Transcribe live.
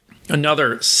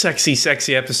Another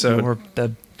sexy episode.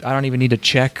 I don't even need to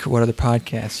check what other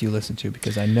podcasts you listen to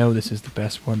because I know this is the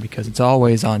best one because it's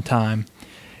always on time.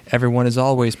 Everyone is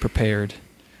always prepared.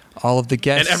 All of the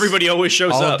guests... And everybody always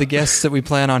shows up. All of the guests that we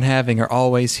plan on having are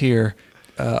always here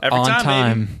on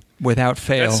time without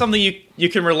fail. That's something you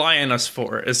can rely on us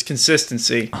for, is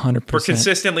consistency. 100%. We're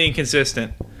consistently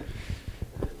inconsistent.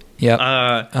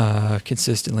 Yep.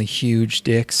 Consistently huge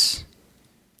dicks.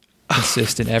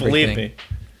 Consistent everything. Believe me.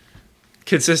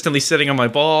 Consistently sitting on my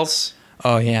balls.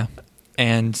 Oh, yeah.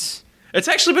 And... It's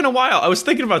actually been a while. I was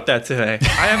thinking about that today.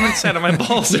 I haven't sat on my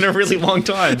balls in a really long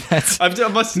time.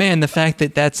 Man, the fact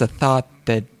that that's a thought,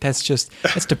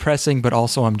 that's depressing, but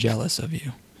also I'm jealous of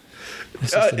you.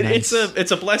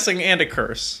 It's a blessing and a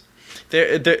curse.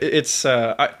 It's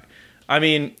a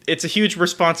huge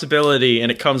responsibility, and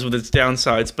it comes with its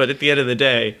downsides. But at the end of the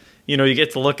day, you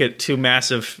get to look at two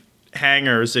massive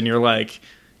hangers, and you're like,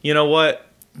 you know what?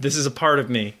 This is a part of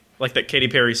me, like that Katy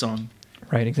Perry song.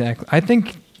 Right, exactly. I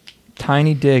think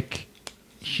tiny dick,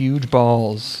 huge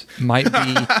balls might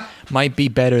be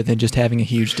better than just having a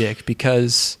huge dick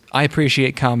because I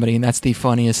appreciate comedy, and that's the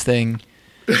funniest thing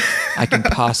I can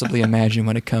possibly imagine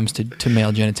when it comes to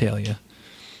male genitalia.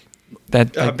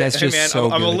 That's just so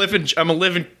good. I'm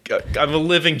a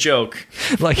living joke.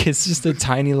 Like it's just a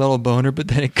tiny little boner, but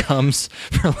then it comes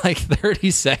for like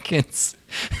 30 seconds.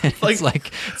 It's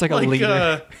like a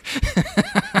liter.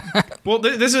 Well,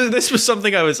 this was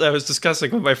something I was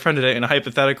discussing with my friend today. And a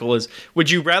hypothetical is: would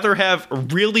you rather have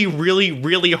really, really,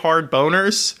 really hard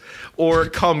boners or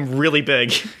come really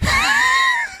big?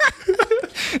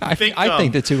 I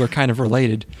think the two are kind of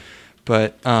related,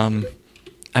 but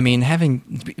being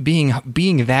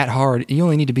that hard, you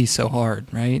only need to be so hard,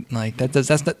 right? Like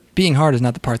that's not, being hard is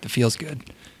not the part that feels good.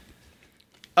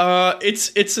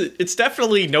 It's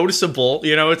definitely noticeable.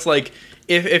 It's like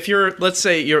if you're, let's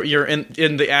say you're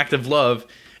in the act of love,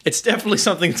 it's definitely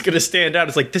something that's going to stand out.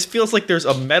 It's like, this feels like there's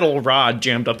a metal rod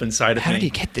jammed up inside of me. How did he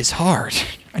get this hard?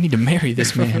 I need to marry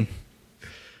this man.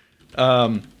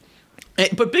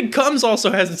 But Big Cums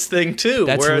also has its thing too.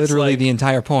 That's where literally the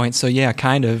entire point. So yeah,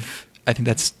 kind of. I think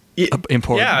that's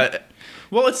important. Yeah.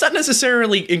 Well, it's not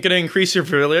necessarily going to increase your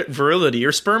virility.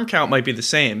 Your sperm count might be the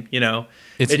same. It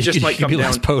just might come down.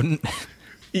 Less potent.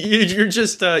 You're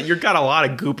just you've got a lot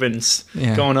of goopins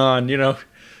going on.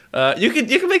 You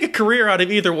can make a career out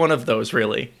of either one of those.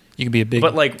 Really, you could be a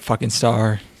big fucking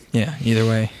star. Yeah, either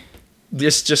way.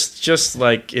 Just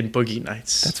like in Boogie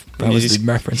Nights. That was the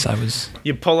reference I was.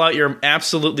 You pull out your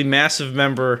absolutely massive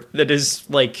member that is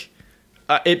like,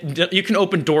 you can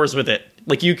open doors with it.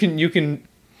 Like you can.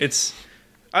 It's.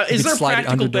 Is there a slide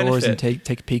practical it under doors benefit? and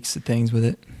take peeks at things with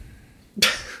it?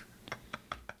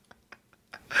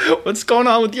 What's going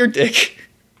on with your dick?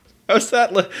 How's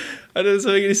that? That doesn't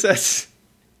make any sense.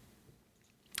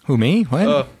 Who, me?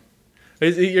 What?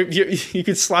 You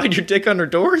could slide your dick under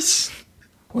doors?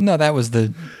 Well, no, that was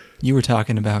you were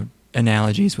talking about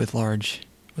analogies with large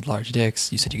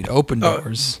dicks. You said you could open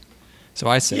doors. So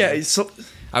I said, yeah.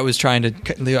 I was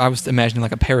imagining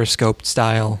like a Periscope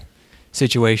style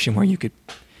situation where you could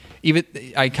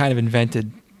I kind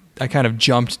of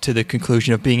jumped to the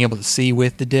conclusion of being able to see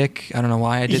with the dick. I don't know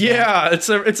why I did that. Yeah, it's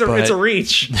a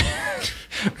reach.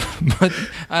 But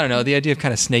I don't know, the idea of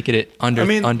kind of snaking it under.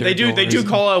 Under they do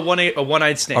call it a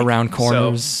one-eyed snake around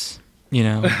corners.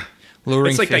 So.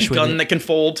 Luring it's like fish that gun that can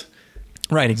fold.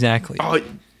 Right, exactly. Oh,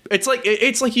 it's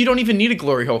like you don't even need a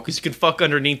glory hole because you can fuck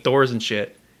underneath doors and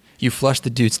shit. You flush the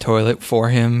dude's toilet for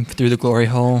him through the glory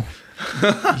hole.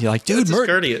 You're like,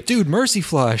 dude, mercy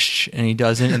flush, and he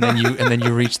doesn't, and then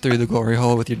you reach through the glory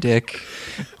hole with your dick,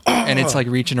 and it's like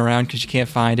reaching around because you can't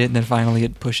find it, and then finally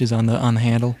it pushes on the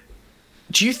handle.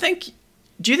 Do you think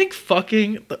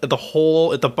fucking the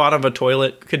hole at the bottom of a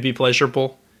toilet could be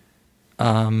pleasurable?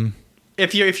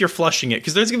 If you're flushing it,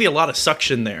 because there's gonna be a lot of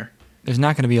suction there. There's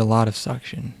not gonna be a lot of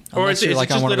suction, or it's you're like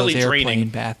just on one of those airplane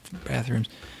bathrooms.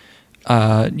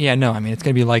 Yeah, no, I mean it's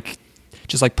gonna be like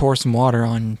just like pour some water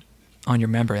on your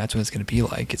member. That's what it's gonna be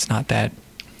like. It's not that.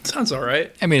 Sounds all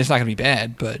right. I mean, it's not gonna be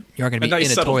bad, but you aren't gonna be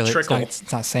in a toilet.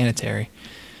 It's not sanitary.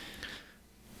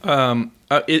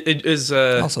 It is.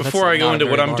 Before I go into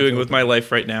what I'm doing with my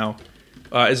life right now,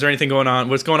 is there anything going on?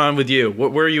 What's going on with you?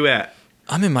 Where are you at?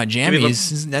 I'm in my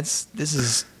jammies. This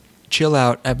is chill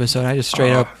out episode. I just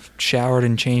straight up showered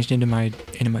and changed into my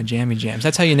jammy jams.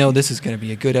 That's how you know this is going to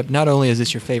be a good not only is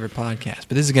this your favorite podcast,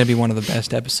 but this is going to be one of the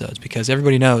best episodes because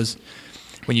everybody knows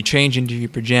when you change into your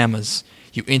pajamas,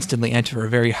 you instantly enter a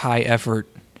very high effort,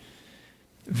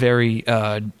 very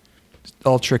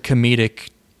ultra comedic,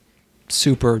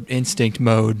 super instinct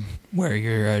mode where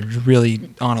you're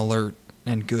really on alert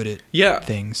and good at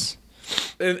things.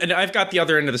 and I've got the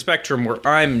other end of the spectrum where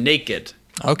I'm naked.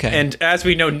 Okay. And as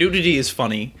we know, nudity is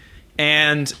funny.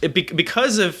 And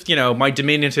because of, my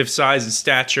diminutive size and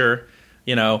stature,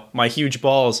 my huge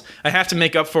balls, I have to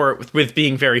make up for it with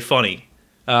being very funny.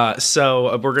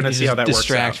 So we're going to see how that works out.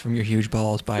 Distract from your huge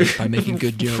balls by making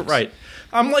good jokes. Right.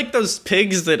 I'm like those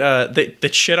pigs that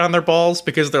shit on their balls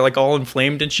because they're like all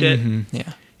inflamed and shit. Mm-hmm,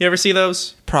 yeah. You ever see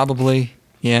those? Probably.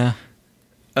 Yeah.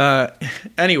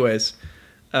 Anyways.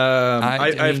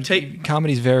 I've taken...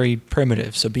 Comedy's very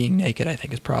primitive, so being naked, I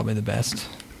think, is probably the best.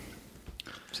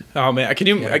 Oh man, can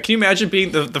you imagine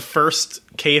being the first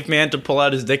caveman to pull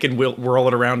out his dick and whirl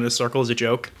it around in a circle as a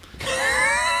joke?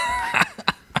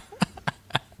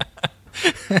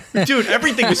 Dude,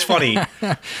 everything was funny.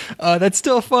 That's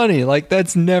still funny. Like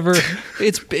that's never.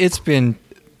 It's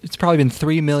probably been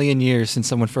 3 million years since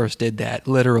someone first did that,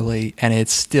 literally, and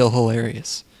it's still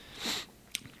hilarious.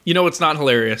 It's not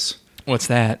hilarious. What's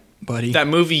that, buddy? That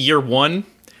movie Year One.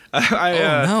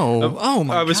 No! Oh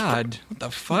my god! What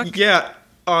the fuck? Yeah.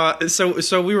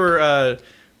 So we were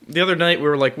the other night. We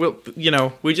were like,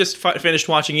 we just finished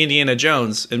watching Indiana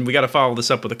Jones, and we got to follow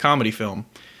this up with a comedy film,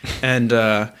 and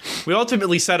we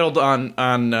ultimately settled on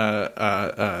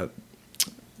the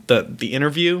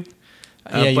Interview.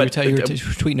 You were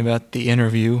tweeting about The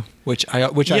Interview, which I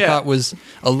thought was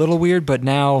a little weird, but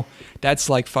now that's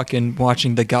like fucking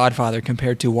watching The Godfather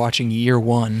compared to watching Year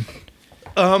One.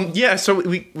 So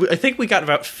I think we got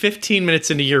about 15 minutes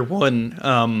into Year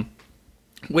One.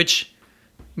 Which,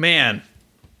 man,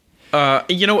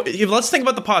 let's think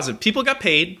about the positive. People got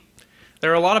paid.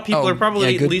 There are a lot of people that are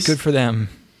probably good, at least good for them.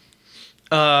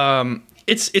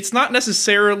 It's not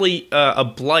necessarily a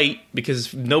blight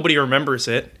because nobody remembers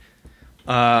it.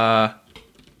 That's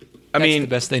the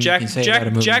best thing you can say about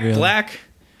a movie, Jack really. Black.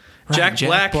 Right, Jack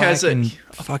Black has a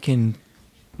fucking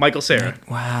Michael Cera.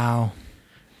 Wow.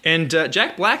 And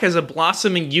Jack Black has a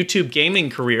blossoming YouTube gaming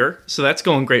career, so that's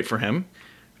going great for him.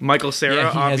 Michael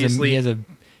Cera, obviously. He has a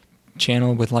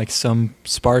channel with like some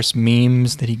sparse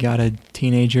memes that he got a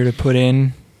teenager to put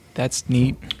in. That's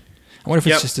neat. I wonder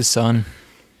if it's just his son.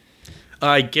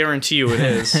 I guarantee you it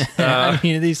is. I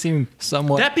mean, these seem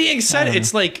somewhat... That being said,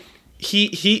 it's like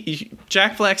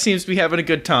Jack Black seems to be having a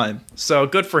good time, so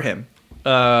good for him.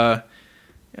 But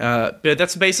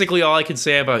that's basically all I can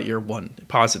say about Year One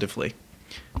positively.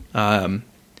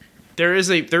 There is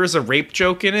a rape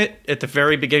joke in it at the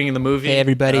very beginning of the movie. Hey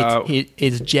everybody,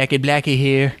 it's Jackie Blackie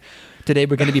here. Today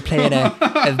we're going to be playing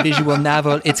a visual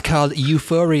novel. It's called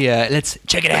Euphoria. Let's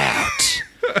check it out.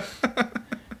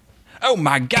 Oh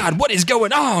my God, what is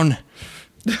going on?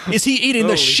 Is he eating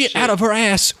the shit out of her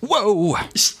ass? Whoa.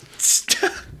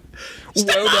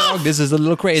 Whoa, dog, this is a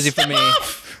little crazy for me.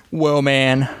 Whoa,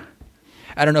 man.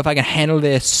 I don't know if I can handle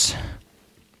this.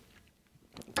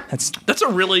 That's a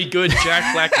really good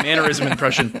Jack Black mannerism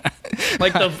impression.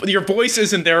 Like your voice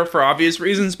isn't there for obvious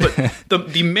reasons, but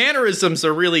the mannerisms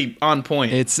are really on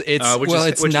point. Which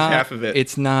is half of it.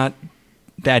 It's not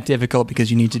that difficult because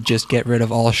you need to just get rid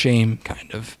of all shame,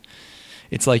 kind of.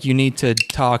 It's like you need to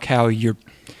talk how your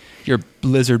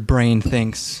lizard brain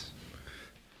thinks.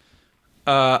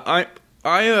 I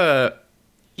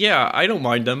don't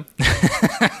mind him.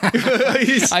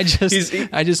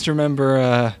 I just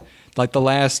remember like the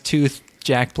last two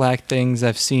Jack Black things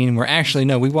I've seen were actually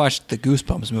we watched the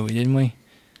Goosebumps movie, didn't we?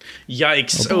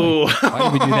 Yikes! Oh, why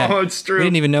did we do that? It's true. We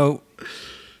didn't even know.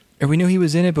 Or we knew he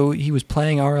was in it, but he was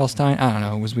playing R.L. Stine. I don't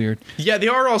know. It was weird. Yeah, the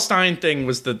R.L. Stine thing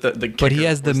was the kicker. But he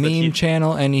has the meme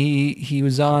channel, and he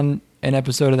was on an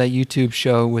episode of that YouTube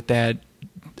show with that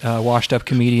washed-up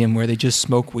comedian where they just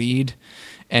smoke weed.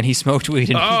 And he smoked weed,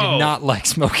 and he did not like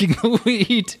smoking the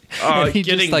weed. And he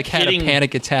just had a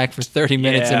panic attack for 30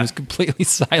 minutes and was completely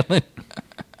silent.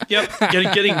 Yep,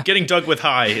 getting dug with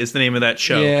high is the name of that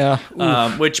show. Yeah,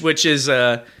 which is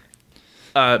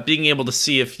being able to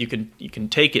see if you can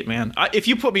take it, man. If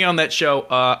you put me on that show,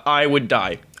 I would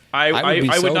die. I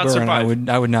would not survive.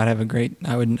 I would not have a great.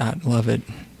 I would not love it.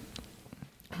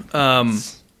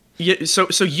 Yeah.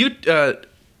 So you.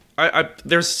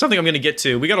 There's something I'm going to get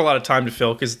to. We got a lot of time to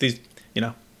fill because these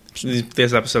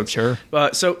episodes. Sure.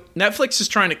 So Netflix is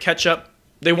trying to catch up.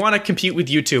 They want to compete with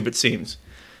YouTube, it seems.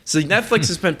 So Netflix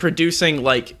has been producing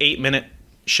like 8-minute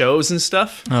shows and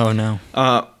stuff. Oh no.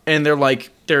 And they're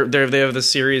like they have this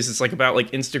series. It's like about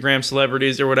like Instagram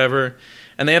celebrities or whatever.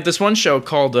 And they have this one show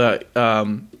called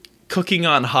Cooking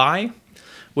on High,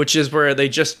 which is where they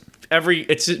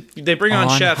they bring on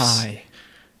chefs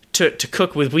to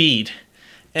cook with weed.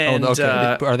 And,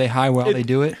 okay. Are they high while they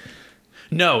do it?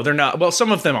 No, they're not. Well,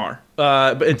 some of them are,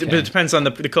 but it depends on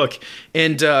the cook.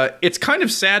 And it's kind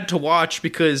of sad to watch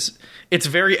because it's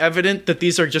very evident that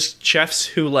these are just chefs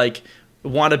who like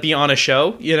want to be on a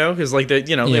show, because like they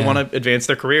want to advance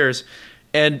their careers.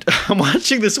 And I'm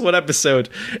watching this one episode,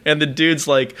 and the dude's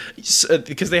like,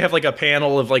 because they have like a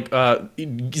panel of like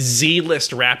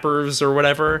Z-list rappers or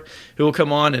whatever who will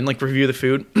come on and like review the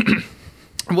food.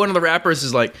 One of the rappers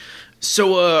is like,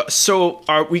 so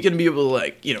are we going to be able to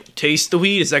like, taste the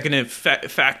weed? Is that going to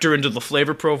factor into the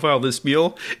flavor profile of this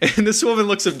meal? And this woman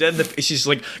looks him dead in the face. She's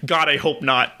like, God, I hope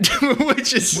not.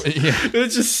 Which is,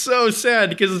 it's just so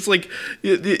sad because it's like,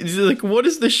 what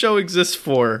does the show exist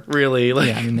for, really? Like,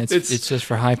 yeah, I mean, it's just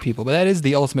for high people. But that is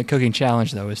the ultimate cooking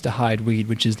challenge, though, is to hide weed,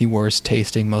 which is the worst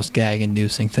tasting, most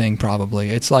gag-inducing thing, probably.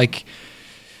 It's like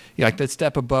the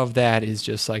step above that is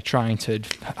just like trying to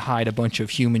hide a bunch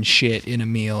of human shit in a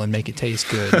meal and make it taste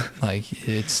good. Like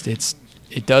it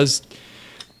does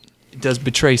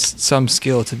betray some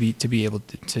skill to be able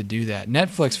to do that.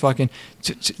 Netflix fucking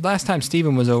last time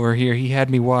Steven was over here, he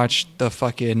had me watch the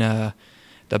fucking the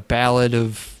Ballad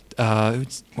of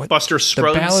Buster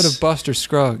Scruggs. The Ballad of Buster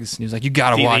Scruggs. And he was like, "You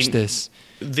gotta watch this."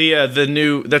 The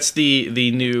new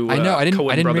the new I know I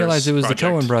didn't realize it was project. The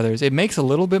Coen brothers. It makes a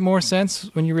little bit more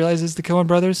sense when you realize it's the Coen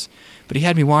brothers, but he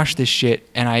had me watch this shit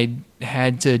and I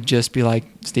had to just be like,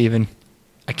 Steven,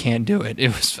 I can't do it.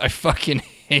 I fucking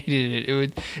hated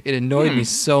it. It annoyed me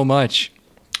so much.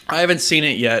 I haven't seen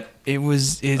it yet.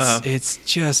 It's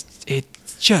just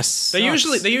sucks. They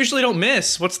usually don't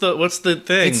miss. What's the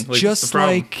thing? It's like, just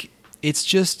like it's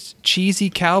just cheesy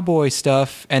cowboy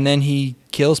stuff, and then he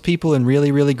kills people in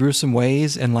really, really gruesome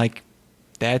ways, and like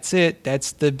that's it.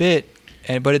 That's the bit.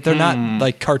 But they're not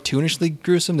like cartoonishly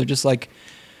gruesome. They're just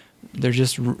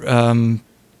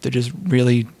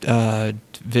really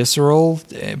visceral.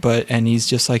 And he's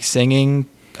just like singing,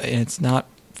 and it's not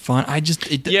fun.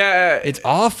 It's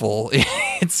awful.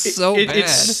 It's so bad.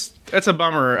 That's a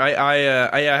bummer.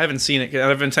 I haven't seen it.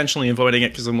 I've intentionally avoiding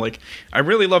it because I'm like, I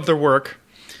really love their work.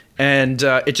 And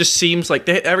it just seems like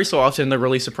every so often they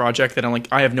release a project that I'm like,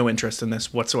 I have no interest in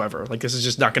this whatsoever. Like, this is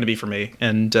just not going to be for me.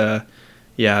 And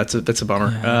that's a bummer.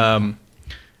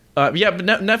 But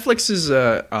Netflix is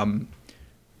I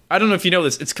don't know if you know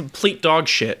this. It's complete dog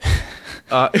shit.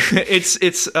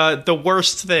 It's the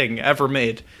worst thing ever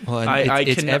made. Well,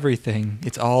 it's everything.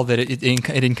 It's all that it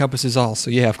encompasses all. So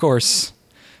yeah, of course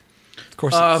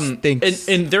it stinks.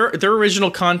 And their original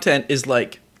content is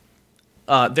like.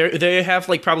 They have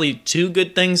like probably 2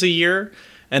 good things a year,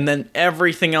 and then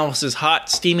everything else is hot,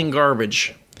 steaming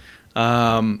garbage.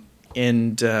 Anyways,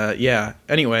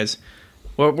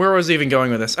 where was I even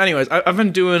going with this? Anyways, I've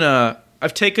been doing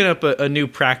I've taken up a new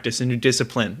practice, a new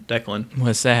discipline, Declan.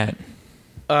 What's that?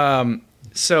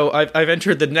 So I've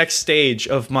entered the next stage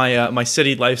of my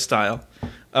city lifestyle.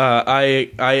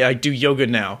 I do yoga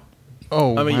now.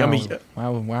 Oh,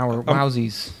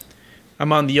 wowsies!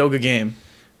 I'm on the yoga game.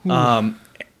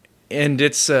 And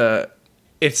it's a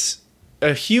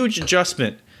huge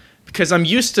adjustment because I'm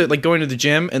used to like going to the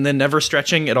gym and then never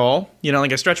stretching at all.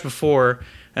 Like I stretched before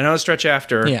and I don't stretch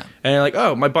after. Yeah. And you're like,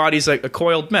 oh, my body's like a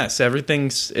coiled mess.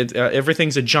 Everything's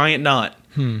a giant knot.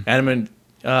 And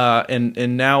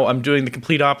and now I'm doing the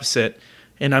complete opposite.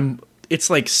 And it's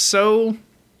like so.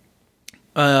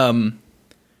 I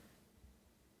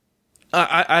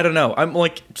don't know. I'm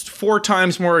like 4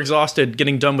 times more exhausted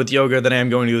getting done with yoga than I am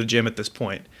going to the gym at this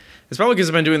point. It's probably because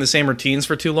I've been doing the same routines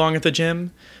for too long at the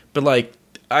gym. But like,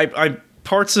 I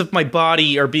parts of my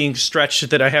body are being stretched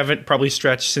that I haven't probably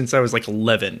stretched since I was like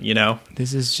 11.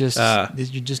 This is just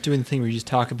you're just doing the thing where you just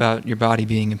talk about your body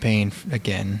being in pain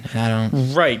again, and I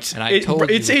don't. Right. And I told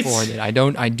you before that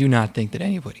I do not think that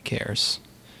anybody cares.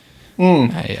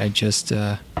 I just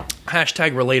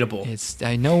hashtag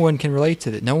relatable. No one can relate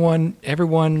to that.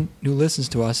 Everyone who listens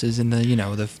to us is in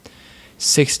the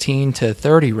 16 to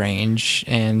 30 range,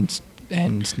 and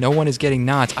no one is getting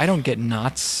knots. I don't get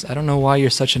knots. I don't know why you're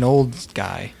such an old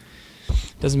guy.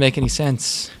 Doesn't make any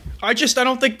sense. I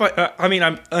don't think.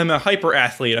 I'm a hyper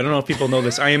athlete. I don't know if people know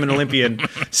this. I am an Olympian,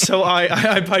 so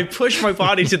I push my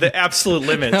body to the absolute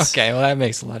limits. Okay, well that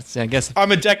makes a lot of sense. I guess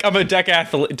I'm a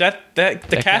decathlete.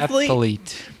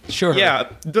 Decathlete. Sure. Yeah,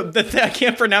 I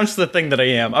can't pronounce the thing that I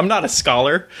am. I'm not a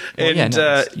scholar, well,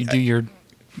 you do your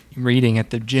reading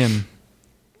at the gym.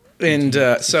 And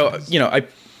so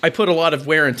I put a lot of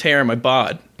wear and tear in my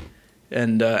bod,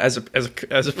 and I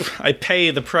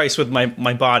pay the price with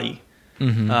my body.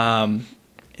 Mm-hmm.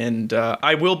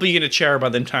 I will be in a chair by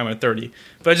the time I'm 30.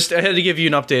 But I had to give you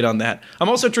an update on that. I'm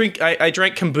also I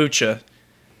drank kombucha.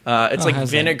 It's like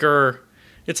vinegar. That?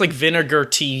 It's like vinegar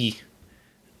tea.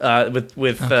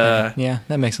 with yeah,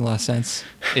 that makes a lot of sense.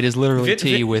 It is literally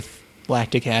tea with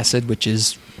lactic acid, which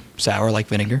is sour like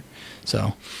vinegar.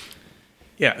 So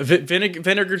yeah,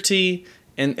 vinegar tea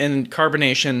and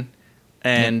carbonation,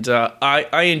 and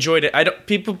I enjoyed it. I don't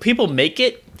people make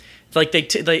it like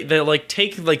they like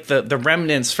take like the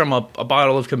remnants from a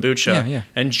bottle of kombucha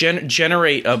and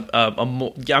generate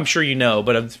I'm sure you know,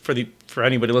 but for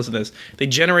anybody listening to this, they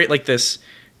generate like this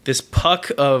puck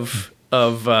of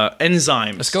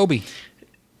enzymes,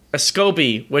 a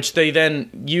SCOBY, which they then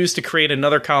use to create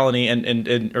another colony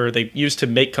and or they use to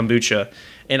make kombucha.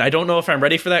 And I don't know if I'm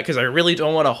ready for that because I really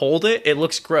don't want to hold it. It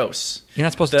looks gross. You're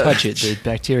not supposed to touch it. The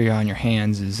bacteria on your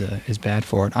hands is bad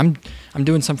for it. I'm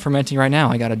doing some fermenting right now.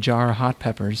 I got a jar of hot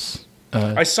peppers.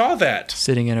 I saw that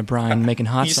sitting in a brine making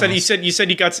hot sauce. You said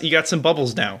you got some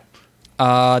bubbles now.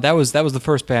 That was the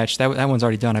first batch. That one's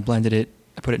already done. I blended it.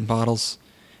 I put it in bottles.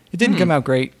 It didn't come out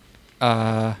great.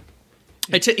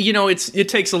 It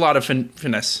takes a lot of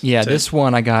finesse. Yeah, this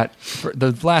one I got.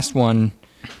 The last one,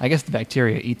 I guess the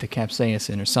bacteria eat the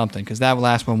capsaicin or something, because that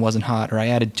last one wasn't hot, or I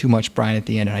added too much brine at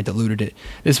the end and I diluted it.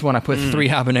 This one I put 3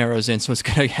 habaneros in, so it's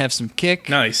going to have some kick.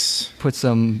 Nice. Put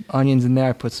some onions in there.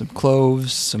 I put some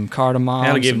cloves, some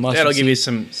cardamom, some mustard that'll give seed. you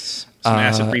some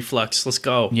acid reflux. Let's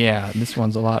go. Yeah, this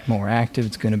one's a lot more active.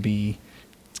 It's going to be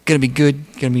good.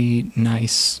 It's going to be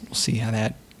nice. We'll see how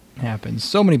that happens.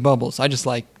 So many bubbles. I just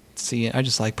like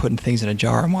putting things in a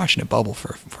jar and watching it bubble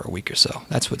for a week or so.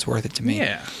 That's what's worth it to me.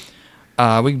 Yeah.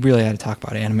 We really had to talk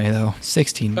about anime though.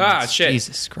 16 minutes. Shit.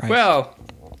 Jesus Christ. Well,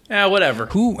 whatever.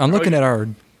 I'm looking at our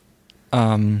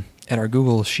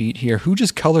Google sheet here. Who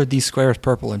just colored these squares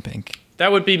purple and pink?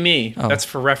 That would be me. Oh. That's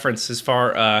for reference as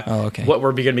far okay. what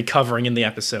we're going to be covering in the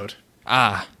episode.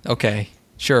 Okay.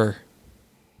 Sure.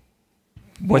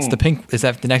 What's the pink? Is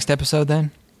that the next episode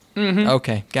then? Mm-hmm.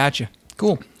 Okay, gotcha.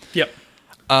 Cool. Yep.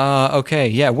 Okay,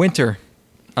 yeah, winter.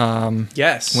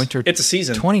 Yes. Winter. It's a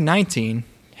season. 2019.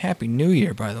 Happy New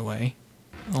Year, by the way.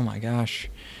 Oh my gosh.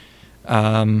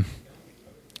 Akira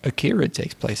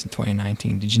takes place in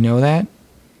 2019. Did you know that?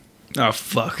 Oh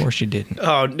fuck. Of course you didn't.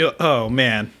 Oh no. Oh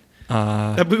man.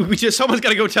 Someone's got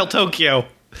to go tell Tokyo.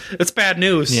 It's bad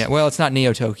news. Yeah. Well, it's not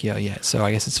Neo Tokyo yet, so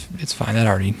I guess it's fine. That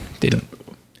already didn't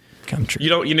come true.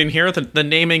 You didn't hear it? The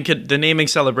naming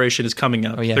celebration is coming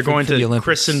up. Oh yeah. They're going to the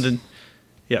christen the.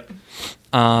 Yeah.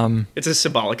 It's a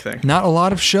symbolic thing. Not a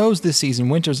lot of shows this season.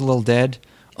 Winter's a little dead.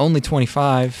 Only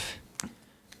 25.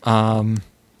 We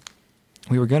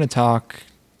were going to talk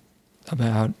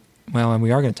about, and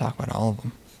we are going to talk about all of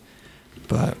them,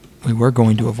 but we were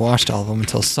going to have watched all of them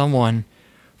until someone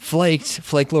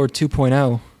Flake Lord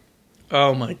 2.0.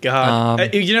 Oh my god.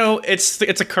 It's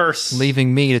a curse.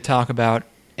 Leaving me to talk about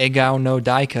Egao no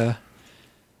Daika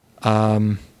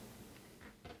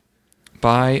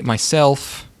by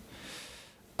myself.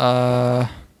 So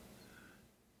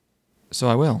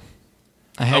I will.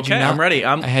 I'm ready.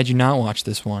 I had you not watch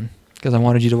this one because I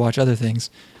wanted you to watch other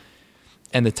things.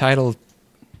 And the title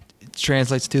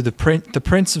translates to the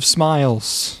Prince of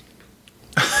Smiles.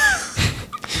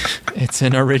 It's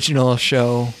an original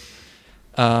show.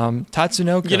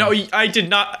 Tatsunoko. I did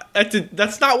not.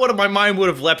 That's not what my mind would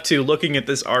have leapt to looking at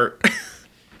this art.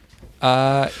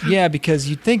 Yeah, because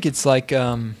you'd think it's like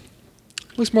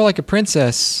looks more like a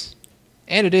princess,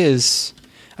 and it is.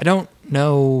 I don't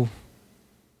know.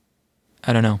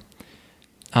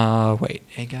 Wait,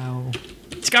 Egao.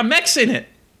 It's got mechs in it.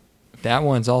 That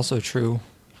one's also true.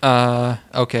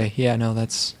 Okay, yeah, no,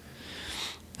 that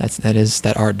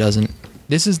art doesn't.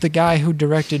 This is the guy who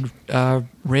directed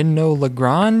Rin no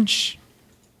Lagrange.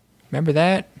 Remember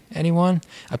that? Anyone?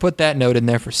 I put that note in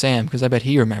there for Sam because I bet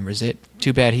he remembers it.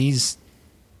 Too bad he's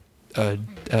what's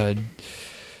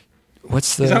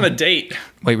the? He's on a date.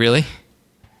 Wait, really?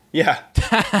 Yeah.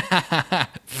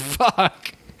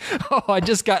 Fuck. Oh, I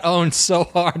just got owned so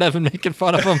hard. I've been making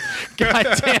fun of him. God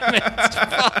damn it.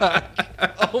 Fuck.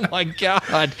 Oh, my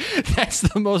God. That's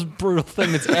the most brutal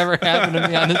thing that's ever happened to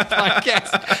me on this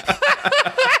podcast.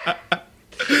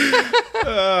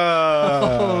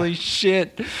 Holy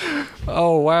shit.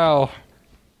 Oh, wow.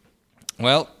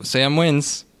 Well, Sam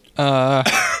wins. You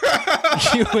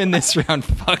win this round,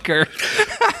 fucker.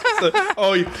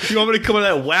 You want me to come on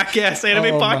that whack-ass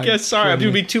anime podcast? Sorry, I'm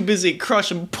going to be too busy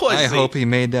crushing pussy. I hope he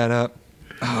made that up.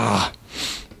 Oh.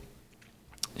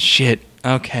 Shit.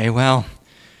 Okay, well.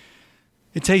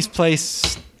 It takes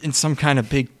place in some kind of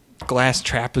big glass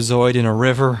trapezoid in a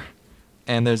river.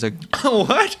 And there's a...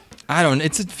 What?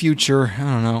 It's a future. I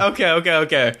don't know.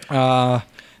 Okay.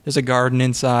 There's a garden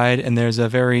inside, and there's a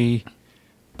very...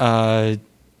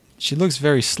 she looks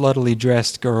very sluttily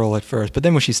dressed girl at first, but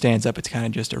then when she stands up, it's kind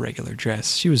of just a regular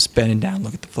dress. She was bending down,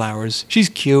 look at the flowers. She's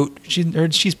cute.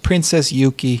 She's Princess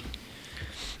Yuki.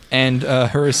 And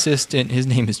her assistant, his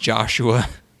name is Joshua.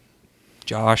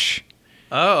 Josh.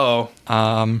 Oh.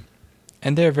 And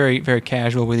they're very, very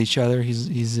casual with each other.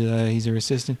 He's her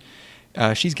assistant.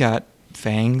 She's got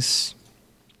fangs.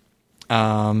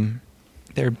 They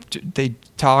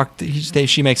talk.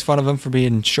 She makes fun of him for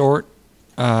being short.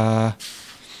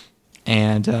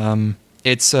 And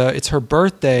it's her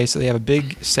birthday, so they have a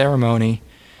big ceremony,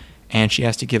 and she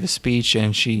has to give a speech,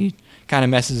 and she kind of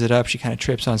messes it up. She kind of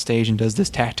trips on stage and does this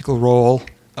tactical roll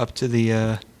up to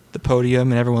the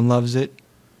podium, and everyone loves it,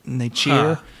 and they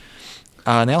cheer.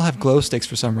 And they all have glow sticks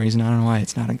for some reason. I don't know why.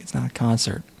 It's not a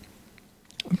concert,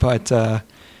 but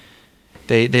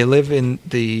they live in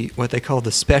what they call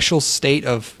the special state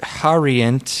of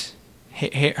Hariant,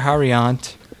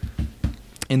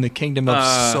 in the kingdom of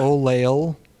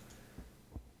Soleil.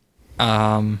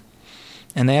 And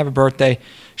they have a birthday.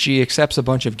 She accepts a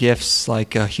bunch of gifts,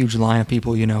 like a huge line of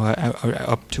people,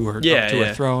 up to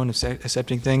her throne,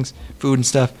 accepting things, food and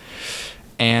stuff.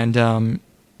 And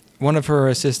one of her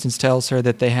assistants tells her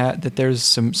that there's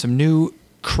some new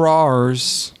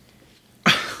Krars,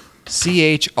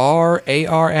 Chars,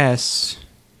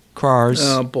 Krars.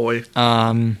 Oh boy.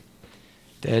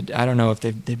 That I don't know if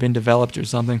they've been developed or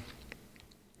something.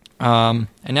 And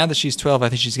now that she's 12, I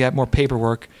think she's got more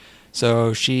paperwork.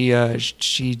 So she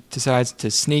decides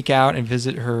to sneak out and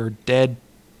visit her dead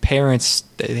parents.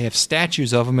 They have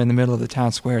statues of them in the middle of the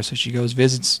town square. So she goes,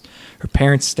 visits her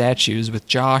parents' statues with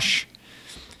Josh.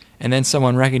 And then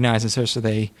someone recognizes her, so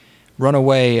they run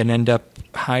away and end up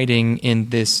hiding in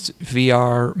this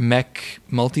VR mech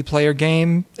multiplayer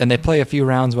game. And they play a few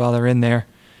rounds while they're in there.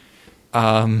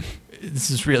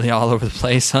 This is really all over the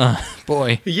place, huh?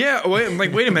 Boy. Yeah,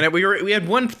 wait a minute. We had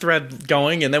one thread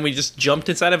going, and then we just jumped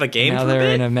inside of a game. Now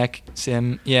they're in a mech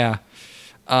sim. Yeah.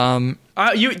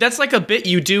 That's like a bit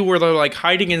you do where they're like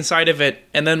hiding inside of it,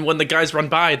 and then when the guys run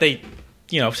by, they,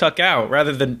 tuck out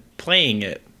rather than playing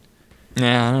it.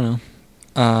 Yeah, I don't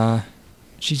know.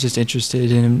 She's just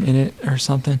interested in it or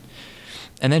something.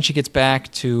 And then she gets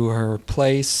back to her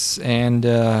place, and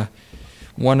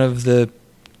one of the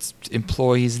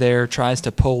employees there tries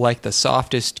to pull like the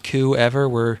softest coup ever,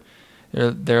 where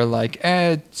they're like,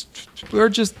 we're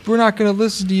not going to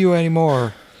listen to you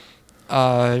anymore.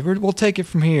 We'll take it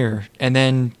from here. And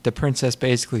then the princess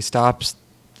basically stops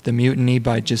the mutiny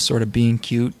by just sort of being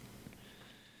cute.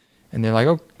 And they're like,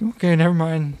 oh, okay, never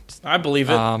mind. I believe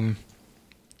it.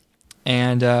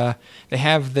 And they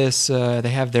have this. They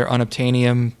have their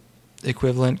unobtainium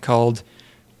equivalent called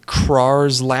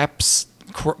Krars Lapis.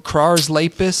 Krars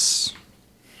Lapis.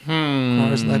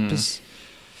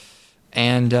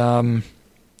 And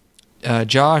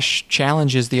Josh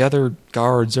challenges the other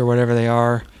guards or whatever they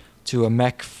are to a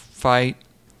mech fight,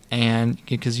 and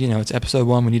because it's episode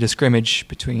 1, we need a scrimmage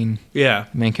between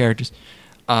main characters.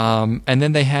 And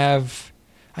then they have,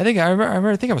 I think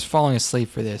I was falling asleep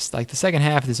for this. Like the second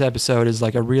half of this episode is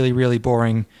like a really, really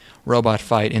boring robot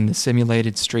fight in the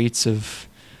simulated streets of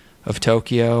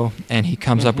Tokyo, and he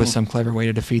comes up with some clever way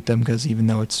to defeat them, because even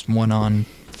though it's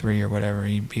 1-on-3 or whatever,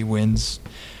 he wins.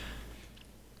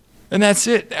 And that's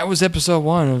it. That was episode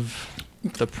 1 of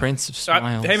The Prince of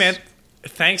Smiles. Hey man,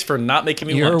 thanks for not making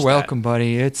me watch You're welcome,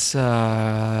 buddy. It's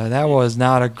that was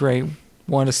not a great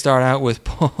one to start out with.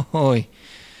 Boy.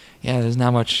 Yeah, there's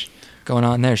not much going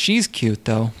on there. She's cute,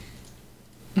 though.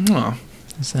 Oh.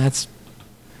 So that's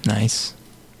nice.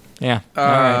 Yeah.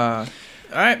 All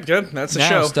right, good. That's the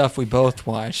show. Stuff we both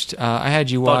watched. I had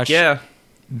you watch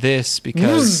this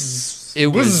because it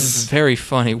was very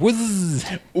funny.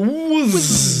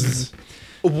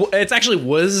 It's actually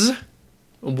was.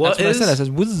 What That's is? what I said. I said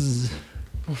whiz.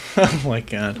 Oh my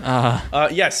god.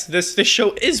 Yes, this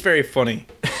show is very funny.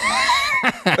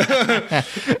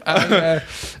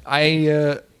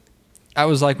 I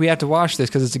was like, we have to watch this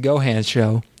because it's a Gohan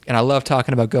show, and I love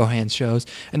talking about Gohan shows.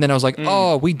 And then I was like,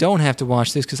 oh, we don't have to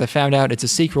watch this because I found out it's a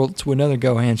sequel to another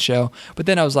Gohan show. But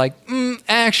then I was like,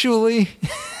 actually.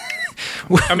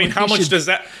 I mean, how much does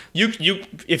that?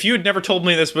 If you had never told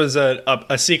me this was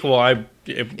a sequel,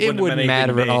 it wouldn't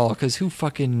matter at all, because who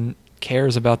fucking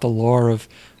cares about the lore of?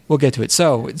 We'll get to it.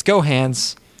 So it's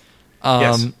Gohan's.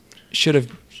 Yes. Should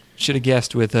have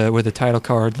guessed with a title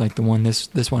card like the one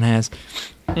this one has.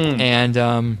 And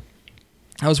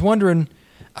I was wondering,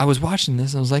 I was watching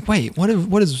this and I was like, wait, what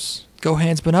has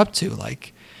Gohan's been up to?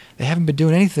 Like, they haven't been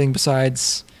doing anything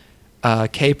besides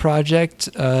K Project.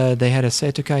 They had a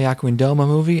Seitokai Yakuindoma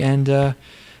movie and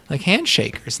like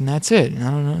Handshakers, and that's it.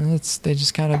 I don't know. They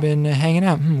just kind of been hanging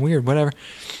out. Weird, whatever.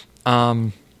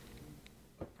 And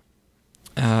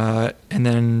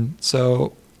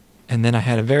then I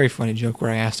had a very funny joke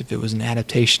where I asked if it was an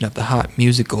adaptation of the hot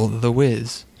musical The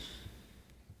Wiz,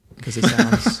 because it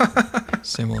sounds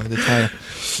similar to the title.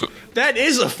 That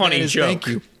is a funny joke. Thank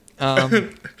you.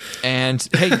 And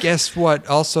hey, guess what?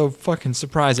 Also, fucking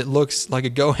surprise! It looks like a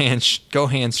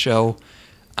Gohan show.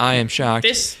 I am shocked.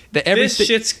 This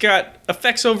shit's got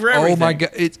effects over everything. Oh my god!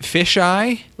 It's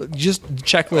fisheye. Just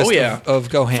checklist of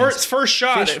Gohan. First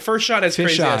shot as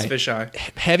crazy as fisheye.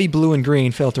 Heavy blue and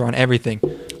green filter on everything.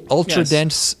 Ultra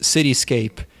dense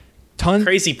cityscape.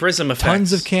 Crazy prism effects.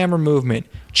 Tons of camera movement.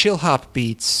 Chill hop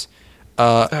beats.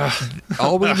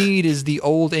 All we need is the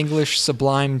old English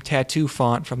Sublime tattoo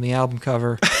font from the album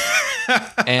cover,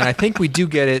 and I think we do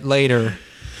get it later.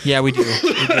 Yeah, we do.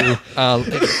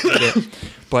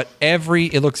 But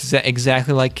it looks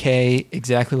exactly like K,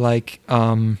 exactly like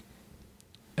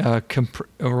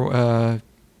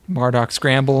Marduk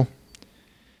Scramble,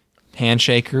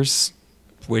 Handshakers,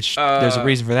 which there's a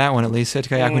reason for that one at least.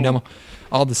 Setsukai Demo,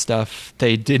 all the stuff.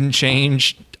 They didn't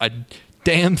change a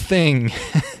damn thing.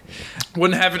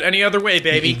 Wouldn't have it any other way,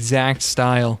 baby. The exact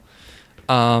style.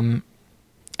 And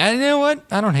you know what?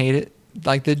 I don't hate it.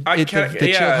 Like the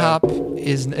chill hop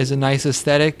is a nice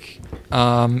aesthetic.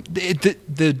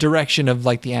 The direction of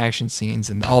like the action scenes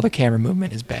and all the camera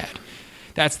movement is bad.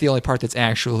 That's the only part that's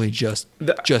actually just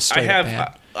straight up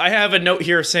bad. I have a note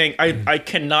here saying I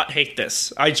cannot hate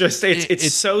this.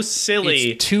 It's so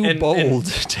silly. It's too bold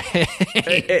to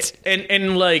hate.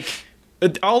 And like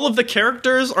all of the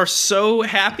characters are so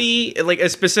happy. Like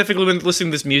specifically when listening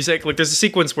to this music, like there's a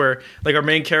sequence where like our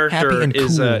main character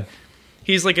is cool.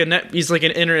 He's like an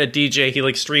internet DJ. He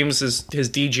like streams his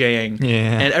DJing,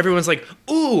 and everyone's like,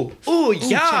 "Ooh,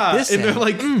 yeah!" And they're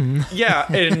like, "Yeah,"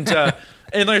 and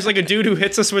there's like a dude who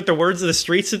hits us with the words of the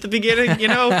streets at the beginning, you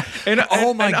know? And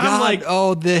oh my god! I'm like,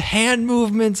 the hand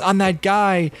movements on that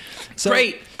guy. So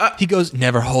great. He goes,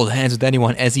 "Never hold hands with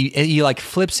anyone." As he like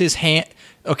flips his hand.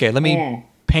 Okay, let me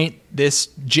paint this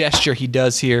gesture he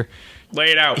does here.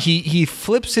 Lay it out. He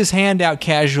flips his hand out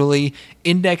casually,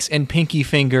 index and pinky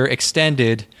finger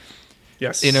extended.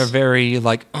 Yes. In a very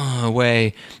like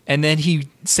way, and then he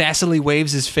sassily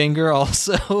waves his finger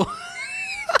also.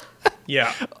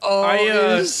 Yeah. It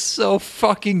was so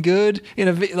fucking good in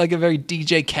a very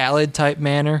DJ Khaled type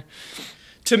manner.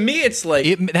 To me, it's like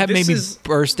that made me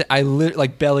burst. I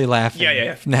like belly laughing.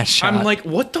 Yeah. From that shot. I'm like,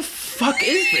 what the fuck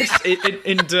is this?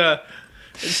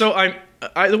 So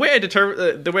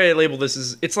the way I label this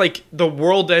is it's like the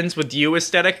world ends with you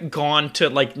aesthetic gone to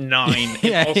like 9.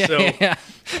 Yeah.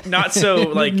 Not so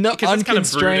like because it's kind of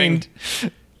brooding.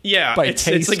 Yeah,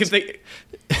 it's like if they.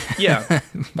 Yeah,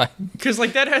 because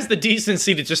like that has the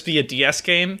decency to just be a DS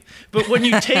game, but when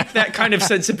you take that kind of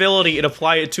sensibility and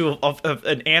apply it to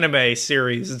an anime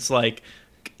series, it's like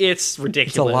it's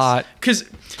ridiculous. It's a lot because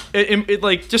it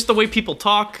like just the way people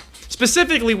talk.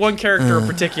 Specifically, one character in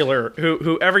particular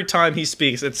who every time he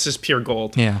speaks, it's just pure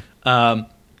gold. Yeah.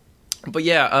 But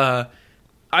yeah,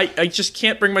 I just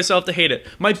can't bring myself to hate it.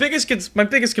 My biggest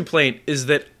complaint is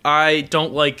that I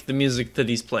don't like the music that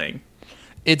he's playing.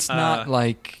 It's not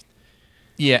like,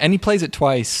 and he plays it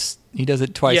twice. He does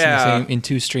it twice in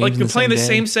 2 streams. Like you're playing the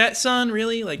same set, son?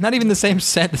 Really? Like not even the same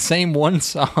set, the same one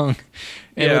song.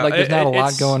 And there's not a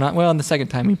lot going on. Well, in the second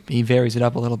time he varies it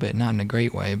up a little bit, not in a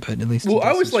great way, but at least. Well,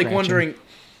 I was like wondering.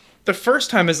 The first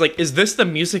time is like, is this the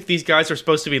music these guys are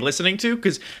supposed to be listening to?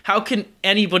 Because how can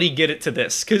anybody get it to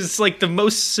this? Because it's like the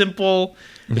most simple,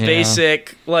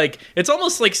 basic, like it's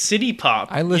almost like city pop.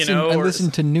 I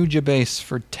listened to Nuja Bass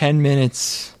for 10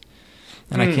 minutes,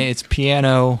 and I can't. It's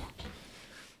piano,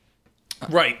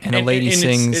 right? And a lady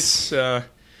sings. It's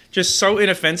just so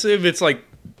inoffensive. It's like,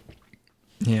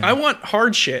 I want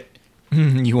hard shit.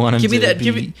 You want him to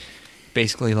be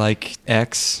basically like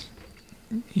X.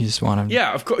 You just want him.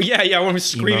 Yeah, of course. Yeah. I want him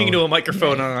screaming into a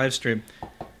microphone on a live stream.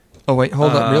 Oh wait,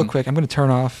 hold up, real quick. I'm going to turn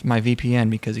off my VPN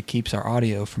because it keeps our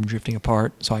audio from drifting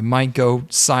apart. So I might go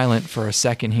silent for a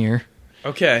second here.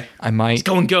 Okay. I might. It's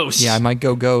going ghost. Yeah, I might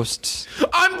go ghost.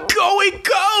 I'm going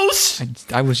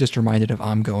ghost. I was just reminded of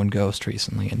I'm going ghost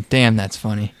recently, and damn, that's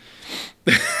funny.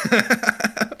 I'm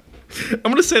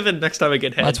going to say that next time I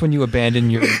get head. That's when you abandon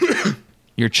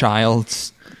your child,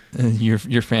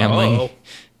 your family. Oh.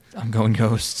 I'm going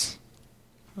ghosts.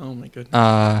 Oh my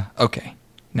goodness. Okay.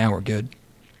 Now we're good.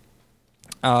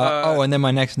 And then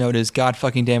my next note is, God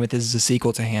fucking damn it, this is a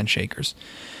sequel to Handshakers.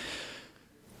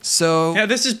 So yeah,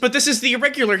 this is the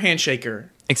irregular handshaker.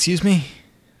 Excuse me?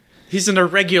 He's an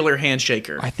irregular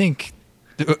handshaker. I think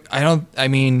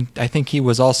he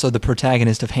was also the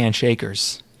protagonist of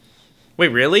Handshakers. Wait,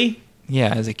 really?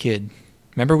 Yeah, as a kid.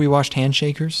 Remember we watched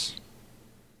Handshakers?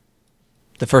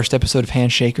 The first episode of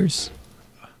Handshakers?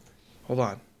 Hold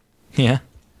on. Yeah.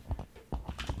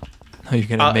 Oh, you're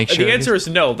gonna make sure. The answer is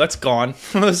no. That's gone.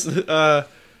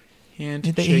 He had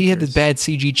the bad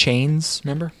CG chains.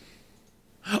 Remember?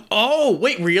 Oh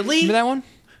wait, really? Remember that one?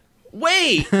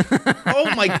 Wait.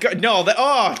 Oh my god. No.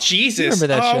 Oh Jesus. You remember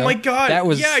that show? Oh my god. That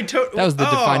was that was the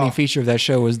defining feature of that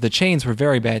show. Was the chains were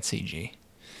very bad CG.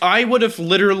 I would have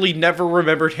literally never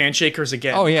remembered Handshakers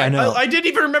again. Oh yeah, I know. I didn't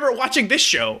even remember watching this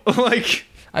show. Like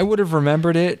I would have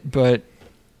remembered it, but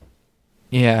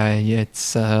yeah,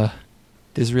 it's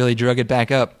this really drug it back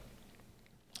up.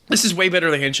 This is way better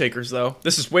than Handshakers, though.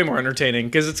 This is way more entertaining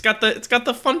because it's got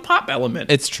the fun pop element.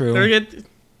 It's true. Look at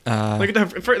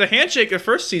the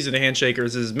first season of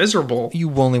Handshakers is miserable.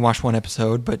 You only watched one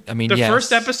episode, but I mean, the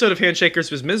first episode of Handshakers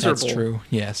was miserable. That's true.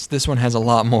 Yes, this one has a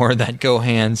lot more that go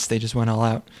hands. They just went all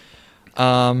out.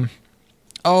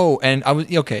 Oh, and I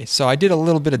was okay. So I did a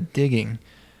little bit of digging,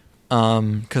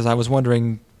 because I was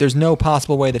wondering. There's no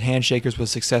possible way that Handshakers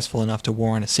was successful enough to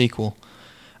warrant a sequel.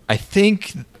 I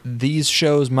think these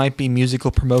shows might be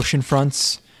musical promotion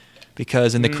fronts,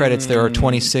 because in the credits there are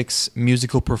 26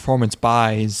 musical performance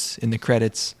buys in the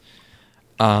credits.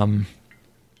 So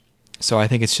I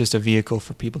think it's just a vehicle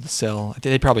for people to sell.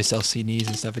 They probably sell CDs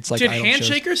and stuff. It's like did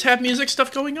Handshakers have music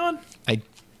stuff going on? I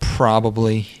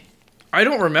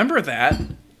don't remember that.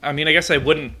 I mean, I guess I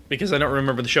wouldn't because I don't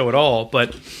remember the show at all.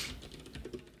 But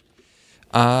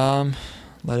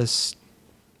let us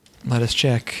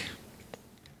check.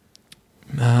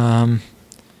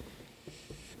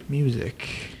 Music.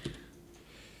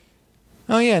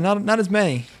 Oh yeah, not as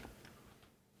many.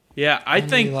 Yeah, I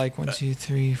think like 1, 2,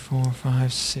 3, 4,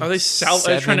 5, 6. Are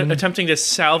they attempting to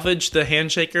salvage the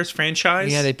Handshakers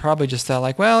franchise? Yeah, they probably just thought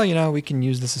like, well, we can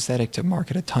use this aesthetic to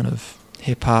market a ton of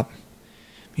hip hop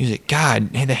music. God,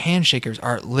 hey, the Handshakers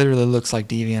art literally looks like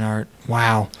DeviantArt.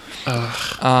 Wow.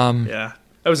 Yeah,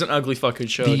 that was an ugly fucking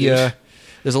show.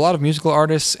 There's a lot of musical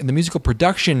artists, and the musical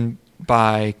production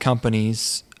by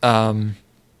companies are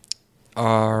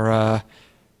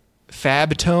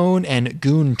Fabtone and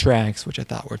Goon Tracks, which I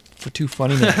thought were for two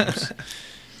funny names.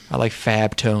 I like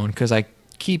Fabtone because I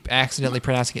keep accidentally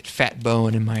pronouncing it Fat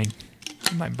Bone in my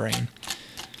brain.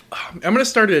 I'm going to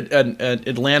start an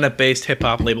Atlanta-based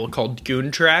hip-hop label called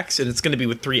Goon Tracks, and it's going to be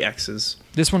with 3 X's.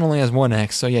 This one only has 1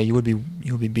 X, so yeah, you would be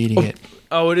beating it.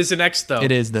 Oh, it is an X, though?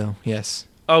 It is, though, yes.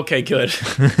 Okay, good.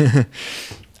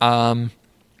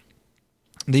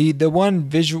 The one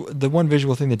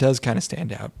visual thing that does kind of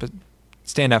stand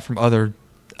out from other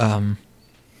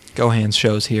Gohan's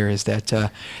shows here is that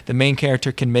the main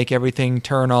character can make everything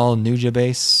turn all Nuja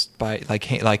based by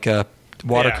like a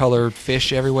watercolor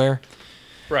fish everywhere.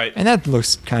 Right. And that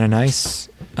looks kind of nice.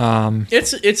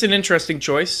 It's an interesting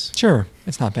choice. Sure,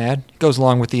 it's not bad. It goes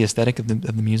along with the aesthetic of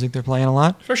the music they're playing a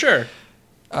lot. For sure.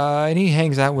 And he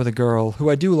hangs out with a girl who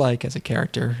I do like as a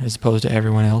character, as opposed to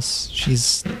everyone else.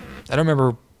 I don't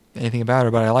remember anything about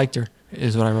her, but I liked her,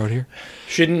 is what I wrote here.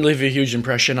 She didn't leave a huge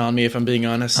impression on me, if I'm being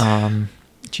honest.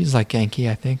 She's like Genki,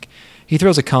 I think. He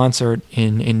throws a concert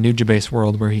in Nuja Base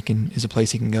World where is a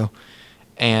place he can go.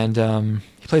 And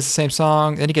he plays the same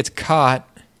song, then he gets caught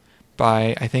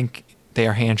by, I think they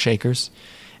are Handshakers.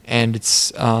 And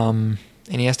it's and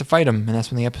he has to fight him, and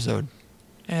that's when the episode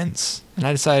ends. And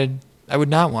I decided I would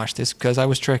not watch this because I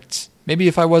was tricked. Maybe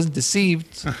if I wasn't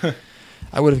deceived,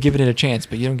 I would have given it a chance,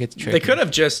 but you don't get to trick. They could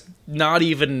have just not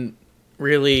even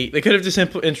really. They could have just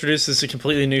introduced this as a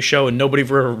completely new show and nobody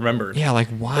ever remembered. Yeah, like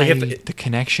why the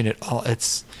connection at all?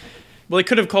 Well, they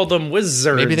could have called them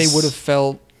wizards. Maybe they would have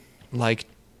felt like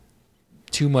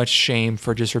too much shame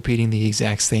for just repeating the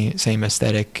exact same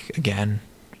aesthetic again.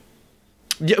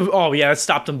 Yeah. Oh, yeah. It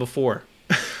stopped them before.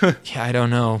 Yeah, I don't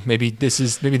know. Maybe this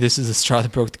is the straw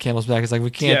that broke the camel's back. It's like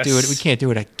we can't do it. We can't do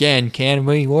it again, can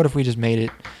we? What if we just made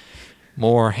it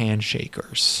more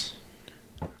Handshakers?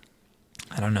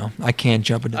 I don't know. I can't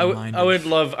jump into the mind. I would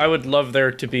love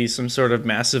there to be some sort of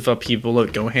massive upheaval at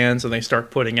Gohan's and they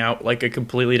start putting out like a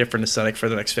completely different aesthetic for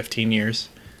the next 15 years.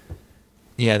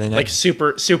 Yeah, like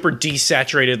super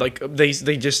desaturated. Like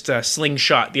they just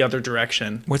slingshot the other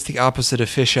direction. What's the opposite of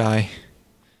fisheye?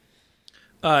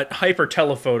 Hyper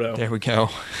telephoto. There we go.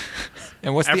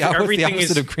 And what's the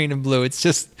opposite of green and blue? It's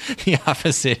just the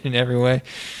opposite in every way.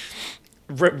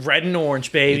 Red and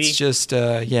orange, baby. It's just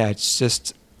it's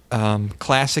just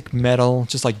classic metal,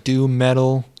 just like doom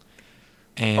metal.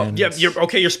 And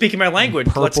you're speaking my language.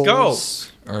 Let's go.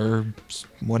 Or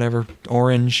whatever,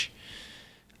 orange.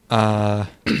 And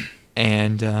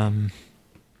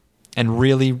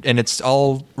it's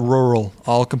all rural,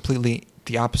 all completely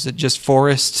the opposite, just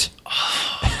forest.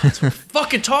 That's what I'm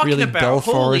fucking talking really about. dull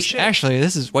Holy forest. shit. Actually,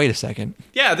 wait a second.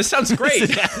 Yeah, this sounds great.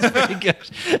 That's very good.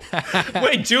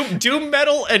 Wait, Doom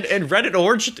Metal and Red and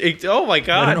Orange. Oh my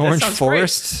god, Red and Orange that sounds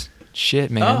Forest. Great.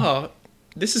 Shit, man. Oh,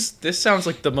 this sounds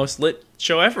like the most lit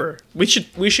show ever. We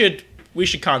should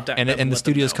contact them and the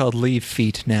studio's called Leave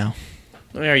Feet now.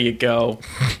 There you go.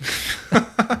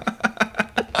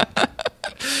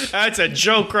 That's a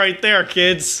joke right there,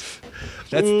 kids.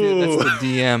 That's the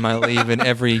DM I leave in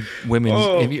every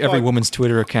woman's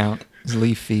Twitter account. Is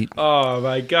Leave Feet. Oh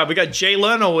my god, we got Jay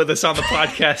Leno with us on the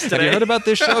podcast today. Have you heard about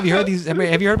this show? Have you heard these?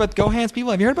 Have you heard about Go Hands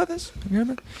people? Have you heard about this? Have you heard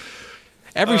about it?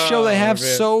 Every show they have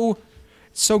so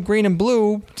green and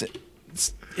blue.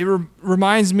 It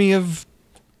reminds me of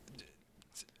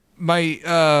my.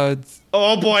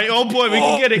 Oh boy, we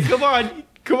can get it.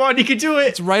 Come on, you can do it.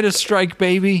 It's Writer's Strike,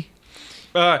 baby.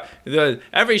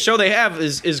 Every show they have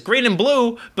is green and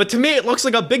blue, but to me it looks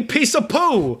like a big piece of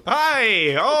poo. Hi,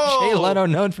 Jay Leno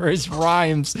known for his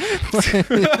rhymes.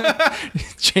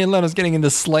 Jay Leno's getting into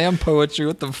slam poetry.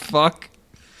 What the fuck?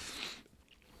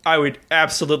 I would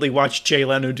absolutely watch Jay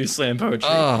Leno do slam poetry.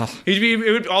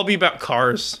 It would all be about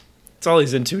cars. That's all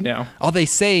he's into now. All they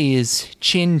say is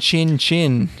chin, chin,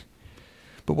 chin.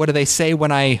 But what do they say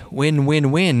when I win,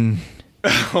 win, win?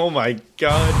 Oh my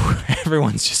god.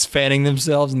 Everyone's just fanning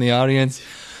themselves in the audience.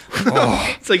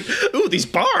 Oh. It's like, ooh, these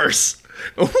bars.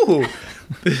 Ooh.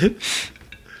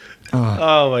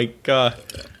 Oh my god.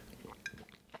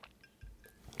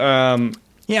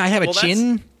 Yeah, I have a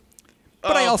chin,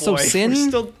 but I also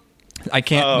sin. I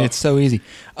can't. Oh. It's so easy.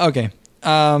 Okay.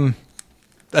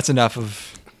 That's enough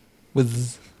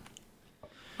with.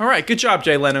 All right. Good job,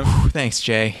 Jay Leno. Thanks,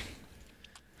 Jay.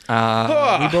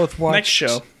 We both watched next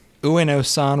show.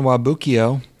 Ueno-san wa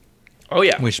Bukiyou. Oh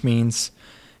yeah. Which means,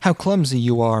 how clumsy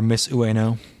you are, Miss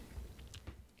Ueno.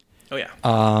 Oh yeah.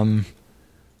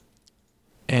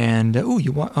 And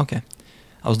you want okay?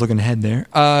 I was looking ahead there.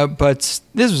 But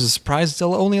this was a surprise. It's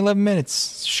only 11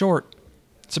 minutes. Short.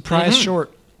 Surprise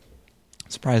short.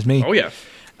 Surprised me. Oh yeah.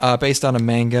 Based on a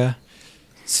manga.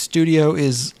 Studio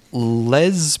is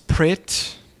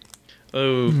Lesprit.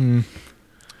 Oh.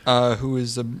 Who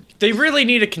is a? They really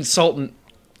need a consultant.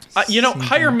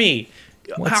 Hire me.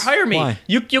 Hire me. Why?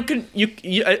 You can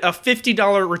a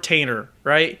 $50 retainer,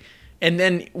 right? And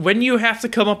then when you have to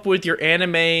come up with your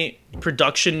anime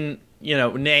production,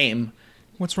 name.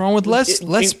 What's wrong with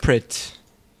Lesprit?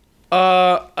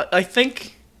 I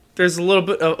think there's a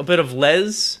bit of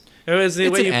les. It was the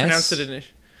way you pronounce it.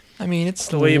 I mean, it's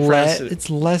the way you pronounce it. It's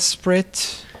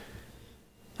Lesprit.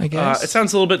 I guess it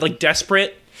sounds a little bit like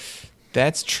desperate.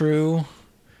 That's true.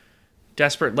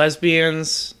 Desperate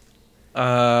lesbians.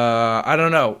 I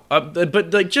don't know.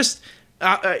 But like just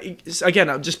again,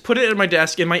 I'll just put it in my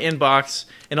desk in my inbox,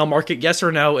 and I'll mark it yes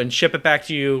or no, and ship it back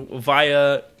to you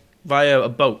via a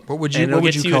boat. What would you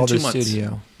call this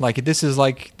studio? Like this is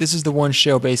the one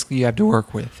show basically you have to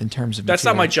work with in terms of. That's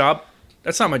material. not my job.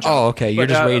 That's not my job. Oh, okay. You're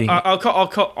just waiting.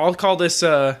 I'll call this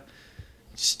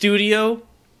Studio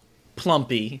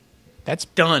Plumpy. That's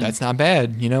done. That's not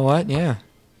bad. You know what? Yeah.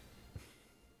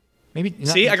 Maybe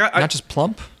not just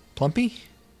plumpy.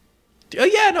 Oh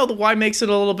yeah, no. The Y makes it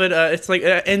a little bit. It's like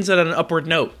it ends on an upward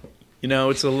note.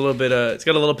 It's a little bit. It's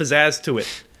got a little pizzazz to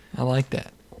it. I like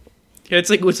that. Yeah, it's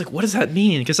like what does that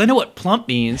mean? Because I know what plump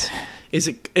means. Is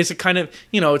it kind of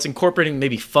it's incorporating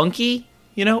maybe funky.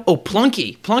 Oh,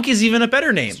 Plunky. Plunky's even a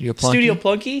better name. Studio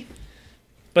Plunky.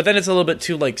 But then it's a little bit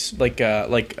too like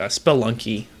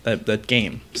Spelunky that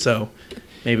game. So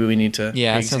maybe we need to.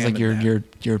 Yeah, it sounds like you're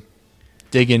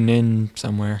digging in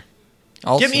somewhere.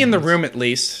 Also, get me in the room at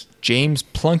least. James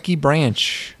Plunky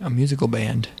Branch, a musical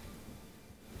band,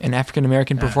 an African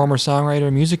American performer,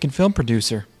 songwriter, music and film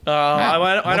producer. Wow,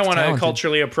 I don't want to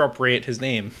culturally appropriate his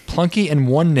name. Plunky and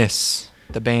Oneness,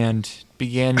 the band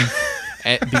began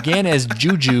as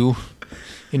Juju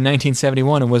in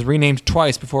 1971 and was renamed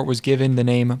twice before it was given the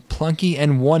name Plunky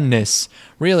and Oneness.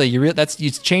 Really, you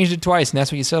changed it twice, and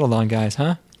that's what you settled on, guys,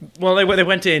 huh? Well, they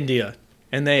went to India,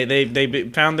 and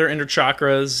they found their inner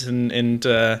chakras, and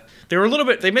they were a little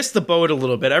bit. They missed the boat a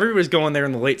little bit. Everybody was going there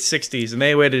in the late '60s, and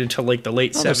they waited until like the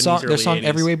late '70s. Their song 80s.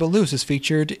 "Every Way But Loose" is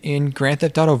featured in Grand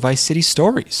Theft Auto Vice City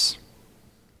Stories.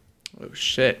 Oh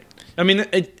shit! I mean,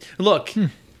 look.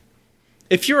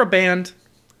 If you're a band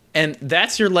and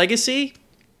that's your legacy,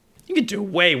 you could do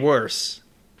way worse.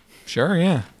 Sure,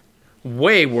 yeah.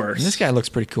 Way worse. And this guy looks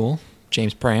pretty cool.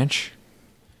 James Branch.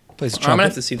 Plays a trumpet. I'm going to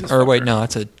have to see this. Or wait, no,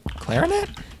 that's a clarinet?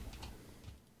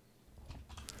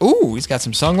 Ooh, he's got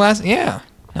some sunglasses. Yeah,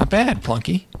 not bad,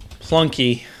 Plunky.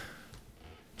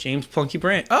 James Plunky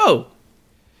Branch. Oh!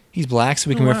 He's black, so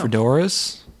we can wear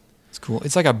fedoras. It's cool.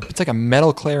 It's like a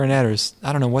metal clarinet, or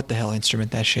I don't know what the hell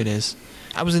instrument that shit is.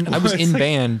 I was in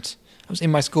band. I was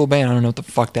in my school band. I don't know what the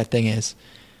fuck that thing is.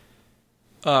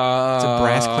 It's a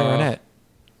brass clarinet.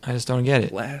 I just don't get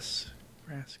it. Brass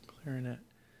clarinet.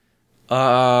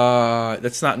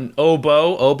 That's not an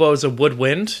oboe. Oboe is a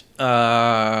woodwind.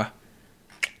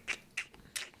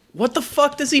 What the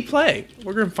fuck does he play?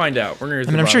 We're gonna find out.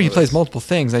 I'm sure he plays multiple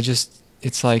things.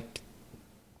 It's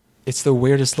the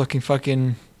weirdest looking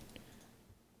fucking.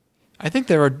 I think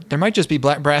there might just be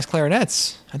brass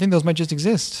clarinets. I think those might just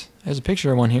exist. There's a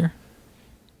picture of one here.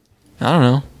 I don't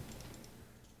know.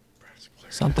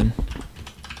 Something.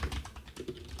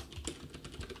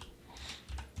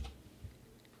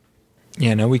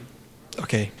 Yeah, no, we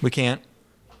can't.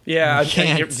 Yeah, we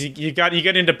can't. You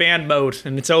get into band mode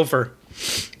and it's over.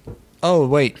 Oh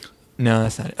wait, no,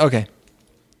 that's not it. Okay.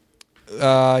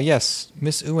 Yes,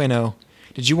 Miss Ueno.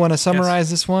 Did you want to summarize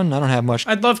this one? I don't have much.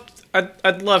 I'd love to.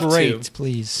 Great,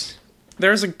 please.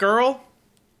 There's a girl.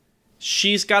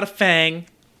 She's got a fang.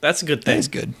 That's a good thing. That's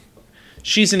good.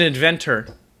 She's an inventor.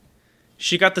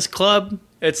 She got this club.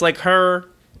 It's like her,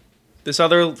 this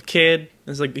other kid.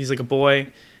 He's like a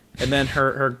boy, and then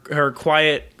her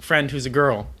quiet friend who's a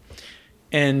girl,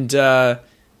 and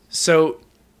so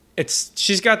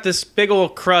she's got this big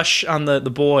old crush on the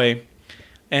boy,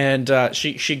 and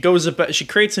she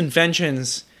creates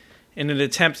inventions in an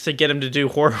attempt to get him to do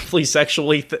horribly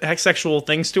sexual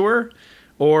things to her,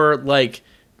 or like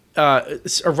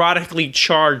erotically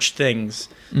charged things.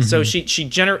 Mm-hmm. So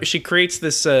she creates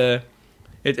this. I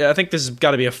think this has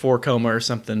got to be a 4-coma or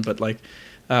something, but like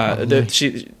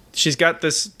she's got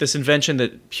this invention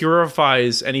that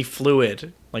purifies any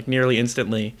fluid like nearly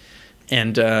instantly.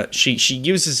 And she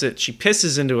uses it. She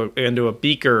pisses into a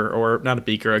beaker, or not a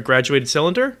beaker, a graduated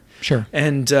cylinder. Sure.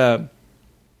 And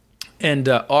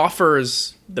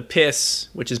offers the piss,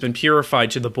 which has been purified,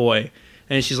 to the boy.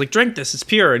 And she's like, "Drink this. It's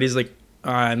pure." And he's like,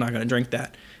 "I'm not going to drink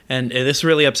that." And this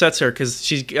really upsets her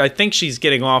because I think she's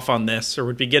getting off on this, or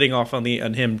would be getting off on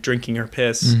him drinking her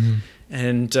piss. Mm-hmm.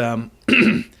 And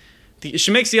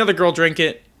she makes the other girl drink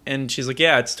it. And she's like,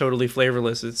 "Yeah, it's totally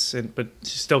flavorless. But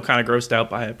she's still kind of grossed out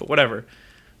by it. But whatever."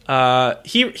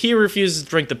 He refuses to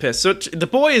drink the piss. So the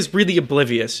boy is really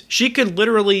oblivious. She could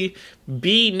literally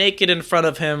be naked in front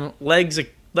of him, legs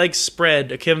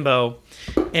spread akimbo,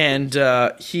 and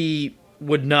he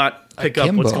would not pick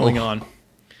up what's going on.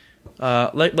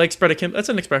 Leg spread akimbo. That's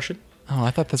an expression. Oh,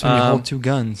 I thought that's when you hold two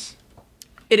guns.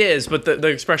 It is, but the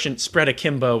expression "spread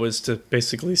akimbo" was to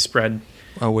basically spread.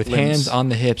 With limbs. Hands on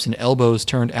the hips and elbows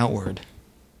turned outward.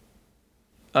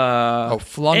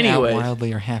 Flung out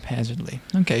wildly or haphazardly.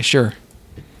 Okay, sure.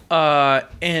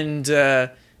 Anyway,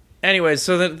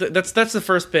 so that's the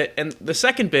first bit, and the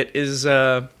second bit is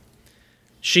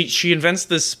she invents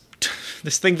this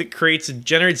thing that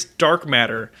generates dark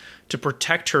matter to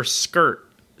protect her skirt,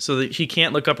 so that he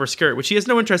can't look up her skirt, which he has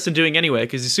no interest in doing anyway,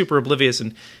 because he's super oblivious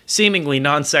and seemingly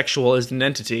non-sexual as an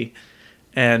entity.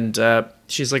 And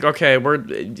she's like, "Okay,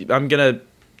 I'm gonna."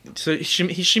 So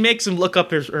she makes him look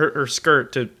up her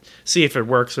skirt to see if it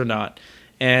works or not,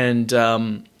 and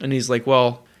he's like,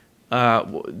 "Well,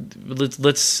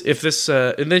 let's if this."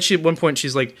 And then at one point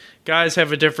she's like, "Guys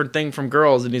have a different thing from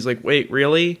girls," and he's like, "Wait,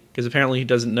 really?" Because apparently he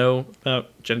doesn't know about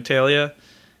genitalia,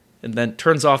 and then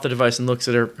turns off the device and looks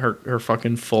at her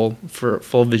fucking full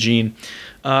vagine.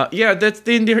 Yeah, that's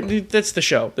the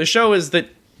show. The show is that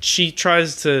she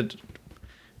tries to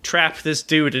trap this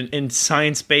dude in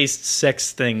science-based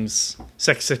sex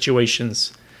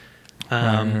situations.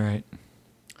 Right.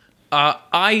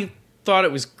 I thought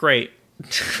it was great.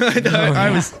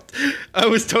 I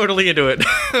was totally into it.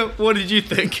 What did you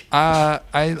think? I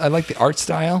like the art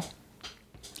style.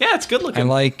 Yeah, it's good looking.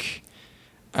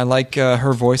 I like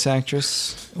her voice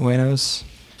actress, Ueno's.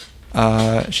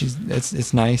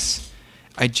 It's nice.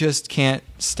 I just can't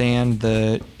stand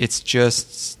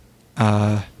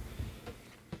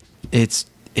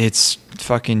it's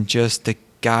fucking just the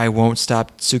guy won't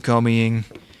stop tsukomying.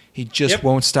 He just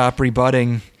won't stop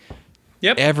rebutting.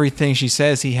 Yep. Everything she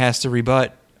says, he has to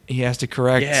rebut. He has to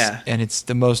correct. Yeah. And it's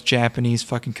the most Japanese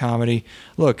fucking comedy.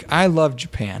 Look, I love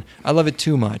Japan. I love it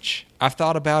too much. I've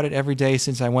thought about it every day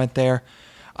since I went there.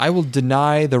 I will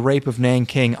deny the rape of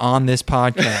Nanking on this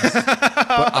podcast,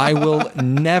 but I will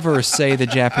never say the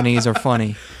Japanese are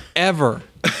funny. Ever.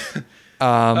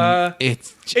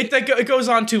 It goes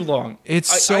on too long.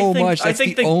 It's much. That's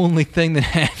the only thing that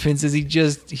happens is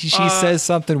she says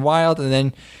something wild and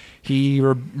then he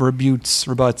rebuts.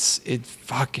 It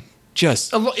fucking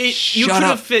just shut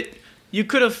up. You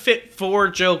could have fit 4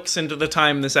 jokes into the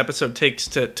time this episode takes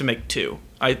to make 2.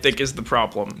 I think is the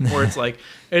problem. Where it's like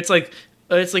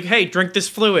it's like, hey, drink this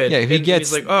fluid. Yeah,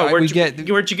 he's like, oh, where'd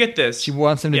you get this? She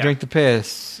wants him to drink the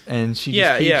piss, and she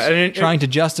just keeps trying to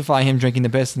justify him drinking the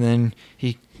piss, and then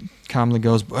he calmly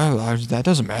goes, well, that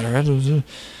doesn't matter.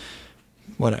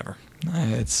 Whatever.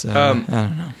 It's I don't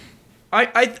know.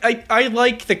 I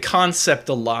like the concept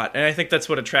a lot, and I think that's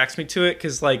what attracts me to it,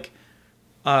 because like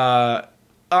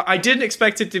I didn't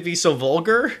expect it to be so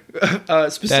vulgar.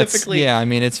 Specifically, I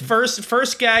mean, it's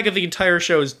first gag of the entire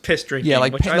show is piss drinking. Yeah,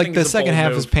 like the second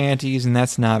half is panties, and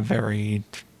that's not very,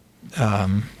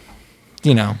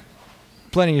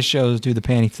 plenty of shows do the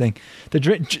panty thing.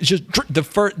 The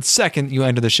first second you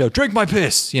enter the show, drink my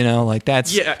piss. Like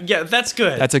that's that's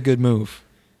good. That's a good move.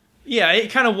 Yeah, it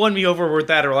kind of won me over with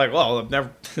that. Or like, well,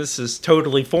 this is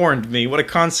totally foreign to me. What a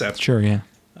concept. Sure, yeah.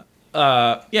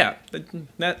 I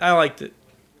liked it.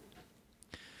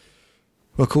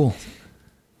 Well, cool.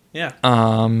 Yeah.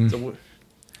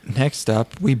 Next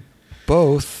up, we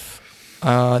both.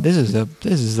 This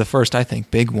is the first, I think,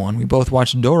 big one. We both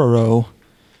watched Dororo.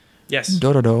 Yes.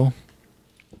 Dororo.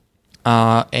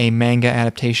 A manga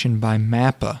adaptation by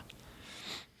Mappa.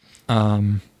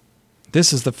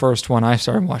 This is the first one I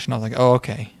started watching. I was like, oh,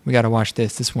 okay, we got to watch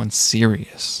this. This one's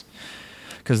serious.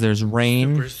 Because there's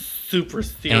rain. Super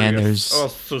serious. And there's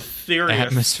so serious.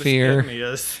 Atmosphere.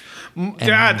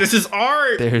 Dad, this is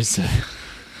art. There's...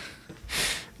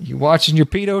 you watching your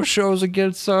pedo shows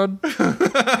again, son?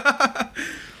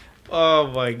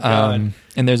 Oh, my God.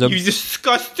 And there's you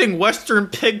disgusting Western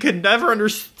pig could never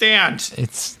understand. Hey.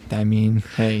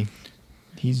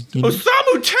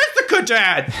 Osamu Tezuka,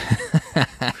 Dad!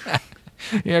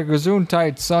 Yeah, gazoon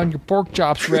tight, son. Your pork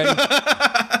chop's ready. What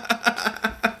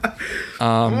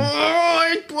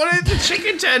are the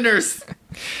chicken tenders?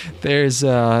 There's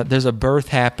a birth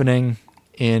happening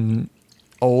in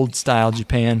old style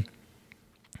Japan,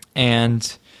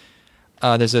 and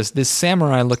there's this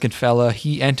samurai looking fella.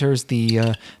 He enters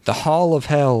the Hall of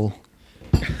Hell,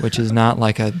 which is not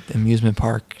like a amusement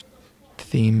park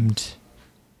themed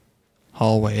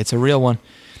hallway. It's a real one,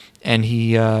 and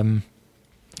he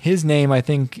his name I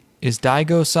think is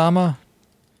Daigo-sama.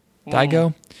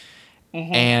 Daigo.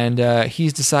 Mm-hmm. And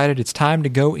he's decided it's time to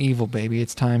go evil, baby.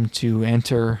 It's time to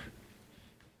enter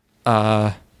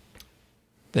the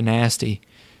nasty.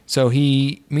 So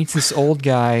he meets this old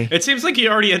guy. It seems like he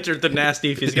already entered the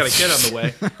nasty if he's got a kid on the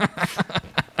way.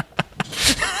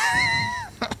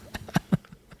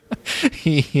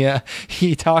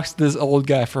 He talks to this old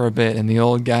guy for a bit, and the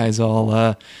old guy's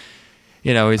all,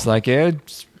 he's like, yeah,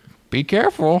 just be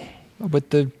careful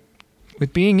with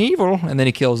being evil. And then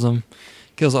he kills him.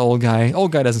 Kills the old guy.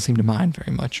 Old guy doesn't seem to mind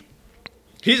very much.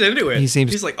 He's into it.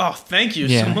 He's like, oh, thank you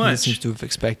so much. He seems to have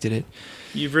expected it.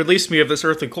 You've released me of this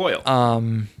earthly coil.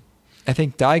 I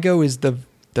think Daigo is the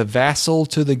vassal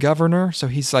to the governor, so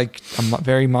he's like a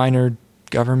very minor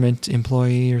government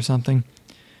employee or something.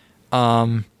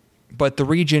 But the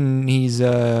region he's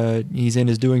in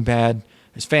is doing bad.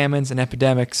 There's famines and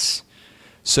epidemics,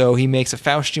 so he makes a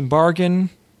Faustian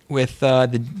bargain with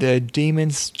the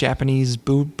demons, Japanese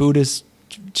Buddhist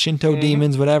Shinto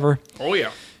demons, whatever. Oh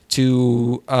yeah.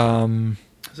 To some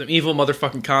evil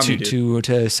motherfucking commie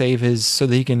to save so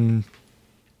that he can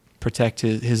protect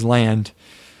his land,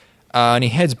 and he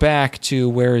heads back to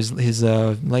where his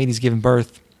lady's giving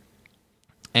birth,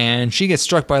 and she gets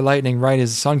struck by lightning right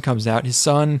as the sun comes out. His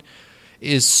son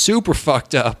is super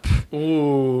fucked up.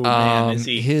 Ooh, man, is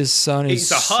he? His son is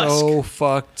so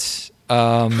fucked.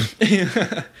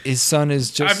 His son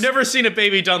is just... I've never seen a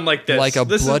baby done like this. Like a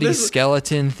bloody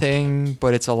skeleton thing,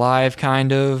 but it's alive,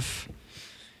 kind of.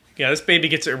 Yeah, this baby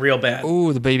gets it real bad.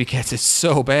 Ooh, the baby gets it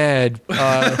so bad.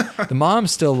 The mom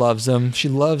still loves him. She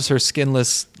loves her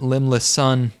skinless, limbless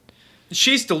son.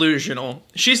 She's delusional.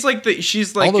 She's like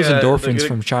all those endorphins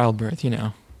from childbirth,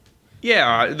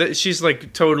 Yeah, she's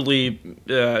like totally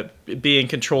being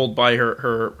controlled by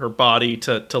her body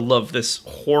to love this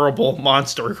horrible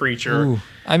monster creature. Ooh.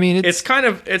 I mean, it's kind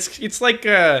of it's like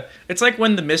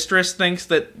when the mistress thinks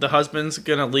that the husband's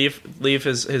gonna leave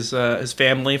his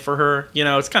family for her.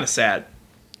 It's kind of sad.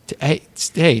 Hey,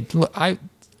 look, I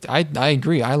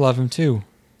agree. I love him too.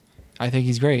 I think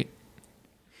he's great.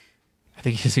 I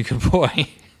think he's a good boy.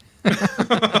 If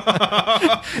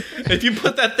you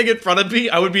put that thing in front of me,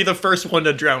 I would be the first one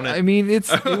to drown it. I mean, it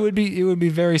would be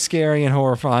very scary and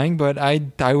horrifying, but I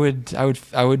would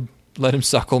let him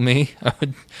suckle me. I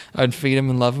would feed him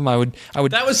and love him. I would.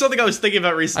 That was something I was thinking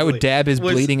about recently. I would dab his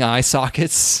bleeding eye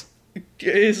sockets.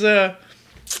 Is it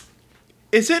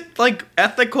like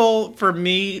ethical for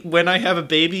me when I have a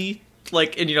baby,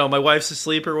 like, and my wife's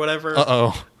asleep or whatever?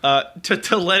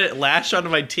 To let it lash onto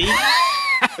my teeth?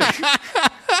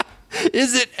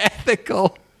 Is it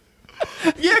ethical?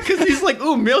 Yeah, because he's like,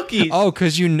 ooh, milky. Oh,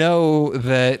 because you know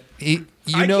that he's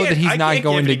not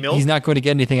going to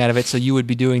get anything out of it, so you would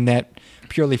be doing that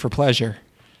purely for pleasure.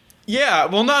 Yeah,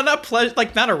 well, not pleasure,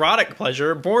 like not erotic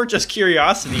pleasure, more just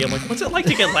curiosity. I'm like, what's it like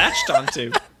to get latched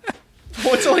onto?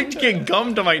 What's it like to get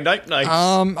gummed to my night nights?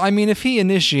 I mean, if he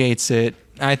initiates it,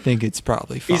 I think it's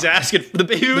probably fine. He's asking. The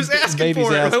baby was asking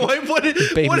for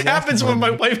it. What happens when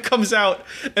my wife comes out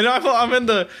and I'm in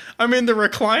the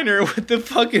recliner with the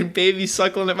fucking baby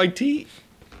suckling at my teeth?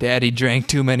 Daddy drank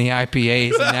too many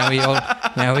IPAs,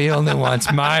 and now he only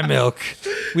wants my milk.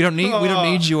 We don't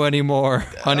need you anymore,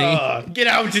 honey. Get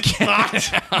out!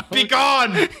 Be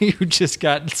gone! You just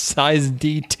got size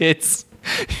D tits.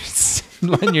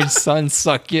 Letting your son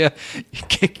suck you. You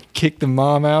kick the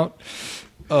mom out.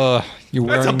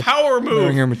 That's a power move.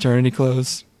 Wearing your maternity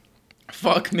clothes.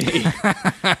 Fuck me.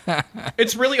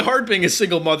 It's really hard being a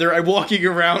single mother. I'm walking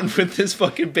around with this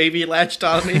fucking baby latched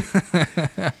on me.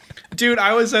 Dude,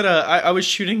 I was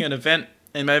shooting an event,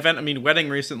 and by event I mean wedding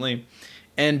recently,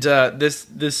 and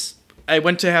I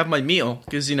went to have my meal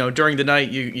because during the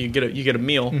night you get a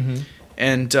meal,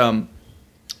 and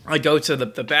I go to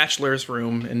the bachelor's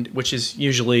room which is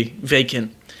usually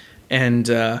vacant, and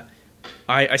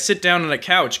I sit down on a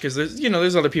couch because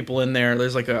there's other people in there.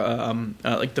 There's like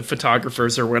like the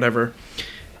photographers or whatever,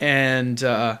 and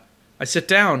I sit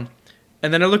down.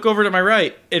 And then I look over to my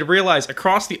right and realize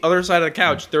across the other side of the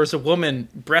couch, there's a woman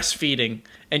breastfeeding.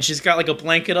 And she's got like a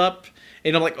blanket up.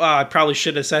 And I'm like, I probably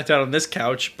should have sat down on this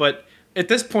couch. But at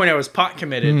this point, I was pot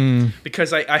committed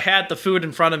because I had the food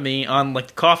in front of me on like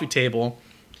the coffee table.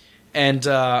 And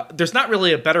there's not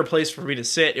really a better place for me to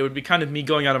sit. It would be kind of me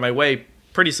going out of my way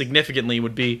pretty significantly. It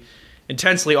would be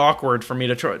intensely awkward for me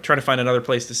to try to find another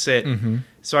place to sit. Mm-hmm.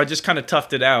 So I just kind of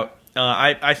toughed it out.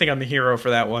 I think I'm a hero for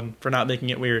that one, for not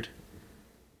making it weird.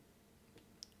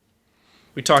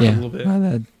 We talked a little bit.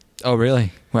 Oh,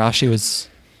 really? Well, she was...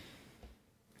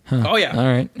 Huh. Oh, yeah. All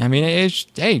right. I mean,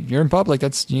 hey, you're in public. You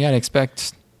got to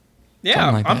expect... Yeah,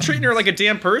 like I'm that. treating her like a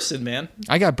damn person, man.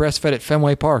 I got breastfed at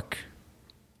Fenway Park.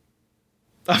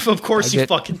 Of course you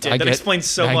fucking did. That explains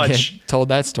so much. I told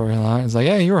that story a lot. I was like,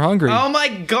 hey, you were hungry. Oh, my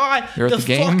God. The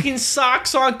fucking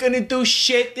Sox aren't going to do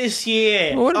shit this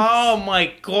year. Oh,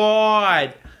 my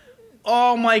God.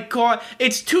 Oh my God!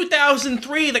 It's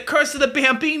 2003. The Curse of the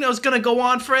Bambino is gonna go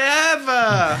on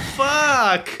forever.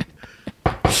 Fuck.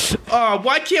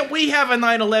 Why can't we have a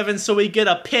 9/11 so we get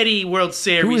a petty World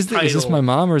Series title? Is this my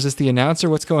mom or is this the announcer?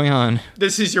 What's going on?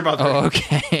 This is your mother. Oh,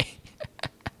 okay.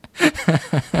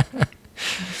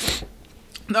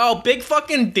 No, big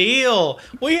fucking deal.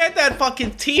 We had that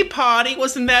fucking tea party.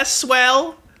 Wasn't that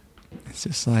swell? It's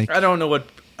just like I don't know what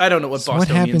Bostonians what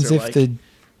happens are if like.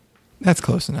 That's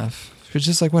close enough. It's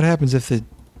just like what happens if the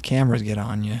cameras get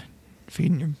on you,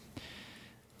 feeding your.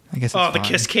 I guess. The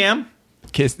kiss cam.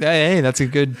 Kiss. Hey, that's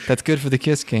good for the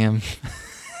kiss cam.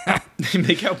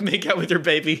 make out with your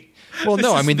baby. Well,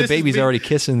 no, I mean the baby's already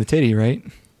kissing the titty, right?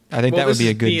 I think that would be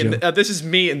a good joke. This is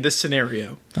me in this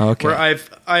scenario. Oh, okay. Where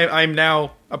I'm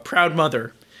now a proud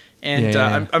mother, and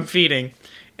I'm feeding,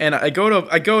 and I go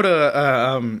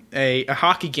to a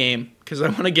hockey game. Because I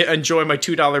want to enjoy my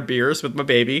 $2 beers with my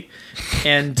baby,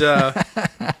 and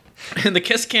and the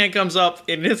kiss can comes up,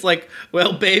 and it's like,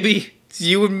 well, baby, it's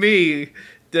you and me.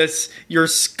 This your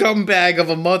scumbag of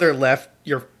a mother left.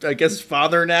 Your I guess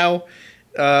father now.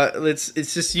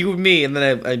 It's just you and me, and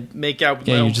then I make out with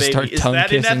my own baby. Yeah, you just start tongue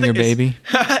kissing your baby.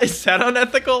 Is that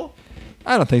unethical?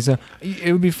 I don't think so.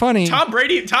 It would be funny. Tom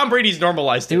Brady's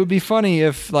normalized it. It would be funny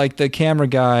if like the camera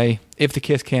guy, if the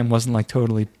kiss cam wasn't like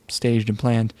totally staged and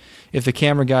planned. If the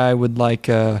camera guy would like,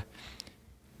 put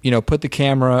the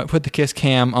kiss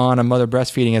cam on a mother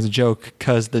breastfeeding as a joke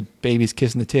because the baby's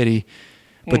kissing the titty,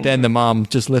 but then the mom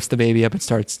just lifts the baby up and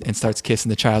starts kissing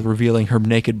the child, revealing her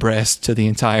naked breast to the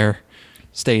entire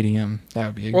stadium. That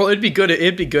would be it'd be good.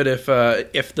 It'd be good if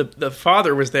the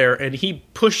father was there and he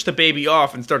pushed the baby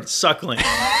off and started suckling.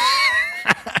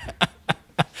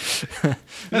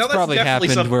 That's probably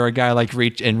happened where a guy like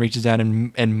reaches out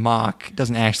and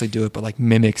doesn't actually do it, but like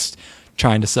mimics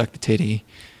trying to suck the titty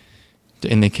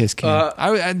in the kiss cam.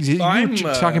 You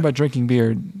were talking about drinking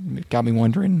beer. It got me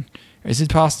wondering: is it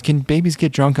possible? Can babies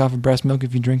get drunk off of breast milk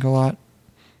if you drink a lot?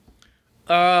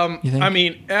 I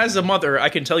mean, as a mother, I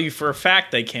can tell you for a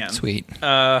fact they can. Sweet.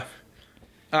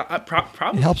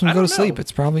 Probably it helps them go to sleep.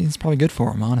 It's probably good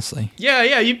for them, honestly. Yeah.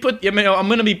 I'm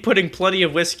going to be putting plenty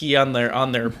of whiskey on their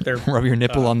rub your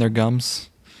nipple on their gums.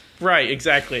 Right,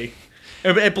 exactly.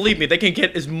 And believe me, they can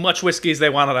get as much whiskey as they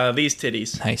want out of these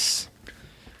titties. Nice.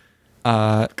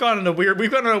 We've gone on a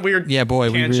weird. Yeah, boy,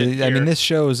 we really. I mean, this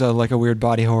show is like a weird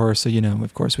body horror, so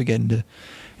of course, we get into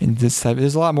in this type.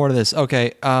 There's a lot more to this.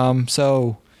 Okay,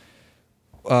 so,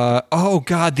 oh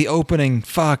God, the opening.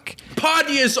 Fuck.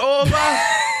 Party is over.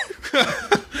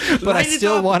 But I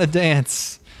still want to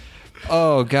dance.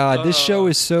 Oh God, this show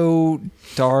is so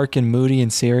dark and moody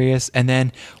and serious. And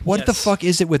then what the fuck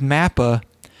is it with Mappa?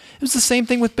 It was the same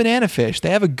thing with Banana Fish.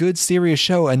 They have a good serious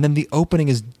show, and then the opening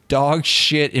is dog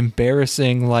shit,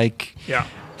 embarrassing. Like,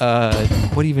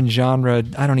 what even genre?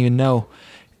 I don't even know.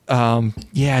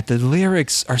 The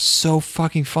lyrics are so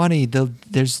fucking funny.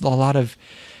 There's a lot of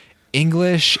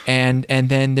English, and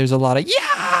then there's a lot of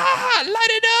light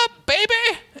it up,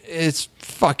 baby. It's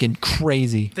fucking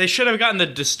crazy. They should have gotten the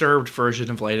Disturbed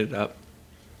version of Light It Up.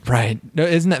 Right? No,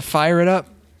 isn't that Fire It Up?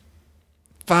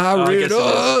 Fire it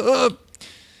up.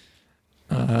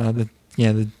 The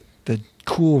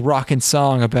cool rockin'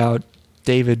 song about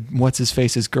David what's his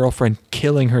face's girlfriend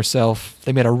killing herself.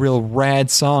 They made a real rad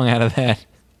song out of that.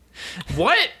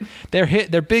 What?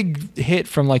 Their big hit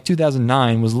from like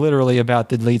 2009 was literally about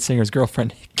the lead singer's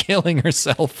girlfriend killing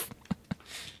herself.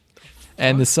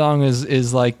 And the song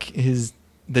is like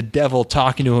the devil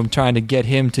talking to him, trying to get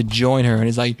him to join her, and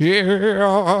he's like,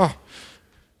 yeah.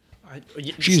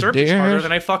 She's Disturbed is harder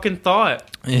than I fucking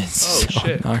thought. It's so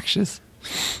shit. Obnoxious.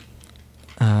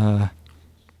 But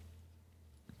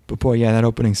boy, yeah, that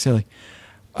opening's silly.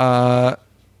 That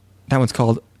one's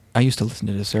called, I used to listen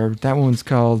to Disturbed. That one's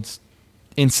called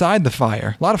Inside the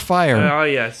Fire. A lot of fire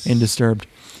in Disturbed.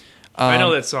 I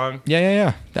know that song.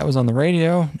 Yeah. That was on the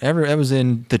radio. That was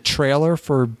in the trailer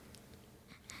for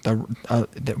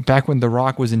back when The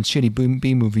Rock was in shitty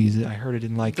B movies. I heard it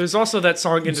in like... There's also that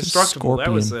song Indestructible.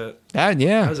 That was That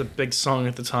was a big song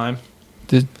at the time.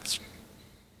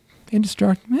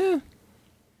 Indestructible? Yeah.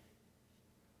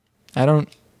 I don't...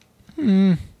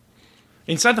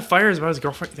 Inside the Fire is about his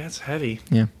girlfriend. That's heavy.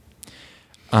 Yeah.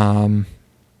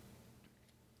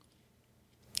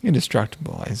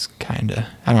 Indestructible is kind of...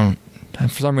 I don't...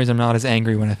 For some reason, I'm not as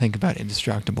angry when I think about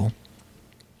Indestructible.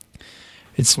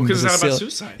 Because it's not about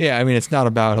suicide. Yeah, I mean, it's not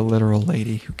about a literal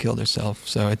lady who killed herself.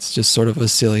 So it's just sort of a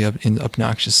silly,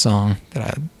 obnoxious song that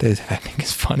I think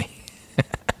is funny.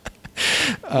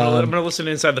 I'm going to listen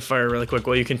to Inside the Fire really quick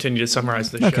while you continue to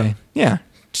summarize the show. Okay, yeah.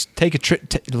 Just take a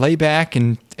trip, lay back,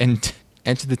 and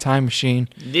enter the time machine.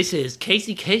 This is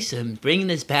Casey Kasem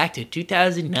bringing us back to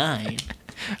 2009. I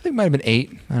think it might have been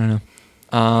 8. I don't know.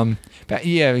 But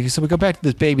yeah, so we go back to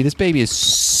this baby. This baby is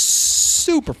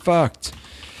super fucked.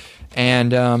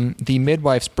 And the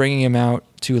midwife's bringing him out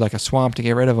to like a swamp to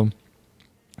get rid of him.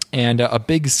 And a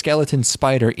big skeleton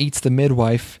spider eats the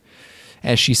midwife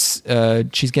as she's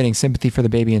getting sympathy for the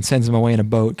baby and sends him away in a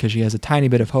boat because she has a tiny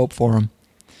bit of hope for him.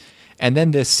 And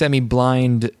then this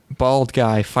semi-blind bald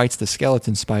guy fights the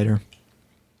skeleton spider.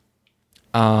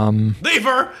 Leave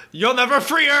her! You'll never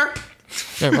free her!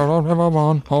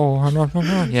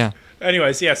 Yeah.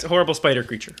 Anyways, yes, horrible spider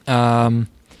creature.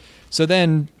 So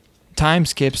then time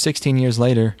skips 16 years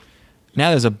later. Now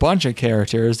there's a bunch of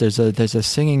characters. There's a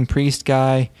singing priest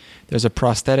guy. There's a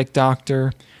prosthetic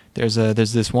doctor. There's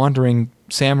this wandering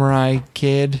samurai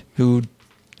kid who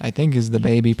I think is the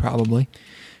baby probably.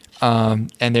 And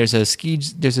there's a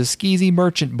skeezy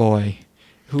merchant boy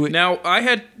who. Now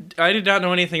I did not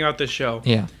know anything about this show.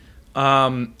 Yeah.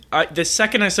 The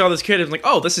second I saw this kid, I was like,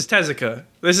 oh, this is Tezuka.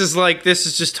 This is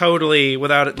just totally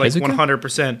without it, like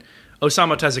 100%.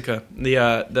 Osamu Tezuka,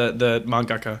 the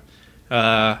mangaka.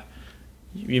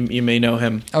 You may know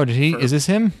him. Oh, is this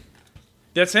him?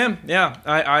 That's him. Yeah.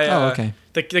 Okay.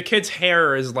 The kid's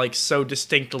hair is like so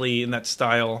distinctly in that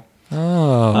style.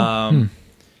 Oh.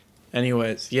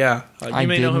 Anyways, yeah. You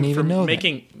may know him from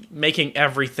making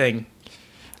everything.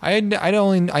 I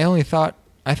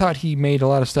thought he made a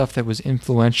lot of stuff that was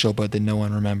influential, but that no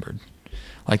one remembered,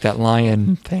 like that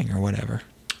lion thing or whatever.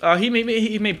 He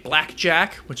made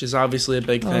Blackjack, which is obviously a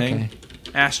big thing. Okay.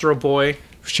 Astro Boy.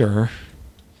 Sure.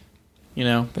 You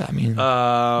know, but I mean,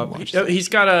 he's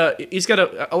got a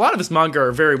lot of his manga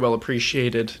are very well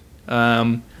appreciated.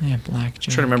 Yeah, Blackjack. I'm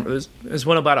trying to remember. There's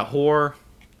one about a whore.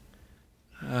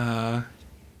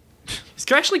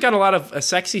 He's actually got a lot of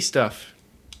sexy stuff.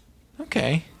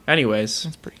 Okay. Anyways,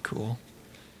 that's pretty cool.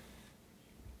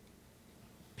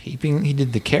 Peeping. He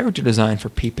did the character design for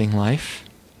Peeping Life.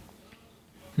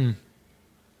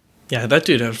 Yeah, that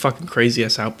dude had a fucking crazy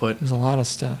ass output. There's a lot of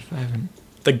stuff. I haven't.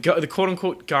 The quote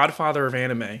unquote godfather of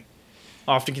anime,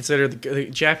 often considered the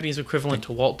Japanese equivalent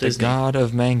to Walt Disney. The god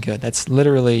of manga. That's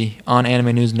literally on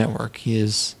Anime News Network.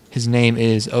 His name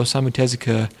is Osamu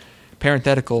Tezuka,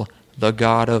 parenthetical, the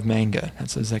god of manga.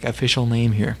 That's his like official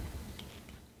name here.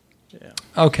 Yeah.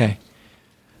 Okay.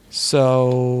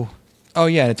 So, oh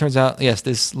yeah, it turns out, yes,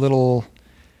 this little,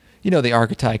 the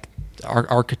archetype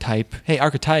archetype. Hey,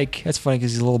 archetype. That's funny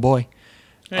because he's a little boy.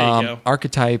 There you go.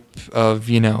 Archetype of,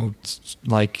 you know,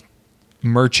 like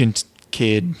merchant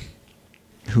kid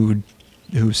who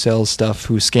sells stuff,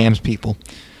 who scams people.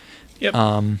 Yep.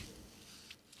 And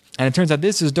it turns out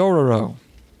this is Dororo,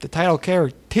 the title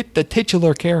character, the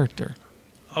titular character.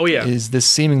 Oh yeah. Is this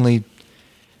seemingly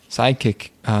sidekick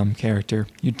character?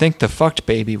 You'd think the fucked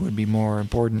baby would be more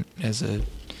important as a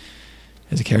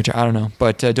character. I don't know,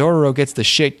 but Dororo gets the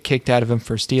shit kicked out of him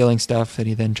for stealing stuff that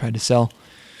he then tried to sell.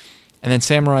 And then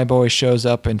Samurai Boy shows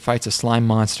up and fights a slime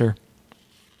monster.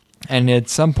 And at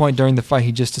some point during the fight,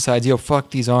 he just decides, yo,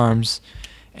 fuck these arms.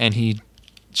 And he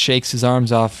shakes his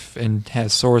arms off and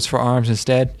has swords for arms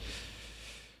instead.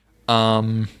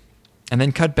 And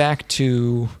then cut back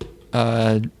to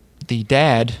the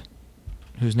dad,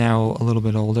 who's now a little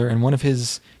bit older. And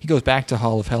he goes back to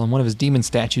Hall of Hell, and one of his demon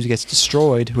statues gets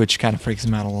destroyed, which kind of freaks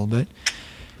him out a little bit.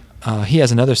 He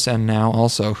has another son now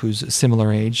also who's a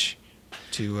similar age.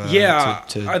 They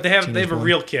have a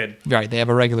real kid. Right, they have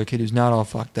a regular kid who's not all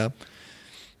fucked up.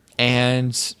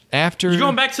 And after you're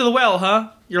going back to the well, huh?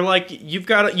 You're like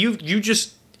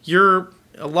your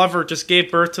lover just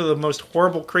gave birth to the most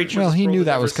horrible creature. Well, he knew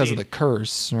that was because of the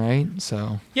curse, right?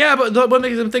 So yeah, but what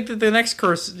makes him think that the next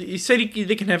curse? He said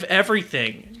they can have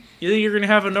everything. You think you're gonna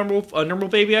have a normal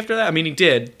baby after that? I mean, he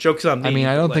did. Joke's on me. I mean,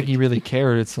 I don't think he really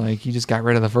cared. It's like he just got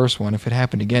rid of the first one. If it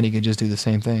happened again, he could just do the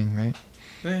same thing, right?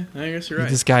 I guess you're right.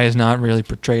 This guy is not really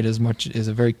portrayed as much as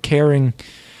a very caring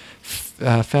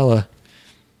fella.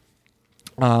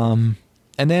 And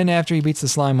then after he beats the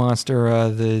slime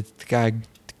monster, the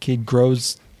kid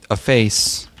grows a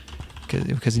face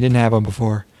because he didn't have one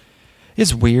before.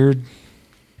 It's weird,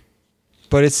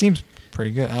 but it seems pretty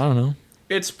good. I don't know.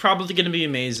 It's probably going to be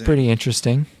amazing. Pretty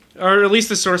interesting. Or at least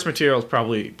the source material is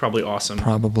probably awesome.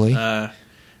 Probably.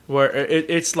 Where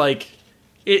it's like...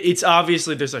 It's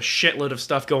obviously there's a shitload of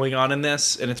stuff going on in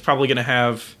this, and it's probably going to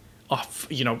have,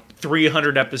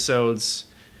 300 episodes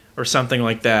or something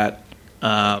like that.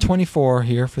 24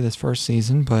 here for this first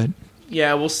season, but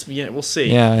we'll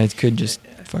see. Yeah, it could just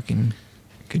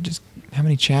how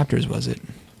many chapters was it?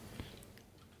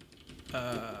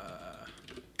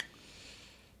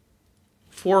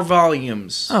 4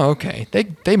 volumes. Oh, okay.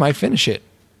 They might finish it.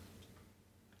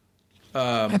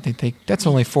 I think that's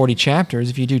only 40 chapters.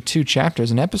 If you do 2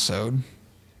 chapters an episode,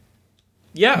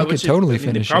 they could totally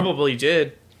finish it. They probably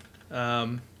did. I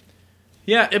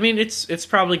mean, it's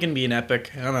probably gonna be an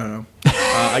epic. I don't know.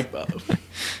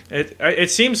 It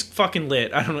seems fucking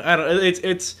lit. I don't.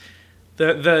 It's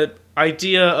the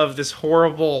idea of this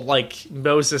horrible like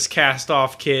Moses cast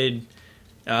off kid.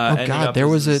 Oh God, there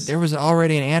was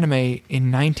already an anime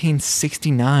in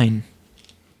 1969.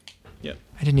 Yep.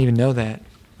 I didn't even know that.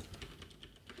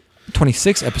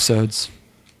 26 episodes.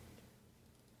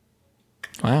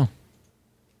 Wow.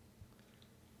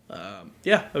 I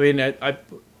mean,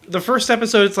 the first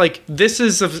episode, it's like, this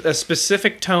is a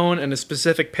specific tone and a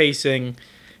specific pacing,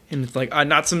 and it's like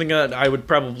not something that I would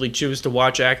probably choose to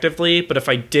watch actively, but if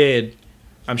I did,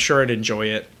 I'm sure I'd enjoy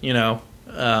it, Yeah.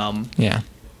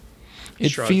 It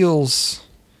feels...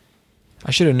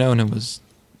 I should have known it was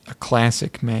a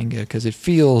classic manga, because it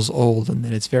feels old, and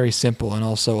that it's very simple, and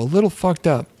also a little fucked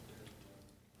up.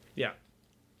 Yeah.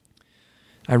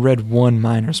 I read one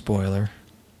minor spoiler.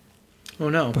 Oh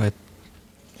no! But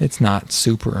it's not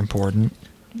super important.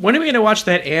 When are we gonna watch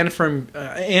that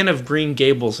Anne of Green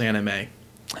Gables anime?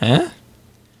 Huh?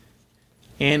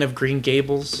 Anne of Green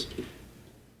Gables.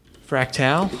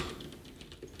 Fractal.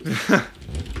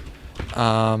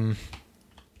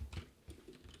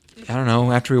 I don't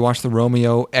know. After we watched the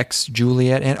Romeo x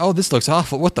Juliet, and this looks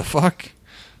awful. What the fuck?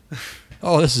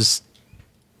 This is.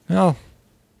 Well,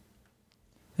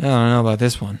 I don't know about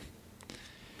this one.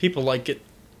 People like it.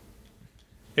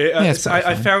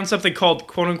 I found something called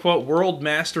 "quote unquote" World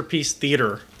Masterpiece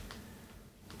Theater.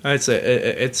 It's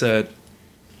a.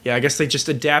 I guess they just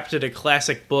adapted a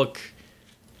classic book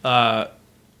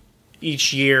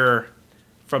each year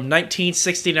from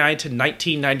 1969 to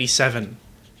 1997.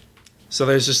 So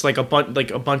there's just like a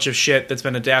bunch of shit that's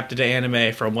been adapted to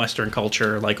anime from Western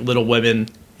culture, like Little Women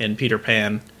and Peter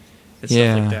Pan and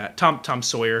stuff like that. Tom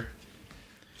Sawyer.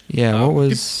 Yeah, what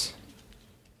was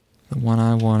the one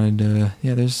I wanted to...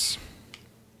 Yeah, there's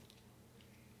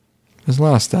a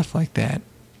lot of stuff like that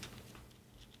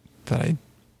I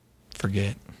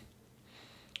forget.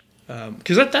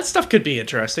 Because that stuff could be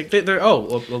interesting.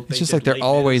 It's just like they're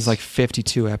always like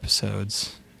 52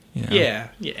 episodes. You know? Yeah.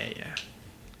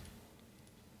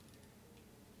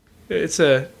 It's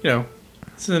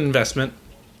it's an investment.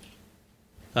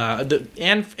 The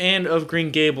Anne of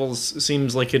Green Gables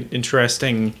seems like an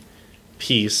interesting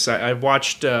piece. I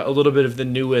watched a little bit of the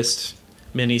newest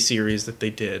miniseries that they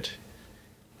did.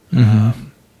 Mm-hmm.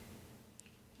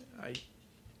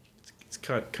 It's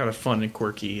kind of fun and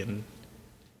quirky, and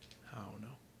I don't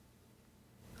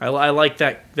know. I like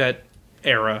that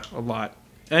era a lot.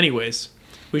 Anyways,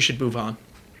 we should move on.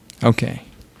 Okay.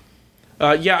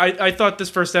 I thought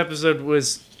this first episode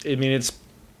was. I mean, it's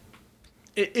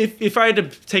if I had to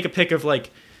take a pick of like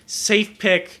safe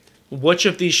pick, which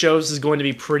of these shows is going to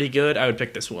be pretty good, I would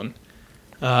pick this one.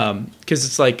 Because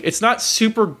it's like it's not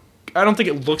super. I don't think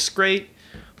it looks great,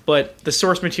 but the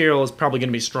source material is probably going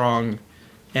to be strong.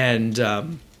 And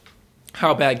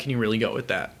how bad can you really go with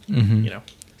that? Mm-hmm. You know,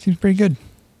 seems pretty good.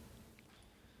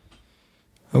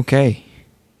 Okay.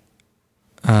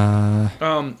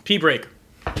 Pee break.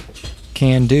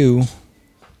 Can do.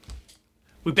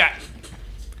 We back.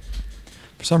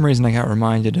 For some reason, I got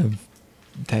reminded of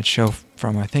that show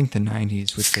from, I think, the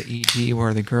 90s with the ED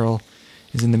where the girl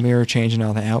is in the mirror changing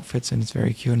all the outfits, and it's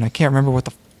very cute. And I can't remember what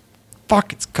the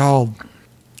fuck it's called.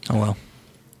 Oh, well.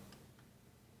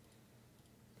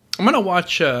 I'm going to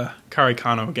watch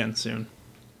Karikano again soon.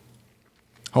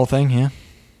 Whole thing, yeah?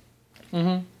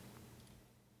 Mm-hmm.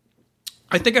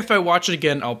 I think if I watch it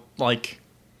again, I'll, like...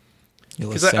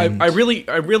 Because I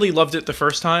really loved it the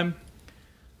first time,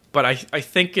 but I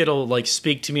think it'll like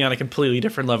speak to me on a completely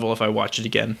different level if I watch it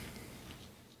again.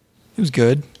 It was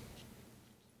good.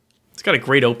 It's got a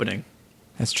great opening.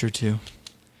 That's true too.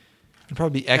 It'll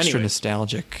probably be extra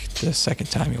nostalgic the second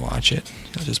time you watch it.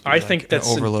 It'll just be I think that's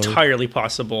overload. Entirely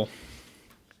possible.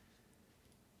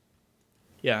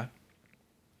 Yeah.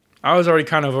 I was already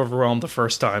kind of overwhelmed the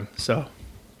first time, so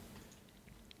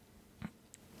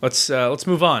let's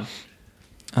move on.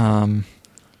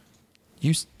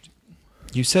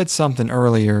 You said something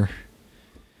earlier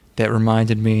that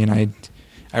reminded me, and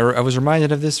I was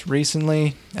reminded of this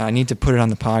recently. I need to put it on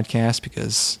the podcast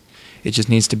because it just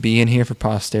needs to be in here for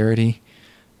posterity.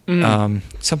 Mm-hmm.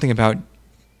 Something about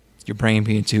your brain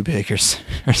being too big or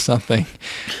something.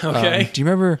 Okay. Do you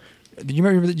remember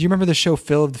the show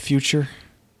Phil of the Future?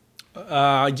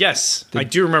 Yes, I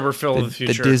do remember Phil of the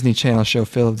Future. The Disney Channel show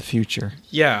Phil of the Future.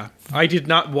 Yeah, I did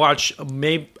not watch.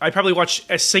 I probably watched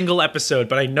a single episode,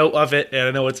 but I know of it and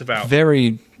I know what it's about.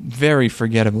 Very, very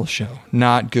forgettable show.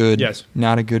 Not good. Yes.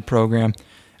 Not a good program.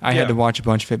 I had to watch a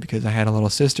bunch of it because I had a little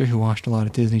sister who watched a lot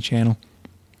of Disney Channel.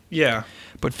 Yeah.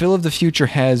 But Phil of the Future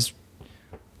has...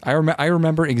 I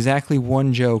remember exactly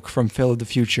one joke from Phil of the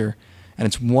Future, and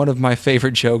it's one of my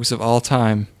favorite jokes of all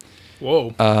time.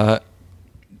 Whoa.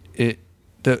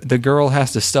 The girl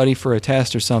has to study for a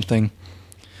test or something,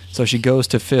 so she goes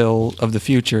to Phil of the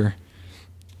Future,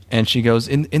 and she goes,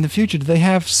 in the future, do they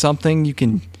have something you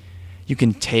can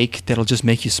take that'll just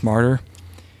make you smarter?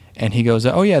 And he goes,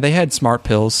 oh yeah, they had smart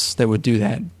pills that would do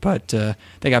that, but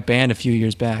they got banned a few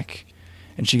years back.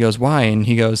 And she goes, why? And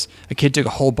he goes, a kid took a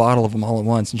whole bottle of them all at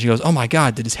once. And she goes, oh my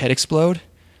God, did his head explode?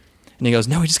 And he goes,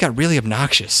 no, he just got really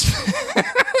obnoxious.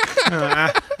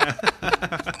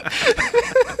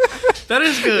 That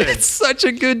is good. It's such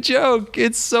a good joke.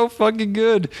 It's so fucking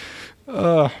good.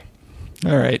 All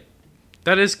right.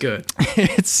 That is good.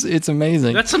 It's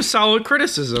amazing. That's some solid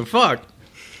criticism. Fuck.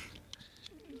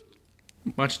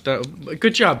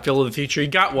 Good job, Phil of the Future. You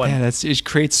got one. Yeah, it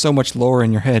creates so much lore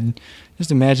in your head.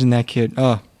 Just imagine that kid.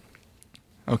 Oh,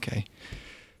 okay.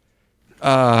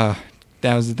 That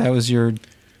was your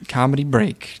comedy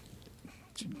break,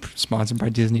 sponsored by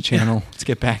Disney Channel. Let's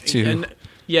get back to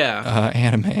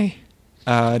anime.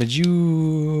 Did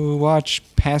you watch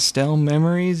Pastel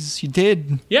Memories? You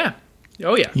did. Yeah.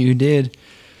 Oh yeah. You did.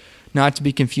 Not to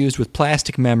be confused with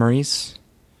Plastic Memories.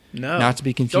 No. Not to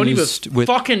be confused Don't even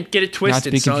fucking get it twisted, not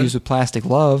to be confused with Plastic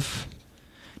Love.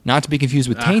 Not to be confused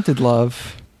with Tainted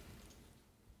Love.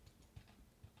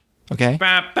 Okay?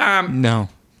 Bam, bam. No.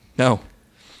 No.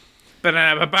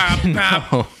 Bam, bam,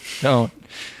 No. Don't.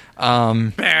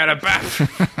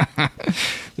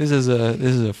 This is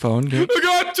a phone game. I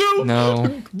got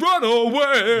to run away.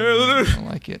 I don't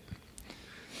like it.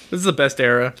 This is the best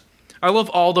era. I love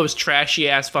all those trashy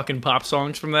ass fucking pop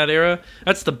songs from that era.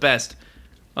 That's the best.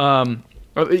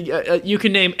 You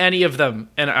can name any of them,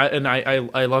 and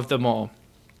I love them all.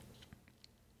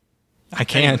 I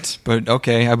can't, but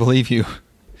okay, I believe you.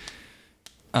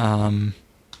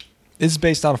 This is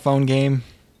based on a phone game.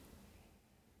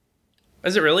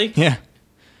 Is it really? Yeah.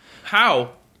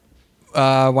 How?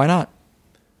 Why not?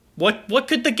 What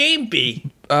could the game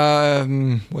be?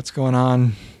 What's going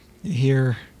on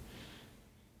here?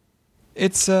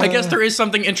 It's I guess there is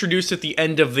something introduced at the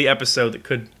end of the episode that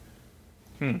could.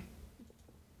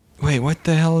 Wait, what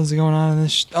the hell is going on in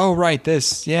this? Oh, right,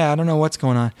 this. Yeah, I don't know what's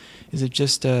going on. Is it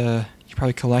just you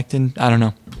probably collecting. I don't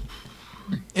know.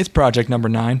 It's Project Number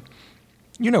 9.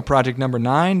 You know Project Number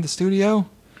 9, the studio?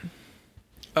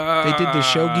 They did the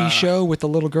shogi show with the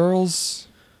little girls.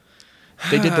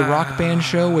 They did the rock band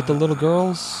show with the little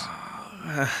girls.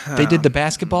 They did the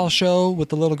basketball show with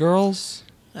the little girls.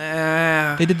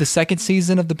 They did the second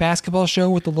season of the basketball show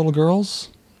with the little girls.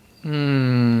 They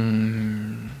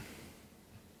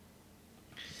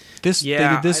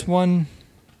did this one.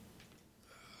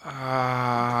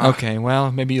 Okay,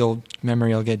 well, maybe your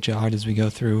memory will get jogged as we go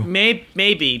through.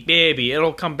 Maybe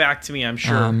it'll come back to me, I'm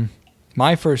sure.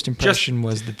 My first impression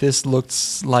was that this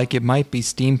looks like it might be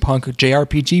steampunk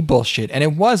JRPG bullshit, and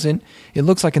it wasn't. It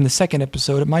looks like in the second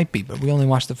episode it might be, but we only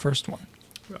watched the first one.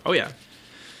 Oh yeah.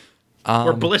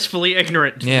 We're blissfully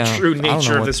ignorant to the true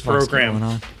nature of this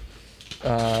program.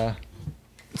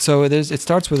 So it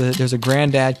starts with there's a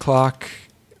granddad clock,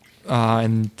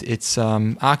 and it's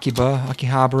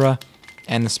Akihabara,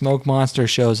 and the smoke monster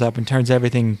shows up and turns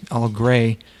everything all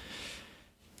gray.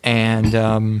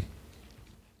 And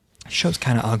show's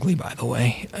kind of ugly, by the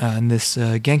way. And this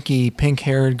Genki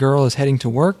pink-haired girl is heading to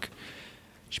work.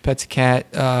 She pets a cat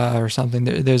or something.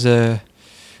 She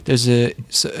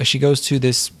goes to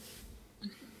this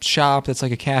shop that's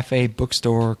like a cafe,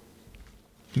 bookstore,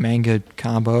 manga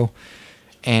combo,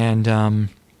 and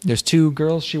there's two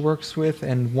girls she works with,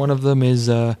 and one of them is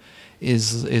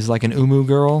like an umu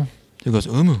girl who goes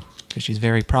umu because she's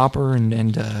very proper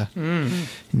and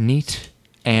neat.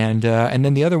 And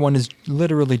then the other one is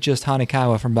literally just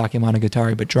Hanekawa from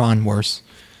Bakemonogatari, but drawn worse.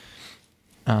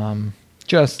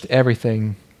 Just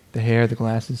everything. The hair, the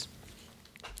glasses.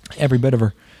 Every bit of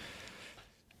her.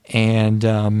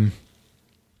 And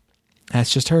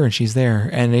that's just her, and she's there.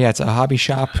 And yeah, it's a hobby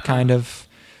shop, kind of.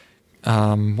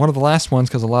 One of the last ones,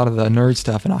 because a lot of the nerd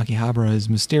stuff in Akihabara has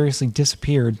mysteriously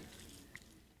disappeared.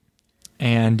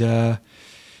 And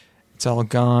it's all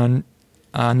gone.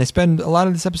 And they spend a lot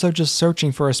of this episode just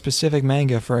searching for a specific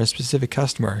manga for a specific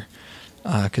customer,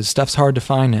 because stuff's hard to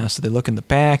find now. So they look in the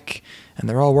back, and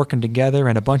they're all working together,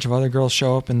 and a bunch of other girls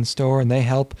show up in the store, and they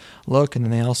help look, and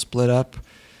then they all split up.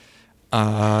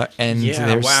 They're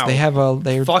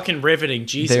fucking riveting.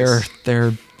 Jesus,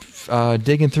 they're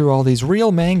digging through all these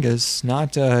real mangas,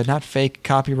 not fake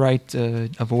copyright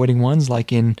avoiding ones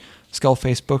like in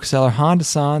Skullface Bookseller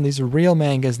Honda-san. These are real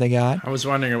mangas they got. I was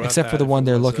wondering about except for the one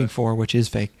they're looking for, which is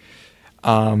fake.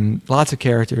 Lots of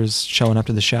characters showing up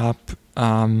to the shop.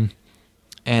 And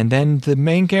then the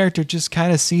main character just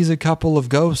kind of sees a couple of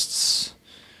ghosts.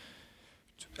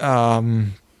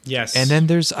 Yes. And then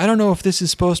I don't know if this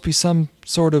is supposed to be some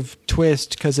sort of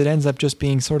twist, because it ends up just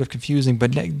being sort of confusing,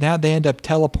 but now they end up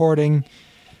teleporting.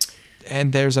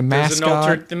 And there's a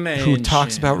mascot who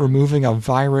talks about removing a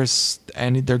virus,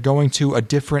 and they're going to a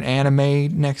different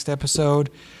anime next episode,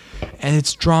 and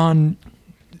it's drawn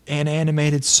and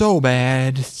animated so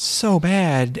bad,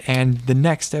 and the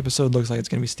next episode looks like it's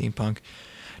going to be steampunk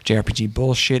JRPG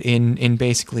bullshit in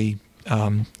basically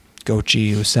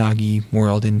Gochi Usagi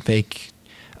world in fake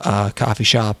coffee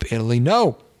shop Italy.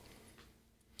 No.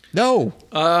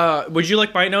 Would you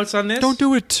like my notes on this? Don't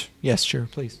do it. Yes, sure,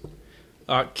 please.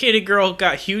 Kitty girl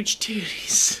got huge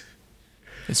titties.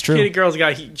 It's true. Kitty girl's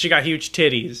got huge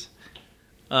titties.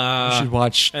 You should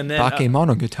watch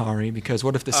Bakemonogatari, because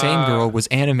what if the same girl was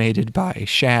animated by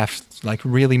Shaft, like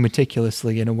really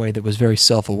meticulously in a way that was very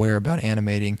self-aware about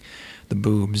animating the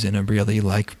boobs in a really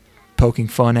like poking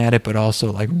fun at it, but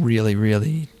also like really,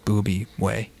 really booby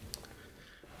way.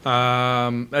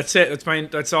 That's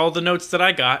it. That's all the notes that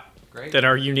I got. Great. That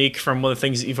are unique from one of the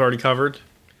things that you've already covered.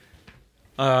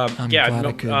 I'm glad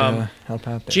I could help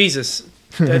out there. Jesus,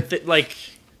 like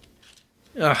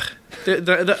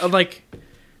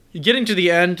getting to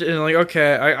the end and like,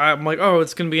 okay, I'm like, oh,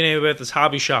 it's gonna be an anime at this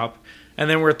hobby shop, and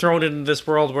then we're thrown into this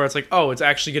world where it's like, oh, it's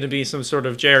actually gonna be some sort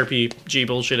of JRPG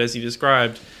bullshit as you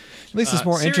described. At least it's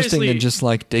more interesting than just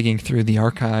like digging through the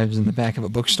archives in the back of a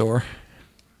bookstore.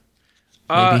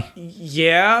 Maybe.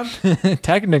 Yeah.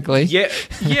 Technically. Yeah,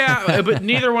 but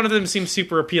neither one of them seems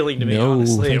super appealing to me,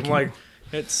 honestly. I'm like,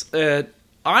 it's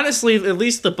honestly, at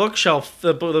least the bookshelf,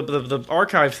 the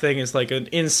archive thing is like an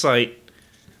insight.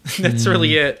 That's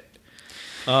really it.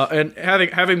 And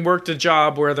having worked a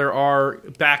job where there are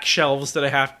back shelves that I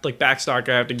have, like backstock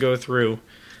I have to go through,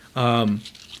 I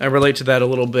relate to that a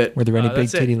little bit. Were there any big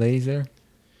titty ladies there?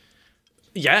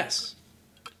 Yes.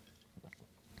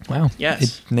 Wow.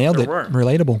 Yes. It nailed it. Were.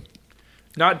 Relatable.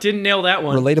 Didn't nail that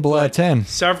one. Relatable out of 10.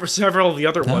 Several of the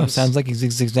other ones. Sounds like it's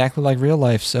exactly like real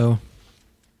life, so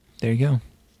there you go.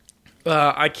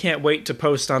 I can't wait to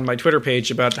post on my Twitter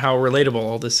page about how relatable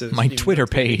all this is. My Twitter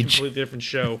page. It's a completely different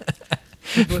show.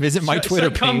 Visit my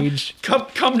Twitter page.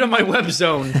 Come to my web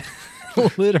zone.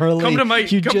 Literally, come to my,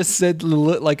 just said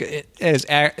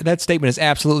that statement is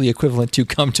absolutely equivalent to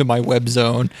 "come to my web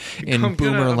zone" in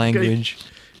boomer language.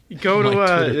 Go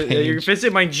to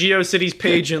visit my GeoCities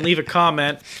page and leave a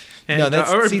comment. And,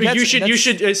 you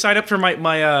should sign up for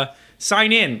my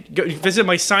sign in. Visit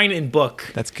my sign in book.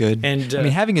 That's good. And I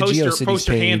mean, having a GeoCities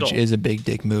page is a big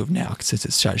dick move now since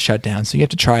it's shut down. So you have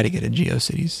to try to get a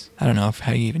GeoCities. I don't know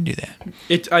how you even do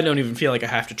that. I don't even feel like I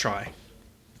have to try.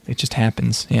 It just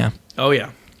happens. Yeah. Oh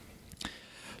yeah.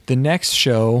 The next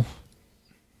show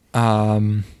is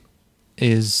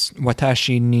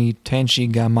Watashi ni Tenshi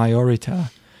ga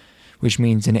Maiorita, which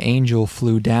means an angel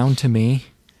flew down to me.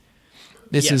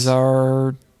 This is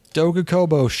our Doga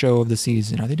Kobo show of the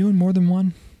season. Are they doing more than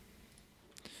one?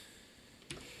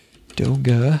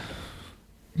 Doga.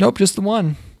 Nope, just the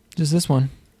one. Just this one.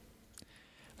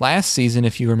 Last season,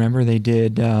 if you remember, they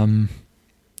did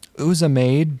Uza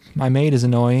Maid. My maid is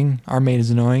annoying. Our maid is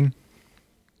annoying.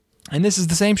 And this is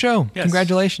the same show. Yes.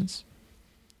 Congratulations.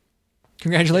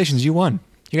 Congratulations, you won.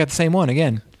 You got the same one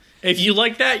again. If you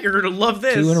like that, you're going to love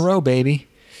this. 2 in a row, baby.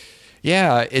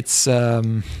 Yeah, it's...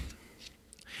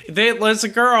 There's a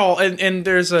girl, and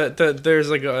there's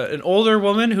an older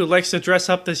woman who likes to dress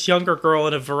up this younger girl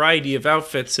in a variety of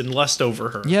outfits and lust over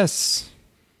her. Yes.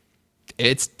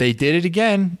 They did it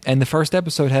again, and the first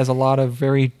episode has a lot of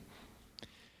very...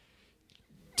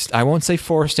 I won't say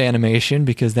forced animation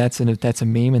because that's a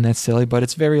meme and that's silly, but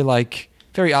it's very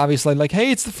obviously like, hey,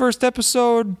 it's the first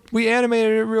episode. We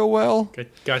animated it real well.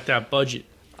 Got that budget.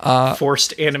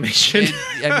 Forced animation.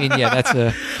 I mean, yeah, that's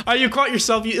a. You caught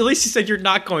yourself. At least you said you're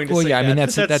not going to. Well, say yeah, I mean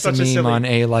that's a meme on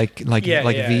a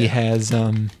V has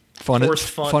fun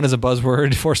is a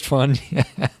buzzword. Forced fun,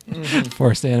 mm-hmm.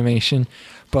 Forced animation,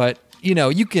 but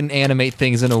you can animate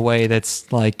things in a way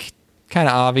that's like kind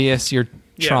of obvious. You're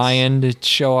trying to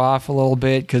show off a little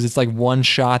bit because it's like one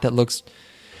shot that looks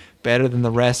better than the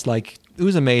rest. Like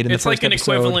Uza made in the first episode. It's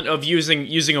like an equivalent of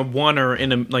using a oneer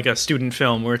in a student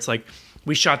film where it's like,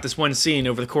 we shot this one scene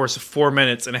over the course of 4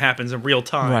 minutes and it happens in real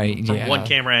time. Right, from one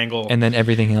camera angle. And then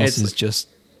everything else is just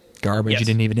garbage. Yes. You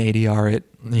didn't even ADR it,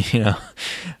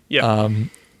 Yeah.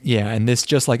 Yeah, and this,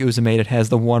 just like Uza made, it has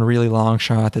the one really long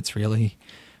shot that's really,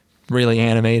 really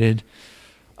animated.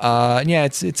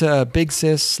 It's a big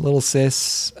sis, little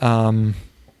sis. The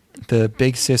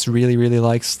big sis really, really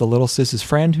likes the little sis's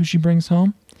friend who she brings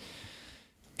home.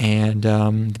 And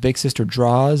the big sister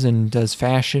draws and does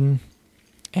fashion.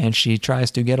 And she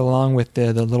tries to get along with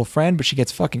the little friend, but she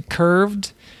gets fucking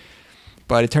curved.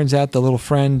 But it turns out the little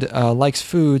friend likes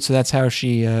food, so that's how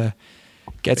she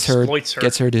gets her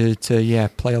to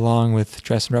play along with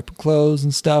dressing her up in clothes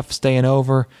and stuff, staying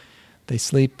over. They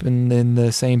sleep in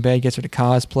the same bed, gets her to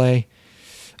cosplay.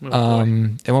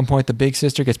 At one point, the big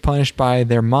sister gets punished by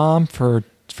their mom for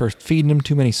feeding them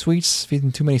too many sweets to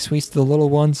the little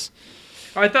ones.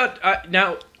 I thought,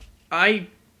 I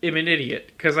am an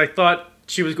idiot, because I thought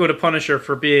she was going to punish her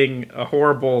for being a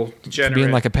horrible degenerate. For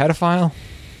being like a pedophile?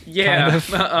 Yeah.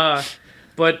 Kind of.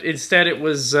 But instead it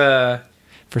was... for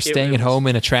staying at home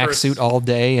in a tracksuit all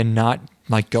day and not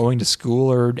like going to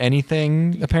school or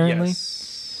anything, apparently.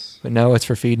 Yes. But no, it's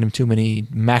for feeding them too many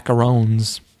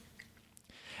macarons.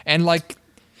 And like...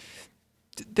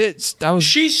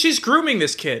 She's grooming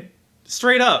this kid.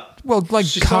 Straight up. Well, like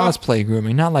cosplay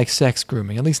grooming, not like sex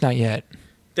grooming. At least not yet.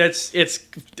 It's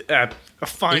a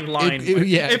fine line.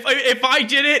 If I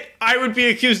did it, I would be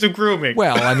accused of grooming.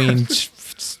 Well, I mean,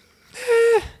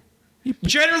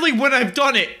 generally when I've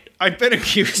done it, I've been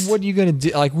accused. What are you gonna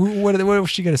do? Like, what was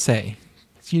she gonna say?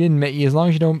 You didn't make as long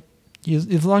as you don't.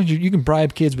 As long as you can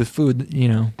bribe kids with food,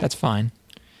 that's fine.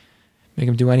 Make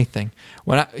them do anything.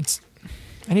 I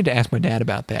need to ask my dad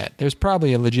about that. There's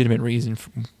probably a legitimate reason.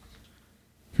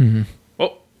 You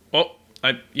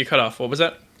cut off. What was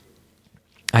that?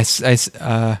 I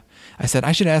said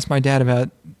I should ask my dad about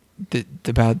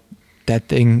that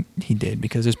thing he did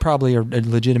because there's probably a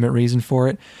legitimate reason for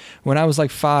it. When I was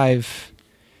like 5,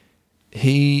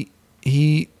 my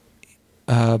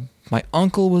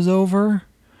uncle was over,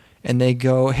 and they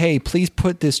go, "Hey, please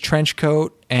put this trench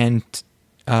coat and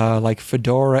like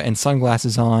fedora and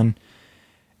sunglasses on,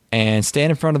 and stand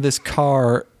in front of this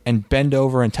car and bend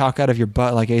over and talk out of your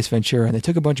butt like Ace Ventura." And they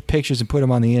took a bunch of pictures and put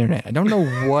them on the internet. I don't know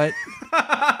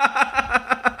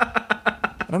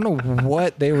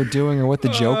what they were doing or what the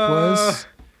joke was.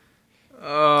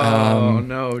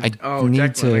 No. I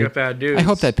got bad news. I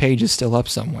hope that page is still up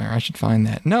somewhere. I should find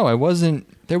that. No, I wasn't.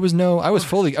 There was no. I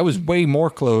was way more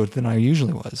clothed than I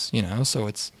usually was. So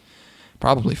it's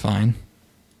probably fine.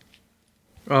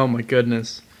 Oh my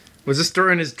goodness. Was this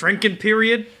during his drinking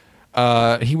period?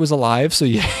 He was alive, so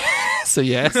yeah. So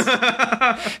yes,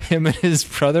 him and his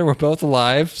brother were both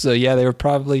alive. So yeah, they were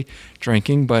probably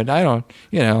drinking, but I don't,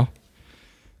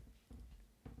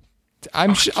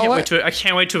 I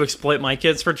can't wait to exploit my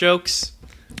kids for jokes.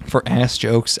 For ass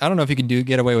jokes. I don't know if you can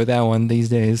get away with that one these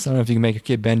days. I don't know if you can make your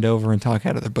kid bend over and talk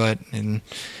out of their butt. And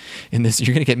in this,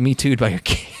 you're gonna get Me Too'd by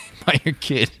your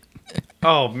kid.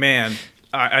 Oh man.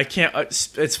 I can't.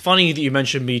 It's funny that you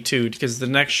mentioned Me Too, because the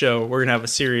next show we're gonna have a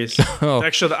serious. The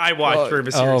next show that I watched, we're gonna have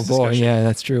a serious discussion. Yeah,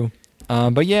 that's true.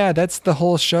 But yeah, that's the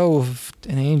whole show of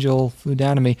An Angel Flew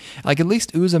Down to Me. Like, at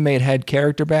least Uzumate had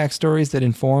character backstories that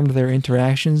informed their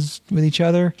interactions with each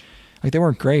other. Like, they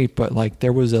weren't great, but like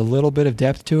there was a little bit of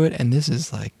depth to it. And this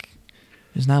is like,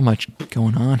 there's not much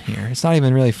going on here. It's not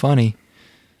even really funny.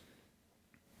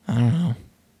 I don't know.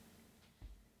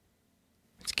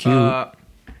 It's cute.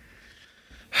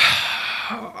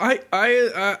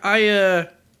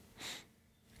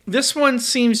 This one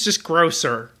seems just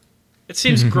grosser. It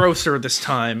seems grosser this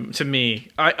time to me.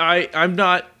 I'm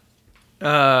not.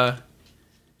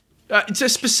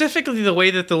 Just specifically the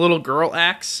way that the little girl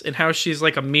acts and how she's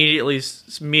like immediately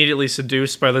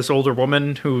seduced by this older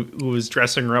woman who is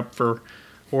dressing her up for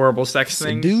horrible sex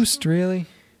things. Seduced, really?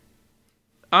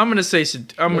 I'm gonna say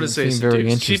seduced. Very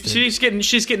interested.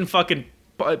 She's getting fucking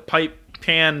Piper.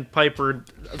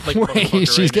 Like, wait,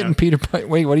 she's getting Peter Piper.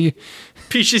 Wait, what are you?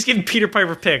 She's getting Peter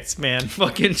Piper picked, man.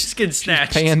 Fucking, she's getting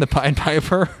snatched. She's paying the Pied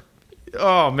Piper.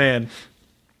 Oh man,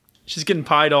 she's getting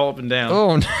pied all up and down.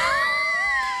 Oh no.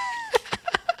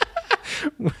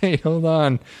 Wait, hold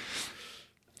on.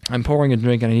 I'm pouring a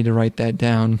drink and I need to write that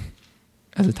down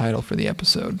as a title for the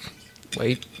episode.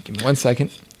 Wait, give me 1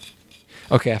 second.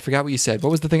 Okay, I forgot what you said.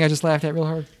 What was the thing I just laughed at real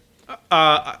hard?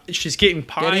 She's getting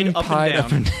pied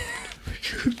up and down.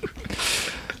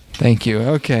 Thank you.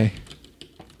 Okay.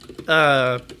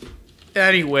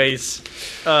 Anyways.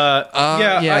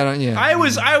 I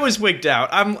was wigged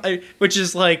out. Which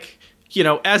is like,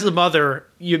 as a mother,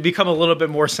 you become a little bit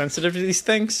more sensitive to these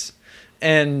things,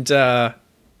 and I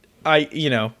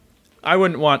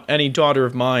wouldn't want any daughter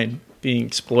of mine being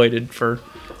exploited for.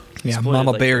 Yeah,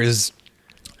 Mama Bear is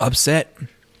upset.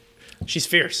 She's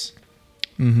fierce.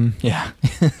 Mm-hmm. Yeah.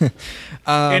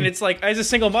 And it's like, as a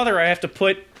single mother, I have to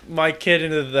put my kid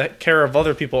into the care of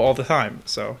other people all the time.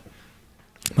 So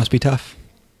must be tough.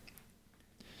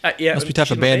 Yeah, must be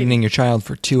tough abandoning your child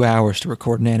for 2 hours to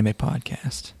record an anime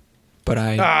podcast. But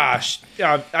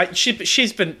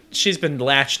she's been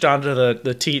latched onto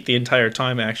the teat the entire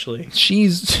time. Actually,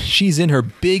 she's in her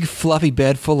big fluffy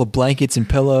bed full of blankets and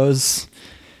pillows.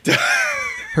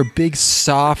 Her big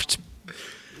soft,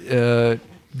 very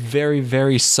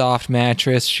very soft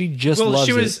mattress. She just loves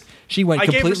it. She went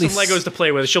completely. I gave her some Legos to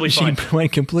play with. She'll be fine. She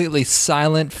went completely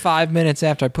silent 5 minutes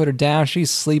after I put her down. She's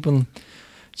sleeping.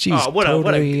 She's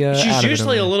totally. She's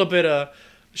usually a little bit.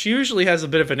 She usually has a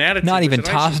bit of an attitude. Not even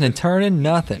tossing and turning.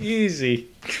 Nothing. Easy.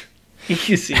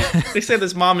 They say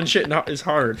this mom and shit is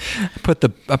hard.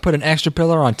 I put an extra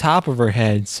pillow on top of her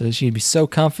head so she'd be so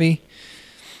comfy.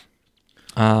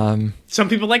 Some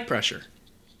people like pressure.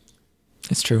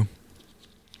 It's true.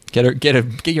 Get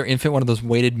your infant one of those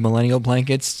weighted millennial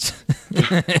blankets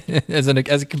as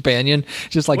a companion.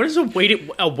 Just like, what is a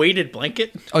weighted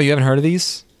blanket? Oh, you haven't heard of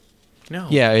these? No.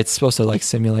 Yeah, it's supposed to like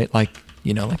simulate like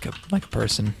a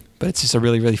person, but it's just a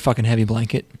really really fucking heavy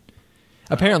blanket.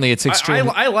 Apparently, it's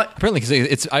extremely. Apparently,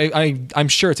 because I'm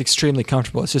sure it's extremely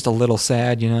comfortable. It's just a little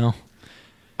sad,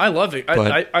 I love it.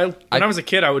 When I was a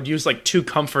kid, I would use like 2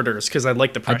 comforters because I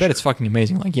like the pressure. I bet it's fucking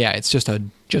amazing. Like, yeah, it's just a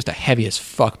heavy as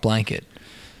fuck blanket.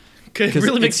 It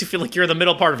really makes you feel like you're in the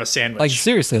middle part of a sandwich. Like,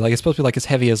 seriously, like it's supposed to be like as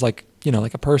heavy as like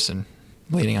like a person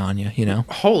leaning on you.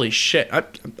 Holy shit!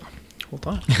 Hold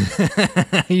on.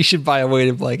 You should buy a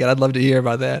weighted blanket. I'd love to hear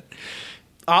about that.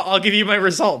 I'll give you my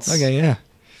results. Okay, yeah.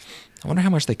 I wonder how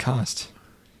much they cost.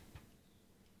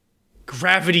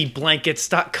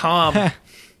 GravityBlankets.com.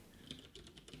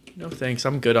 No thanks.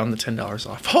 I'm good on the $10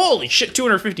 off. Holy shit!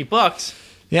 $250.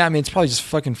 Yeah, I mean it's probably just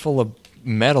fucking full of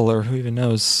metal, or who even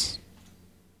knows.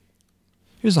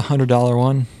 Here's a $100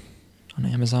 one on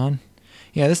Amazon.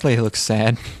 Yeah, this lady looks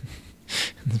sad.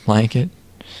 The blanket.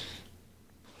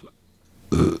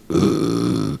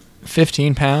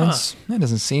 15 pounds. Huh. That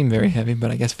doesn't seem very heavy,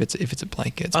 but I guess if it's a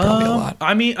blanket, it's probably a lot.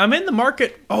 I mean, I'm in the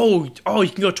market. Oh, you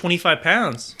can go 25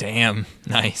 pounds. Damn,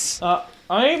 nice. I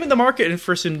am in the market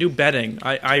for some new bedding.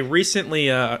 I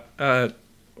recently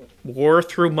wore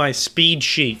through my speed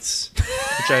sheets,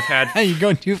 which I've had. Hey, you're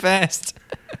going too fast.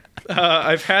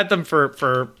 I've had them for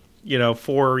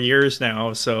 4 years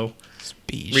now, so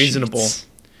speed reasonable. Sheets.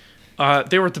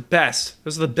 They were the best.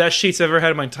 Those are the best sheets I've ever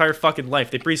had in my entire fucking life.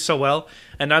 They breathe so well.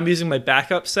 And I'm using my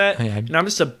backup set. Oh, yeah. And I'm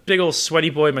just a big old sweaty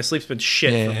boy. My sleep's been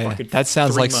shit for fucking That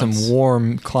sounds 3 like months. some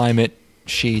warm climate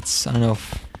sheets. I don't know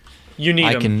if You need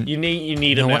I them. can- You need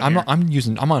you know them. what, I'm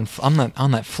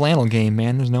on that flannel game,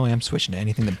 man. There's no way I'm switching to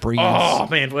anything that breathes. Oh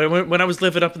man, when I was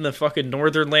living up in the fucking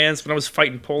northern lands, when I was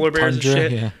fighting polar bears Tundra,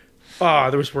 and shit. yeah.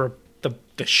 Oh, those were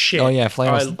the shit. Oh, yeah,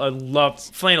 flannels. I love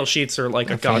flannel sheets are like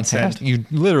a godsend. Fantastic. You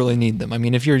literally need them. I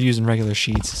mean, if you're using regular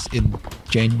sheets in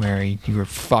January, you were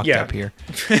fucked up here.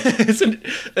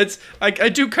 I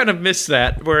do kind of miss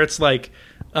that where it's like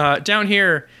down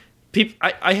here,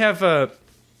 I have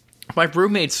my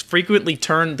roommates frequently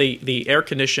turn the air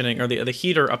conditioning or the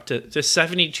heater up to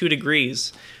 72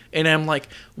 degrees. And I'm like,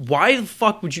 why the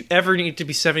fuck would you ever need to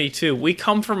be 72? We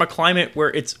come from a climate where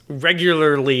it's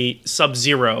regularly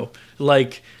sub-zero.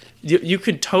 Like, you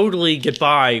could totally get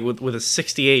by with a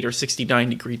 68 or 69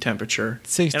 degree temperature.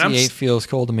 68 feels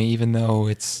cold to me, even though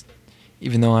it's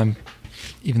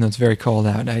very cold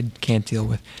out. I can't deal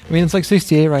with. I mean, it's like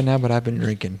 68 right now, but I've been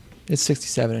drinking. It's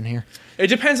 67 in here. It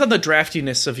depends on the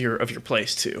draftiness of your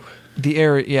place too. The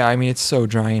air, yeah. I mean, it's so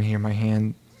dry in here. My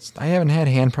hand. I haven't had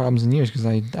hand problems in years because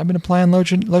I've been applying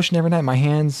lotion every night. My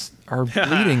hands are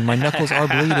bleeding. My knuckles are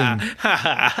bleeding.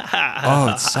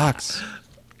 Oh, it sucks.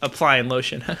 Applying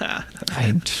lotion.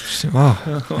 I need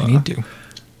to.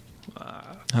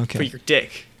 Okay. For your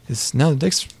dick. The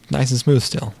dick's nice and smooth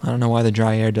still. I don't know why the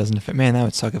dry air doesn't affect. Man, that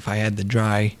would suck if I had the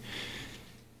dry,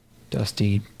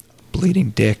 dusty,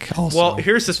 bleeding dick also. Well,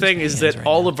 here's the thing is that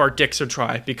all of our dicks are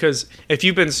dry because if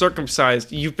you've been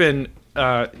circumcised, you've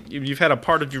had a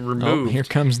part of you removed. Oh,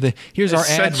 here's our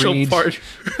ad read part.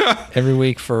 every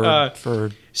week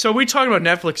for. So we talked about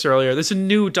Netflix earlier. There's a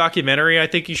new documentary I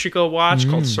think you should go watch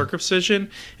called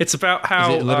Circumcision. It's about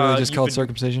how is it literally just called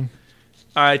Circumcision?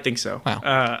 I think so. Wow.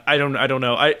 I don't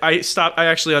know. I stopped. I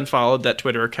actually unfollowed that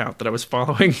Twitter account that I was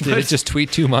following. Did it just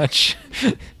tweet too much?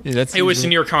 It was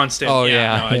near constant. Oh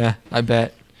yeah. I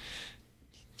bet.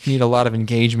 You need a lot of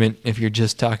engagement if you're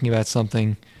just talking about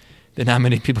something that not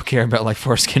many people care about, like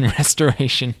foreskin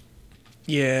restoration.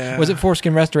 Yeah. Was it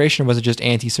foreskin restoration or was it just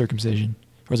anti-circumcision?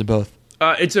 Or was it both?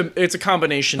 It's a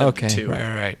combination of the two.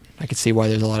 Right. I can see why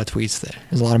there's a lot of tweets there.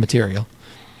 There's a lot of material.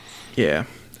 Yeah.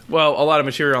 Well, a lot of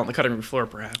material on the cutting room floor,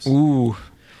 perhaps. Ooh.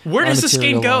 Where does this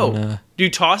game go? Do you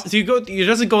toss? Do you go? It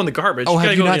doesn't go in the garbage. Oh,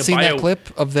 have you not seen that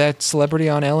clip of that celebrity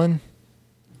on Ellen?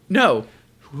 No.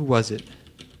 Who was it?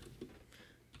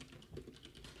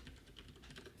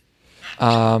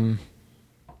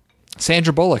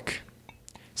 Sandra Bullock.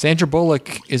 Sandra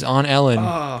Bullock is on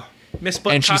Ellen. Miss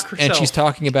Buttcock and she's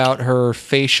talking about her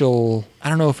facial. I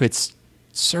don't know if it's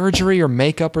surgery or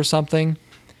makeup or something.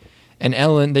 And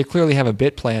Ellen, they clearly have a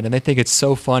bit planned, and they think it's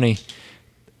so funny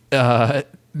that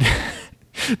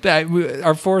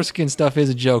our foreskin stuff is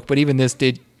a joke. But even this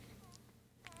did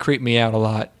creep me out a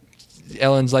lot.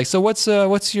 Ellen's like, "So what's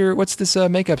this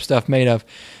makeup stuff made of?"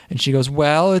 And she goes,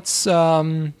 "Well, it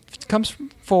comes from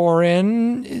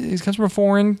a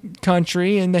foreign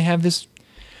country, and they have this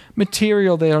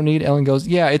material they don't need." Ellen goes,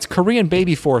 "Yeah, it's Korean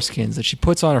baby foreskins that she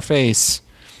puts on her face."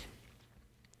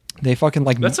 They fucking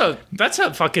like. That's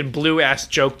a fucking blue ass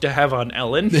joke to have on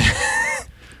Ellen.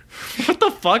 What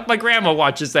the fuck? My grandma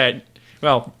watches that.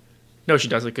 Well, no, she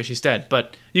doesn't because she's dead.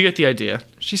 But you get the idea.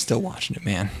 She's still watching it,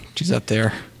 man. She's up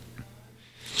there.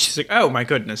 She's like, "Oh my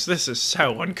goodness, this is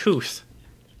so uncouth."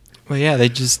 Well, yeah, they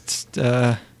just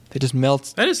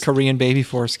melt Korean baby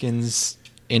foreskins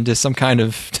into some kind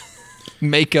of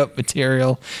makeup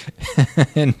material,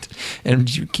 and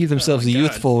keep themselves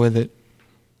youthful with it.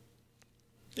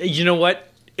 You know what?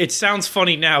 It sounds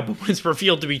funny now, but when it's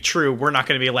revealed to be true, we're not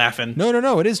going to be laughing.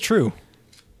 No, it is true.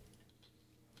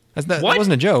 That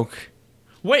wasn't a joke.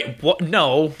 Wait, what?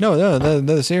 No. No,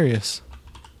 they're serious.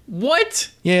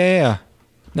 What? Yeah.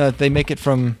 No, they make it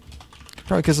from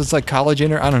probably because it's like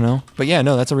collagen or I don't know. But yeah,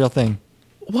 no, that's a real thing.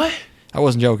 What? I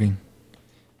wasn't joking.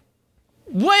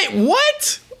 Wait,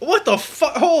 what? What the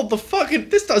fuck? Hold the fucking.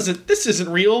 This isn't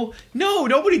real. No,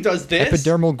 nobody does this.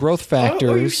 Epidermal growth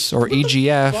factors, or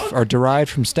EGF, are derived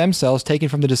from stem cells taken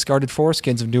from the discarded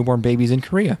foreskins of newborn babies in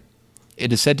Korea.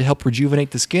 It is said to help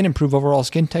rejuvenate the skin, improve overall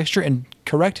skin texture, and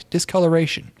correct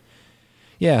discoloration.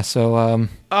 Yeah, so,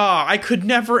 I could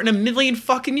never in a million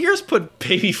fucking years put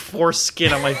baby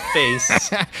foreskin on my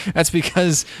face. That's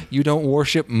because you don't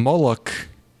worship Moloch.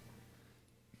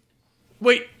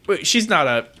 Wait, she's not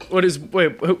a... Who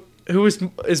is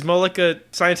Moloch a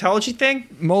Scientology thing?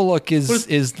 Moloch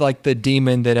is like the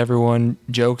demon that everyone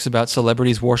jokes about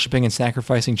celebrities worshiping and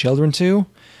sacrificing children to.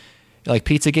 Like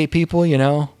Pizzagate people, you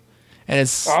know? And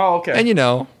it's... Oh, okay. And, you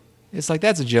know, It's like,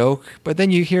 that's a joke. But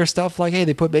then you hear stuff like, hey,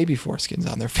 they put baby foreskins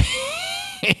on their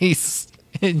face.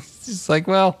 It's just like,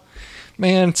 well,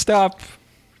 man, stop,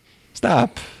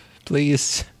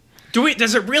 please.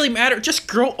 Does it really matter? Just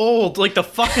grow old like the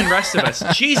fucking rest of us.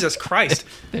 Jesus Christ.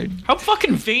 How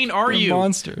fucking vain are you?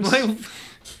 Monsters. Like,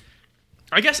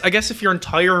 I guess if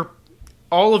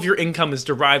all of your income is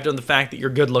derived on the fact that you're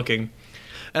good looking.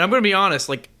 And I'm going to be honest,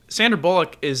 like, Sandra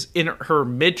Bullock is in her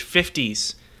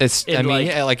mid-50s.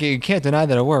 You can't deny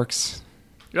that it works.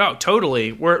 Oh,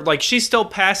 totally. Where, like, she's still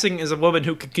passing as a woman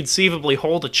who could conceivably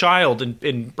hold a child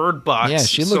in Bird Box. Yeah,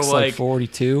 she looks like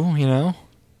 42, you know?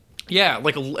 Yeah,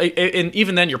 like, and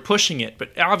even then you're pushing it.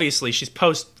 But obviously she's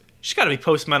got to be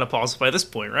post-menopause by this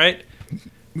point, right?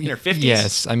 In her 50s.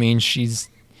 Yes, I mean, she's...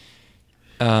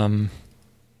 who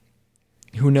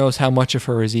knows how much of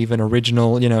her is even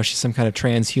original? You know, she's some kind of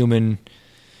transhuman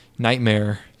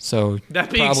nightmare. So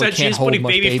that being said, she's putting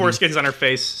baby foreskins on her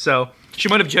face, so she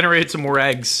might have generated some more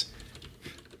eggs.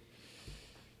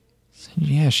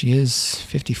 Yeah, she is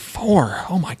 54.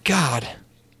 Oh my god.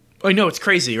 I know, it's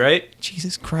crazy, right?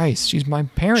 Jesus Christ, she's my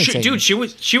parents' age. Dude,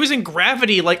 she was in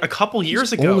Gravity like a couple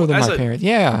years ago. Older than my parents.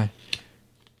 Yeah.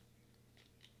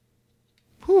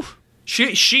 Whew.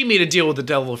 She made a deal with the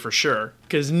devil for sure,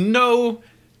 because no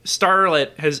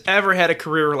starlet has ever had a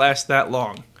career last that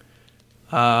long.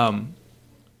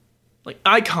 Like,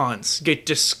 icons get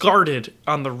discarded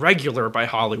on the regular by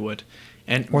Hollywood,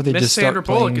 and or they Miss just Sandra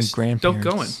start Bullock is still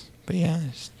going. But yeah,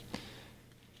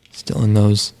 still in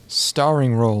those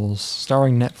starring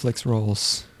Netflix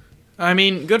roles. I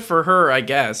mean, good for her, I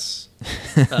guess.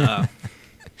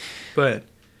 But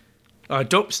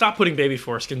don't stop putting baby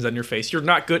foreskins on your face. You're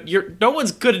not good. No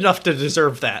one's good enough to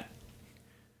deserve that.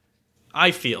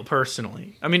 I feel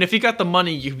personally. I mean, if you got the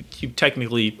money, you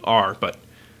technically are, but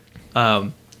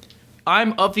I'm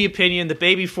of the opinion that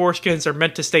baby foreskins are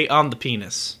meant to stay on the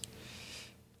penis.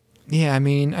 Yeah, I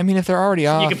mean, if they're already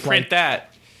off, you can print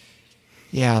that.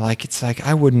 Yeah, like, it's like,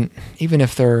 I wouldn't, even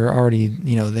if they're already,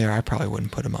 there, I probably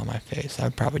wouldn't put them on my face.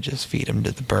 I'd probably just feed them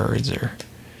to the birds or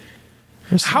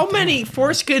how many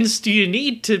foreskins do you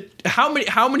need to? How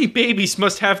many babies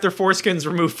must have their foreskins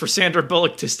removed for Sandra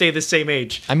Bullock to stay the same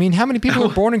age? I mean, how many people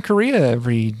are born in Korea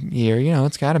every year?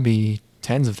 It's got to be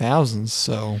tens of thousands.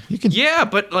 So you can. Yeah,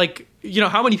 but like,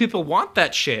 how many people want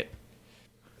that shit?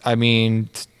 I mean,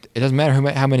 it doesn't matter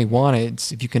how many want it.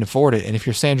 It's if you can afford it, and if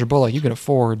you're Sandra Bullock, you can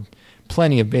afford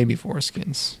plenty of baby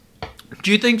foreskins.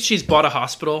 Do you think she's bought a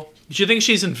hospital? Do you think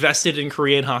she's invested in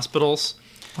Korean hospitals?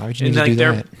 Why would you need to do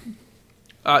that?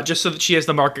 Just so that she has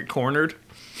the market cornered?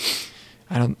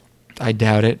 I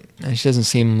doubt it. She doesn't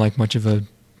seem like much of a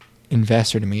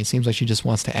investor to me. It seems like she just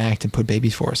wants to act and put baby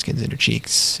foreskins in her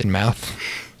cheeks and mouth.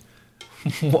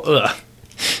 In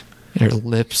her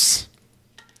lips.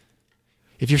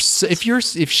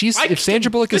 If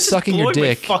Sandra Bullock is sucking your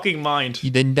dick, my fucking mind.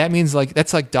 Then that means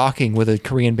that's like docking with a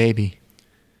Korean baby.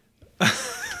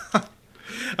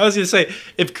 I was gonna say,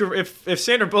 if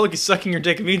Sandra Bullock is sucking your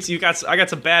dick, it means I got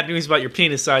some bad news about your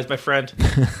penis size, my friend.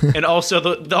 And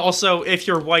also also if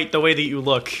you're white, the way that you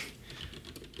look,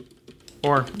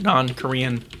 or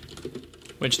non-Korean,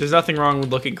 which there's nothing wrong with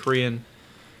looking Korean.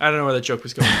 I don't know where that joke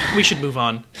was going. We should move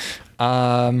on.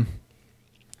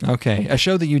 Okay, a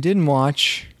show that you didn't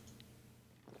watch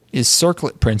is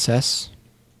Circlet Princess.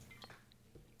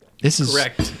 This is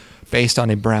correct. Based on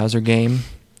a browser game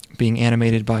being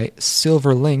animated by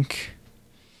Silverlink.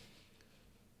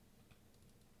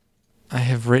 I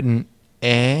have written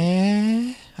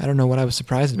I don't know what I was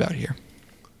surprised about here.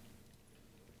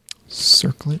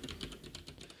 Circlet?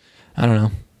 I don't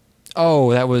know.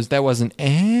 Oh, that wasn't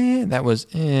that was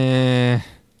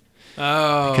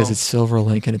Oh. Because it's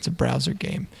Silverlink and it's a browser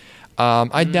game.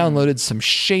 I downloaded some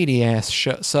shady ass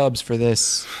subs for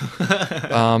this,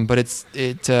 but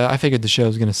I figured the show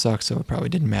was gonna suck, so it probably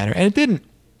didn't matter, and it didn't.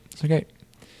 It's okay.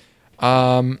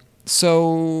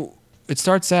 So it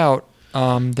starts out.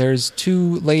 There's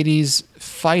two ladies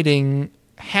fighting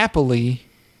happily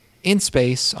in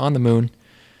space on the moon.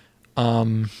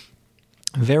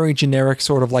 Very generic,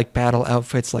 sort of like battle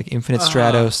outfits, like Infinite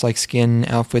Stratos, like skin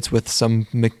outfits with some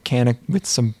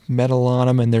some metal on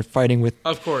them, and they're fighting with,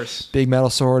 of course, big metal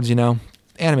swords.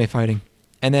 Anime fighting.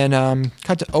 And then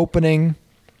cut to opening.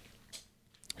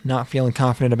 Not feeling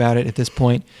confident about it at this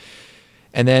point.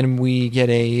 And then we get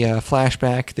a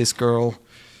flashback. This girl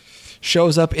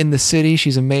shows up in the city.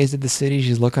 She's amazed at the city.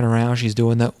 She's looking around. She's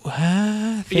doing the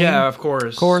thing. Yeah, of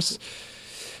course. Of course.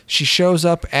 She shows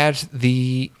up at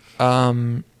the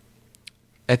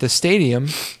stadium,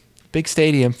 big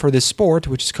stadium for this sport,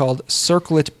 which is called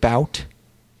Circlet Bout.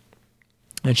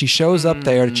 And she shows up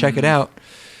there to check it out.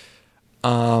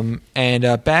 And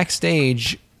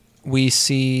backstage, we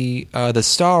see the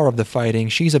star of the fighting.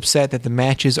 She's upset that the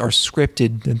matches are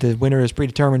scripted, that the winner is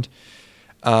predetermined.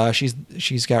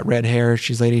 She's got red hair.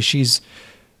 She's lady. She's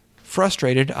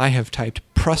frustrated. I have typed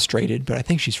frustrated, but I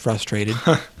think she's frustrated.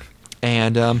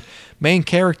 And main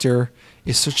character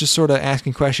is just sort of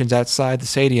asking questions outside the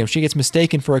stadium. She gets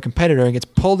mistaken for a competitor and gets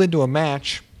pulled into a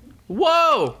match.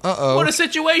 Whoa! Uh-oh. What a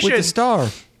situation! With the star.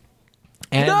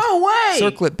 And no way!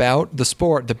 Circlet bout, the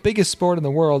sport, the biggest sport in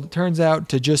the world, turns out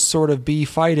to just sort of be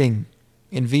fighting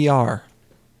in VR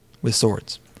with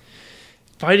swords.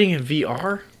 Fighting in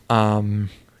VR?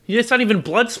 It's not even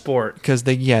blood sport. Because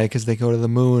they go to the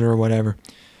moon or whatever.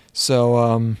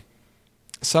 So,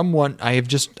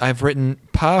 I've written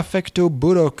Perfecto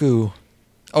Buroku.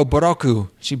 Oh, Buroku.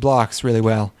 She blocks really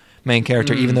well. Main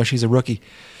character, even though she's a rookie.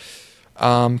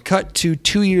 Cut to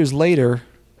 2 years later.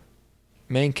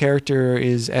 Main character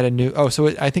is at a new...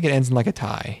 I think it ends in like a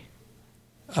tie.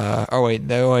 Wait.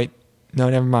 No,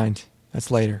 never mind.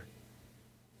 That's later.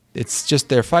 It's just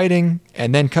they're fighting,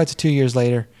 and then cut to 2 years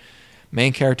later.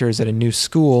 Main character is at a new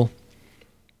school.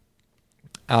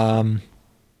 There's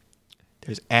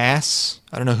ass.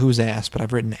 I don't know whose ass, but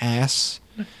I've written ass.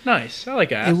 Nice. I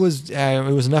like ass. It was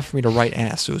enough for me to write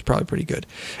ass, so it was probably pretty good.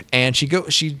 And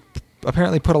she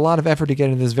apparently put a lot of effort to get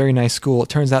into this very nice school. It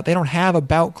turns out they don't have a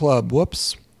bout club.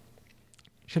 Whoops.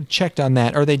 Should have checked on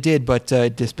that. Or they did, but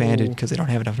disbanded because they don't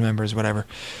have enough members, whatever.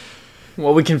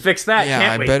 Well, we can fix that,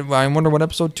 can't we? I wonder what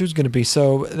episode 2 is going to be.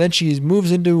 So then she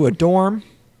moves into a dorm.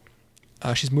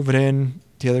 She's moving in.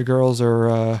 The other girls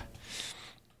are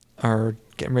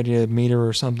getting ready to meet her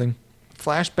or something.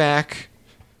 Flashback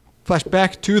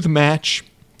to the match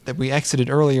that we exited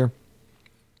earlier.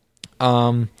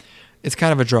 It's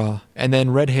kind of a draw. And then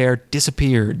red hair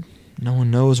disappeared. No one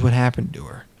knows what happened to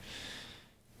her.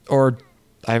 Or,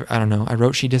 I don't know. I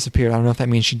wrote she disappeared. I don't know if that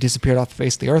means she disappeared off the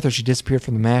face of the earth or she disappeared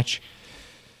from the match.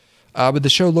 But the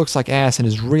show looks like ass and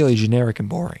is really generic and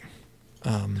boring.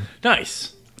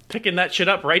 Nice. Picking that shit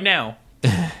up right now.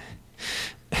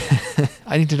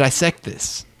 I need to dissect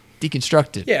this.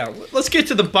 Deconstruct it. Yeah, let's get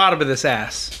to the bottom of this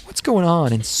ass. What's going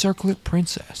on in Circlet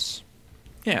Princess?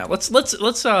 Yeah, let's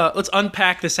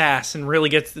unpack this ass and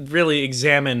really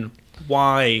examine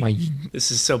why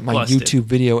this is so busted. My YouTube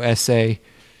video essay,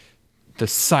 The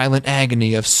Silent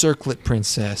Agony of Circlet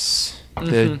Princess.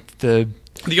 The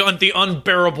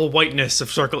unbearable whiteness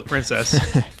of Circlet Princess.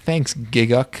 Thanks,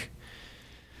 Giguk.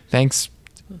 Thanks,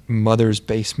 Mother's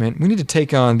Basement. We need to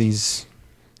take on these.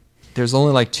 There's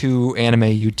only like 2 anime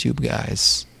YouTube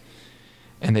guys.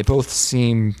 And they both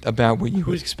seem about what you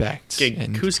would expect.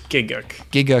 Who's Giguk?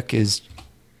 Giguk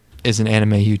is an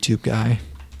anime YouTube guy.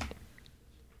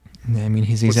 I mean,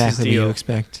 he's exactly what you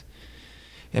expect.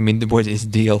 I mean, what is his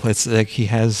deal? It's like he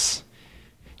has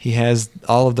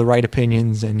all of the right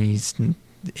opinions, and he's a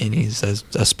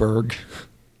spurg.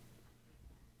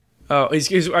 Oh,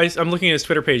 I'm looking at his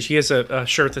Twitter page. He has a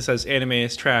shirt that says "Anime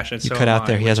is trash," and you cut out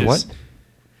there. He has a what?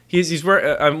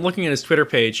 I'm looking at his Twitter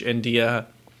page, and he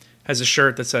has a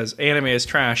shirt that says "Anime is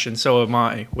trash," and so am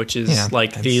I, which is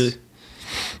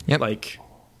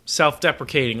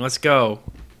self-deprecating. Let's go.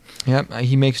 Yep,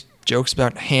 he makes jokes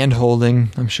about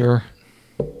hand-holding, I'm sure.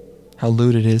 How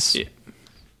lewd it is. Yeah.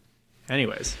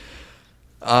 Anyways.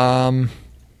 And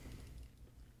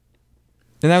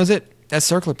that was it. That's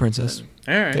Circlet Princess.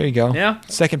 All right. There you go. Yeah.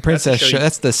 Second princess show.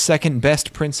 That's the second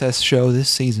best princess show this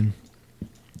season.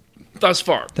 Thus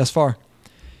far.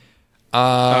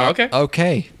 Okay.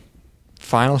 Okay.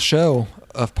 Final show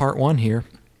of part 1 here.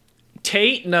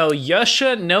 Tate no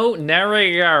Yuusha no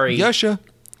Nariagari. Yuusha.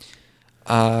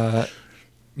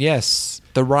 Yes.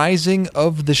 The Rising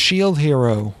of the Shield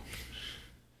Hero.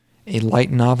 A light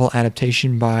novel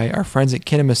adaptation by our friends at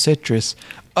Kinema Citrus.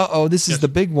 This is the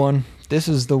big one. This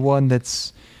is the one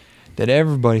that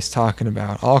everybody's talking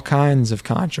about. All kinds of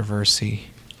controversy.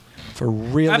 For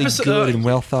really good and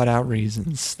well thought out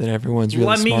reasons that everyone's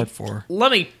really smart for.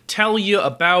 Let me tell you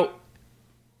about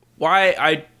why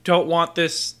I don't want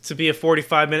this to be a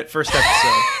 45-minute first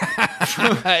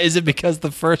episode. Is it because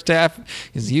the first half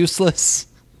is useless?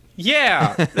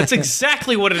 Yeah, that's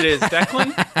exactly what it is,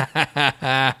 Declan.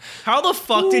 How the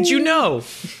fuck did you know?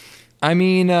 I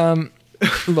mean,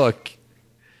 look,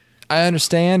 I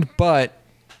understand, but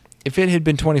if it had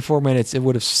been 24 minutes, it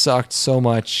would have sucked so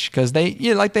much because they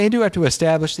do have to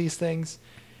establish these things,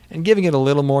 and giving it a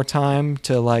little more time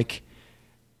to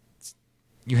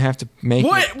you have to make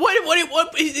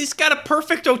what? He's got a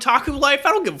perfect otaku life. I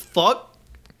don't give a fuck.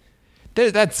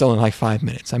 That's only like 5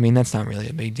 minutes. I mean, that's not really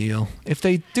a big deal. If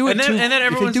they do it,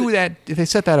 if they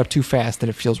set that up too fast, then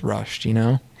it feels rushed. You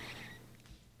know.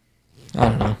 I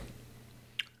don't know.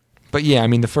 But yeah, I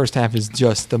mean, the first half is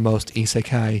just the most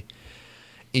isekai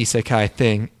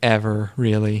thing ever,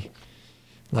 really.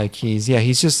 Like he's a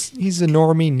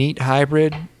normie, neat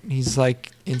hybrid. He's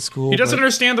like in school. He doesn't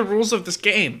understand the rules of this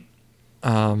game.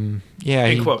 In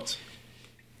quotes.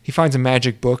 He finds a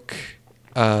magic book,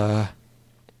 and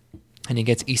he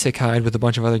gets isekai'd with a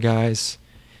bunch of other guys,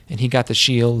 and he got the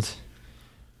shield.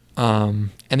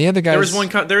 And the other guys...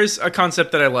 There is a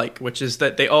concept that I like, which is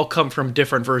that they all come from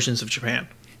different versions of Japan.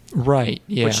 Right,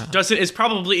 yeah. Which is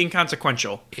probably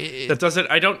inconsequential.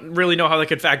 I don't really know how they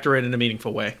could factor it in a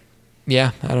meaningful way.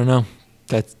 Yeah, I don't know.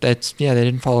 They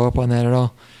didn't follow up on that at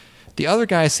all. The other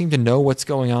guys seem to know what's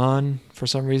going on. For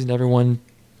some reason, everyone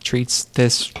treats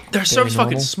this. They're so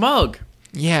fucking smug.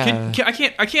 Yeah,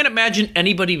 I can't imagine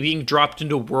anybody being dropped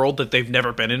into a world that they've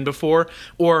never been in before,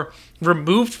 or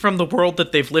removed from the world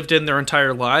that they've lived in their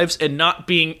entire lives, and not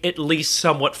being at least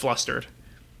somewhat flustered.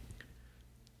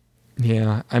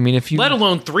 Yeah, I mean, let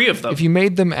alone 3 of them. If you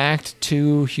made them act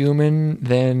too human,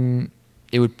 then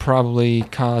it would probably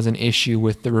cause an issue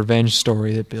with the revenge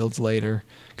story that builds later.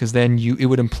 Because then it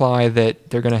would imply that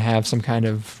they're going to have some kind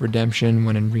of redemption,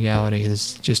 when in reality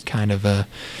it's just kind of a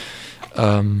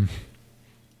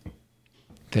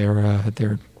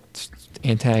they're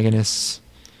antagonists.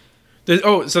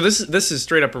 So this is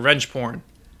straight up revenge porn.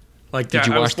 Like, did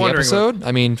you watch the episode?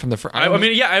 I mean, from the first. I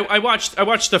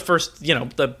watched the first,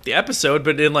 the episode,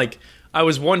 but then I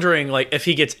was wondering if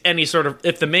he gets any sort of,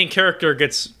 if the main character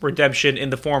gets redemption in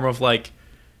the form of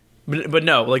but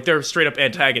no, they're straight up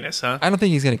antagonists, huh? I don't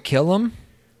think he's gonna kill him,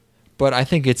 but I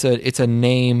think it's a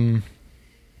name.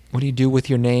 What do you do with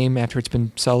your name after it's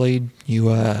been sullied?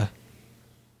 You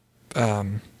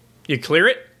clear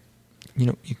it.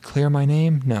 You clear my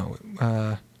name? No.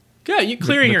 Yeah, you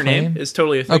clearing your name is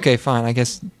totally a thing. Okay, fine. I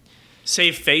guess.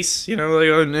 Save face.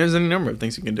 There's any number of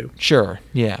things you can do. Sure.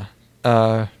 Yeah.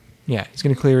 He's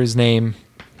gonna clear his name,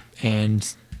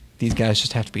 and these guys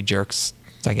just have to be jerks,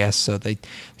 I guess. So they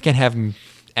can't have him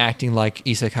acting like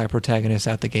isekai protagonists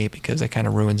out the gate, because that kind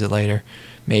of ruins it later.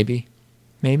 Maybe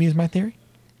is my theory.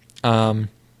 But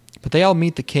they all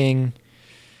meet the king,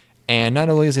 and not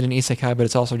only is it an isekai, but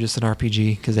it's also just an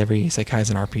RPG, because every isekai is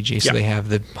an RPG. So they have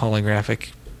the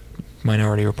holographic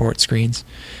Minority Report screens.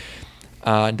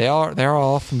 They're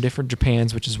all from different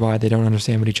Japans, which is why they don't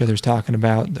understand what each other's talking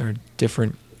about. They're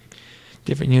different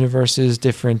universes,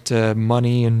 different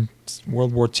money and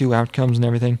World War II outcomes and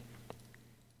everything.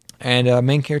 And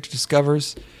main character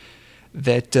discovers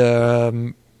that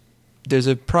there's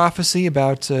a prophecy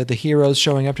about the heroes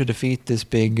showing up to defeat this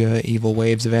big evil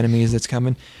waves of enemies that's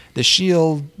coming. The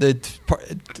shield,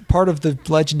 part of the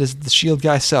legend is the shield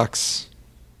guy sucks,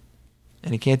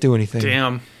 and he can't do anything.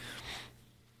 Damn.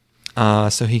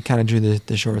 So he kind of drew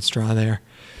the short straw there.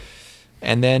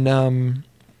 And then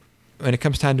when it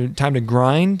comes time to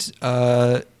grind,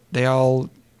 they all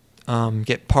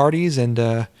get parties,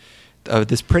 and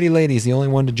this pretty lady is the only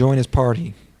one to join his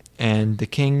party. And the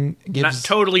king gives...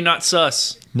 Not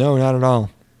sus. No, not at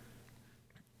all.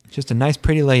 Just a nice,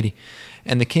 pretty lady.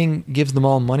 And the king gives them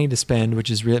all money to spend, which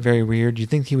is very weird.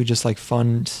 You'd think he would just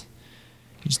fund...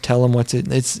 You just tell them what's it...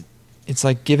 It's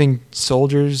like giving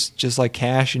soldiers just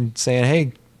cash and saying,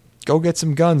 hey, go get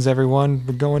some guns, everyone.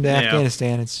 We're going to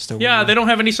Afghanistan. It's just weird... they don't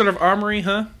have any sort of armory,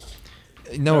 huh?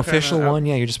 No official one.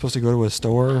 Yeah, you're just supposed to go to a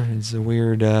store. It's a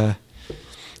weird... I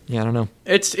don't know.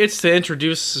 It's to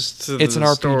introduce us to It's an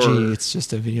store. RPG. It's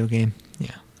just a video game.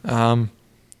 Yeah.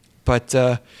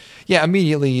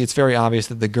 Immediately it's very obvious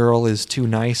that the girl is too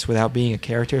nice without being a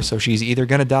character, so she's either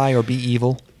going to die or be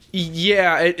evil.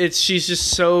 Yeah, she's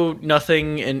just so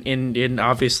nothing and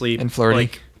obviously... And flirty.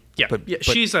 But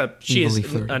she is a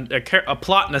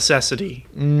plot necessity.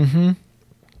 Mm-hmm.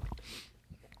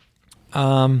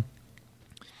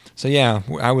 So yeah,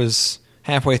 I was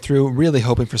halfway through really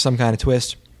hoping for some kind of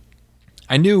twist.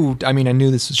 I knew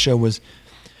this show was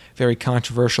very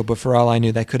controversial, but for all I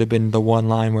knew, that could have been the one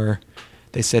line where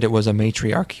they said it was a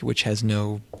matriarch, which has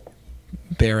no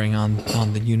bearing on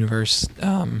the universe.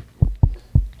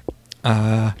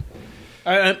 But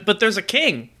there's a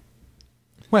king.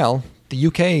 Well, the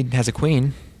UK has a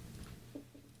queen,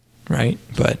 right?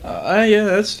 But yeah,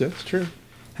 that's true.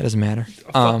 That doesn't matter.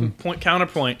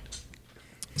 Counterpoint.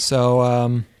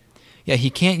 So he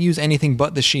can't use anything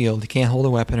but the shield. He can't hold a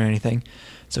weapon or anything.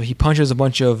 So he punches a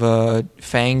bunch of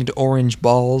fanged orange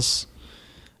balls,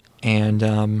 and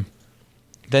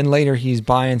then later he's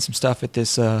buying some stuff at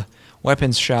this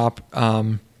weapons shop.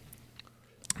 The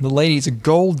lady's a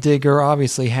gold digger,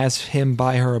 obviously has him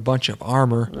buy her a bunch of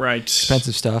armor. Right.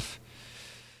 Expensive stuff.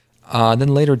 Then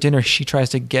later at dinner, she tries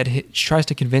to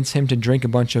convince him to drink a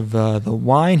bunch of the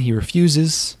wine. He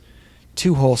refuses.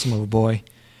 too wholesome of a boy.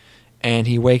 And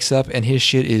he wakes up and his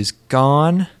shit is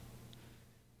gone.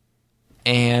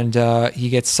 And he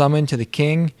gets summoned to the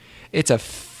king. It's a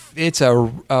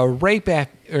rape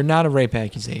or not a rape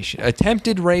accusation.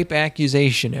 Attempted rape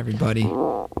accusation, everybody.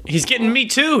 He's getting Me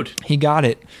Too'd. He got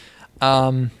it.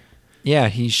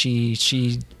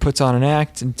 She puts on an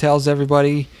act and tells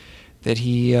everybody that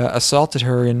he assaulted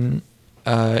her in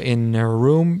her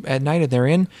room at night that they're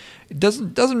in. It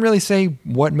doesn't really say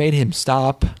what made him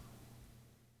stop.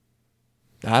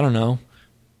 I don't know.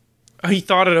 He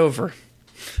thought it over.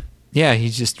 Yeah,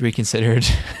 he's just reconsidered.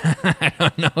 I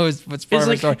don't know what's part of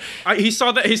the story. He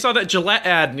saw that Gillette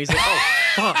ad and he's like, oh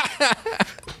fuck.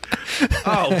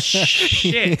 Oh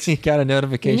shit! He got a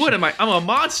notification. What am I? I'm a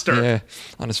monster. Yeah,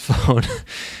 on his phone.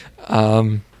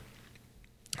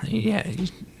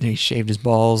 He shaved his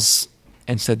balls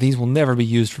and said these will never be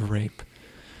used for rape.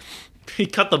 He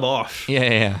cut them off.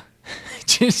 Yeah.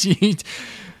 Just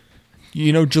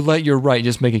Gillette, you're right.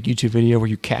 Just make a YouTube video where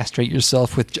you castrate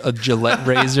yourself with a Gillette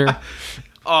razor.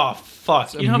 Oh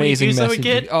fuck! You know how many views that would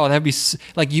get? Oh, that'd be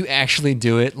like you actually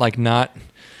do it, like not.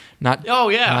 Oh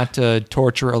yeah. Not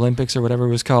Torture Olympics or whatever it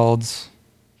was called.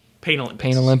 Pain Olympics.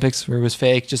 Pain Olympics, where it was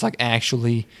fake. Just like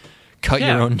actually cut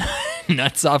your own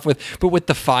nuts off with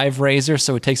the 5 razor,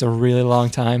 so it takes a really long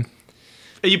time.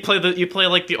 You play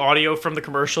like the audio from the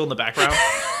commercial in the background.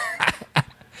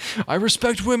 I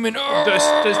respect women.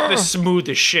 The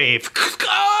smoothest shave.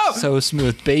 So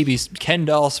smooth, baby. Ken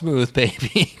doll smooth,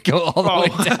 baby. Go all the way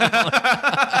down.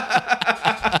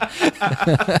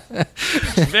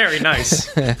 Very nice.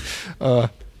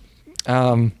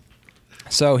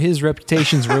 So his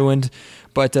reputation's ruined,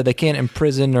 but they can't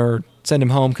imprison or send him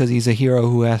home because he's a hero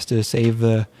who has to save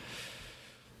the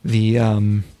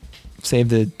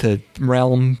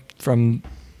realm from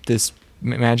this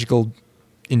magical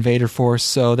invader force.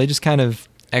 So they just kind of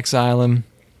exile him.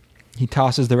 He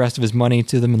tosses the rest of his money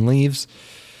to them and leaves.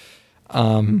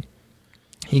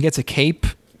 He gets a cape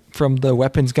from the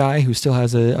weapons guy who still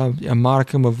has a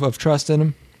modicum of trust in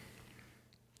him.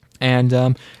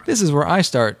 And this is where I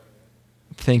start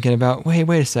thinking about, wait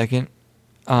a second.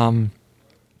 The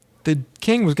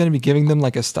king was going to be giving them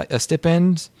like a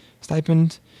stipend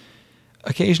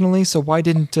occasionally, so why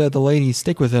didn't the lady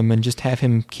stick with him and just have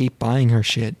him keep buying her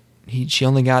shit? She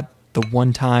only got the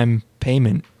one-time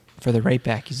payment for the rape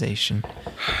accusation.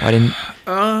 Why didn't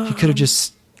she could have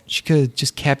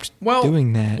just kept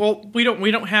doing that? Well, we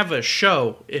don't have a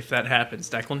show if that happens,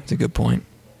 Declan. That's a good point.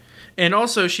 And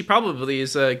also, she probably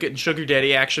is getting sugar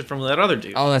daddy action from that other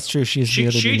dude. Oh, that's true. She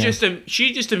just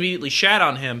immediately shat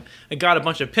on him and got a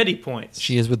bunch of pity points.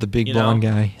 She is with the big blonde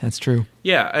guy. That's true.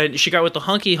 Yeah, and she got with the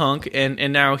hunky hunk,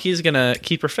 and now he's gonna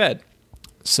keep her fed.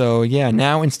 So yeah,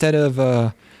 now instead of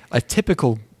a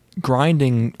typical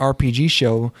grinding RPG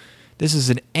show, this is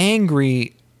an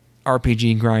angry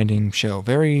RPG grinding show.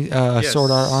 Very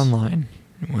Sword Art Online.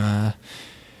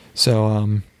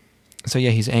 So yeah,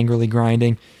 he's angrily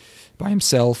grinding by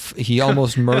himself. He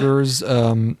almost murders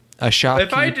a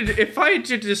shopkeeper. If I had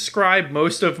to describe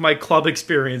most of my club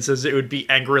experiences, it would be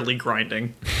angrily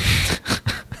grinding.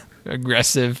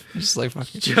 Aggressive, just like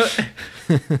fucking.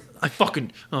 I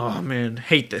fucking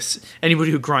hate this.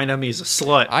 Anybody who grind on me is a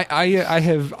slut. I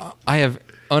have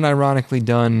unironically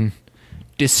done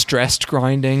distressed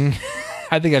grinding.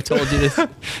 I think I've told you this.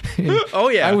 Oh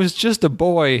yeah, I was just a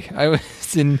boy. I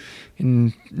was in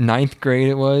 9th grade.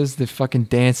 It was the fucking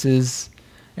dances.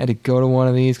 I had to go to one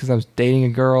of these because I was dating a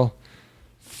girl.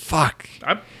 Fuck.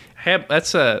 That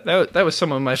was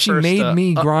some of my first. She made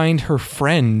me grind her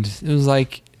friend. It was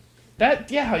like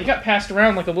that. Yeah, you got passed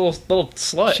around like a little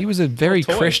slut. She was a very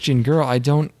Christian girl. I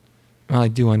do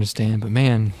understand, but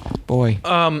man, boy.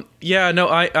 Yeah. No.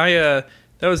 I.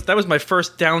 That was my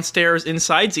first downstairs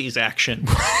insidesies action.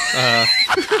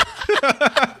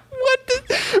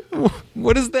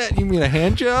 What is that? You mean a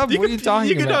hand job? What are you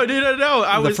talking about?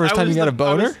 No. The first time you got a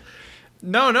boner?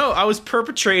 No. I was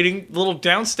perpetrating little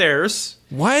downstairs.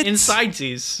 What?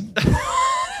 Insidesies.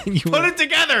 You put it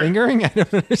together. Fingering? I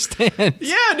don't understand.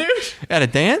 Yeah, dude. At a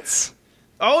dance?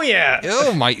 Oh yeah.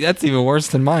 Oh my, that's even worse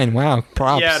than mine. Wow.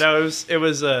 Props. Yeah, no, it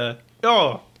was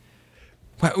oh.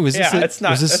 What, was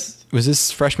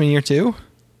this freshman year too?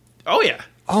 Oh yeah.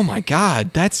 Oh my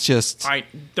god, that's just.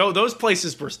 Those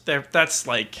places were there. That's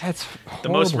the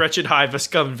most wretched hive of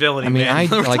scum and villainy. I mean,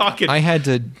 man. I had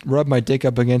to rub my dick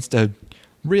up against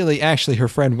actually, her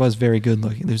friend was very good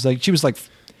looking. She was like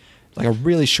a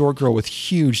really short girl with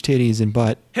huge titties and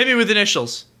butt. Hit me with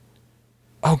initials.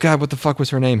 Oh god, what the fuck was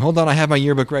her name? Hold on, I have my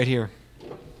yearbook right here.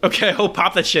 Okay,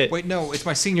 pop that shit. Wait, no, it's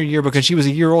my senior yearbook, and she was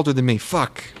a year older than me.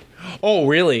 Fuck. Oh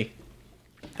really?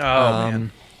 Oh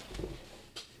man.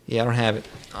 Yeah, I don't have it.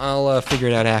 I'll figure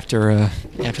it out after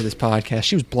this podcast.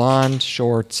 She was blonde,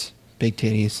 short, big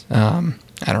titties. I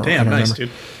don't Damn, nice,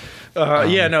 remember.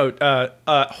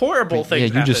 Dude. Horrible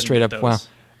thing. Yeah, you just straight up wow.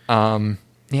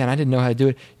 Yeah, and I didn't know how to do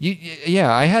it.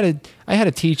 I had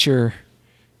a teacher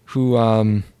who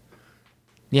I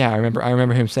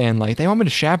remember him saying like, they want me to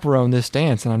chaperone this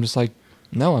dance, and I'm just like,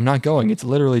 no, I'm not going. It's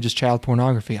literally just child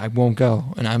pornography. I won't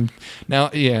go. And I'm now,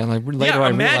 later I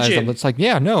realized, it's like,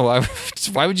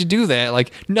 why would you do that?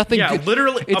 Like, nothing. Yeah,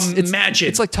 literally, imagine.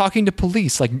 It's like talking to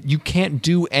police. Like, you can't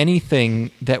do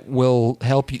anything that will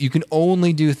help you. You can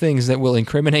only do things that will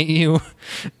incriminate you.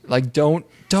 Like, don't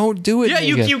do it. Yeah,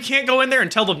 you can't go in there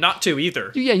and tell them not to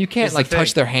either. Yeah, you can't like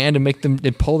touch their hand and make them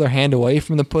pull their hand away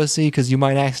from the pussy because you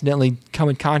might accidentally come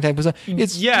in contact with something.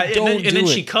 And then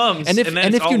she comes, and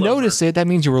if you notice it, that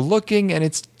means you were looking, and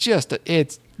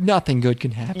it's nothing good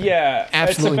can happen. Yeah,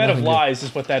 absolutely. It's a bed of lies,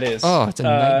 is what that is. Oh, it's a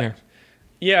nightmare.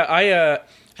 Yeah, I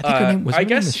think her name was. I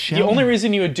guess the only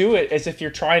reason you would do it is if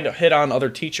you're trying to hit on other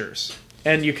teachers,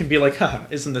 and you can be like, "Huh,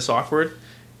 isn't this awkward?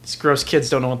 These gross kids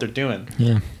don't know what they're doing."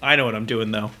 Yeah, I know what I'm doing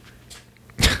though.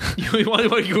 You want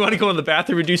to go in the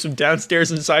bathroom and do some downstairs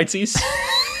and sidesies?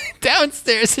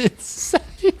 Downstairs and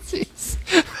sidesies.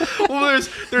 Well,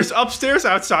 there's upstairs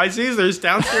outsidesies. There's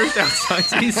downstairs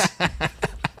downsidesies.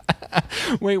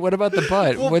 Wait, what about the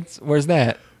butt? Well, where's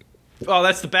that? Oh,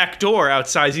 that's the back door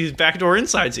outsidesies, back door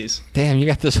insidesies. Damn, you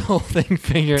got this whole thing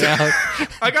figured out.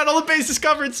 I got all the bases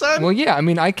covered, son. Well, yeah, I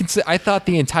mean, I thought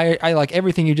I like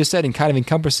everything you just said and kind of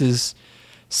encompasses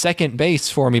second base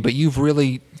for me, but you've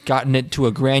really gotten it to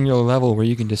a granular level where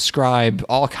you can describe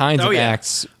all kinds of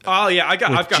acts. Oh yeah, I've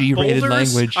got G-rated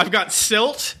boulders, language. I've got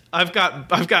silt. I've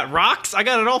got rocks. I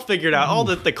got it all figured out. All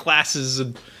the classes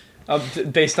and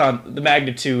based on the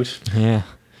magnitude. Yeah.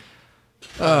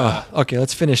 Okay,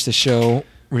 let's finish the show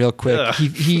real quick.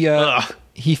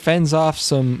 He fends off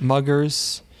some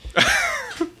muggers.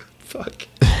 Fuck.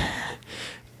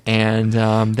 And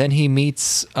then he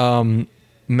meets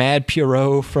Mad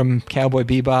Pierrot from Cowboy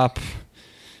Bebop.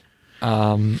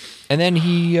 And then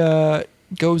he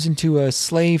goes into a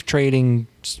slave trading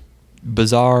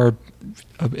bizarre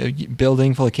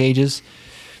building full of cages.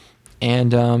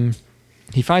 And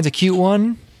he finds a cute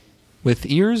one with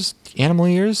ears, animal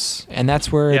ears, and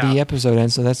that's where the episode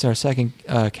ends. So that's our second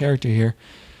character here.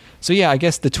 So yeah, I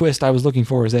guess the twist I was looking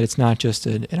for is that it's not just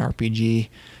an RPG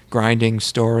grinding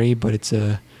story, but it's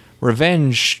a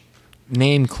revenge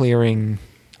name-clearing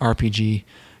RPG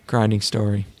grinding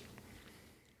story.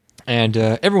 And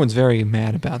everyone's very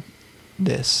mad about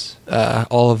this.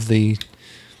 All of the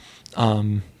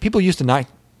people used to not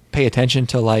pay attention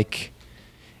to like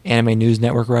anime news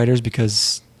network writers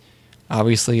because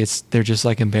obviously they're just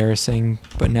like embarrassing.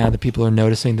 But now the people are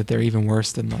noticing that they're even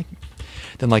worse than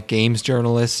games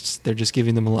journalists. They're just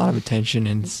giving them a lot of attention,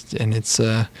 and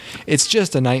it's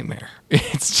just a nightmare.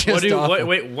 It's just awful.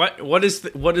 What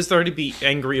is there to be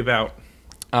angry about?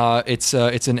 It's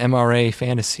an MRA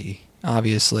fantasy.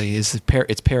 Obviously,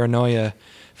 it's paranoia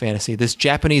fantasy. This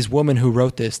Japanese woman who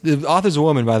wrote this, the author's a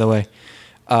woman, by the way,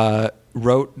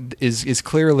 is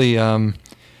clearly,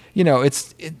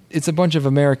 it's a bunch of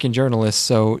American journalists,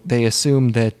 so they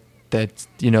assume that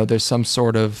there's some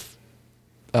sort of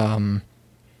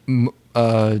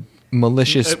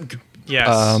malicious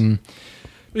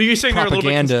you're saying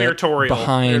propaganda they're a little bit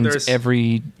behind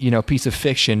every piece of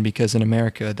fiction, because in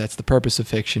America that's the purpose of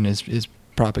fiction is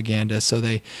propaganda. So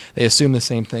they assume the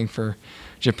same thing for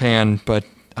Japan, but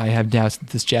I have doubts that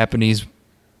this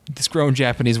grown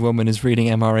Japanese woman is reading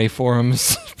MRA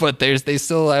forums, but they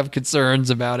still have concerns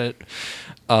about it.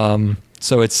 So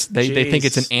they think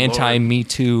it's an anti-Me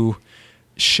Too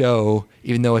show,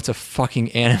 even though it's a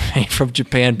fucking anime from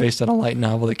Japan based on a light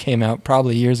novel that came out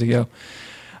probably years ago.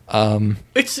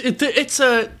 It's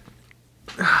a.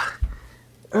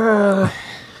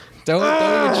 Don't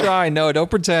even try. No, don't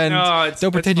pretend. No,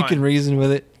 don't pretend you can reason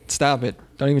with it. Stop it.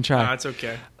 Don't even try. No, it's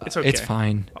okay. It's okay. It's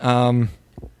fine.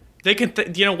 They can.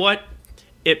 You know what?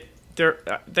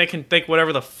 They can think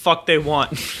whatever the fuck they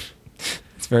want.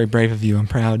 It's very brave of you. I'm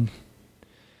proud.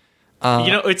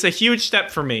 It's a huge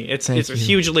step for me. It's a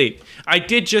huge leap. I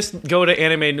did just go to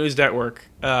Anime News Network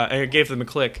and I gave them a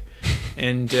click,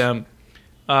 and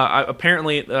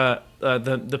apparently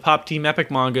the Pop Team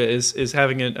Epic manga is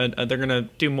having they're gonna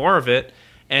do more of it,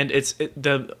 and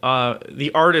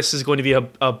the artist is going to be a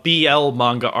BL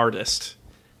manga artist.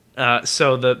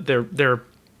 So they're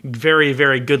very,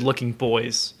 very good looking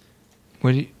boys.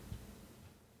 What do you?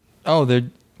 Oh, they're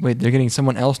getting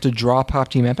someone else to draw Pop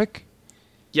Team Epic?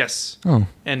 Yes. Oh.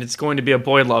 And it's going to be a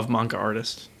boy love manga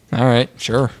artist. All right,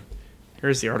 sure.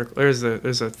 Here's the article. There's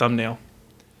a thumbnail.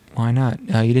 Why not?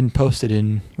 You didn't post it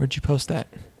in... Where'd you post that?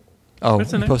 Oh,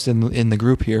 you posted in the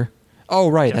group here. Oh,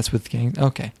 right. Yeah. That's with gang.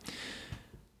 Okay.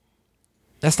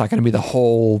 That's not going to be the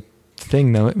whole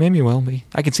thing, though. It maybe will be.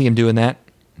 I can see him doing that.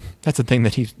 That's a thing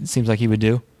that he seems like he would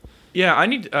do. Yeah, I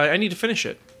need to finish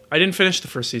it. I didn't finish the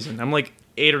first season. I'm like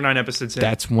 8 or 9 episodes in.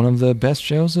 That's one of the best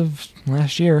shows of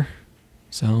last year.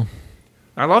 So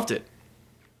I loved it.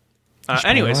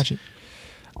 Anyways,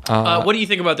 what do you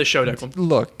think about this show, Declan?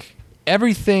 Look,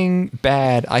 everything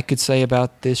bad I could say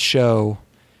about this show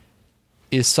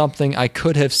is something I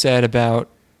could have said about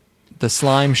the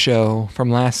slime show from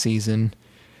last season,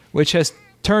 which has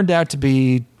turned out to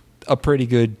be a pretty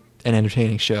good and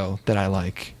entertaining show that I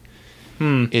like.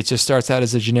 It just starts out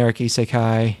as a generic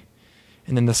isekai,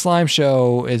 and then the slime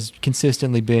show has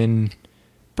consistently been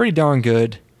pretty darn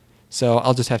good, so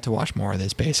I'll just have to watch more of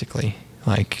this, basically.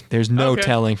 Like, there's no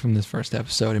telling from this first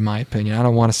episode, in my opinion. I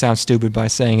don't want to sound stupid by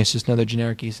saying it's just another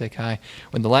generic isekai,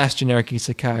 when the last generic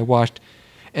isekai I watched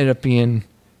ended up being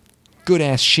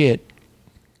good-ass shit.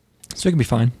 So it can be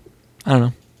fine. I don't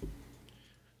know.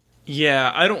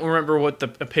 Yeah, I don't remember what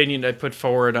the opinion I put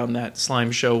forward on that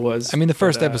slime show was. I mean, the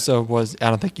first episode was, I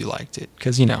don't think you liked it,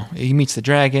 because, you know, he meets the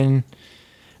dragon,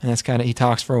 and that's kind of, he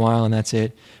talks for a while, and that's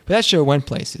it. But that show went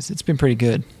places. It's been pretty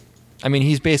good. I mean,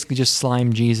 he's basically just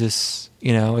slime Jesus,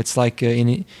 you know. It's like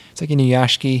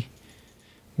Inuyashiki,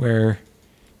 where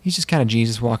he's just kind of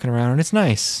Jesus walking around, and it's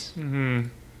nice. Mm-hmm.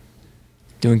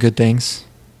 Doing good things.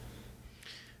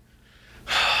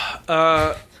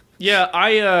 Yeah,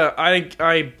 I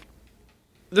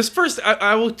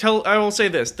will say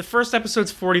this. The first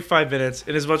episode's 45 minutes,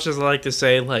 and as much as I like to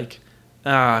say, like,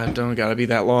 it don't gotta be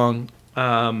that long,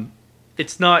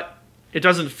 it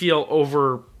doesn't feel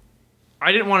over.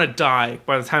 I didn't want to die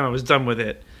by the time I was done with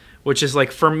it, which is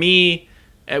like, for me,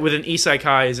 with an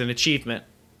isekai is an achievement.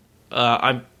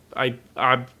 I've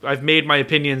made my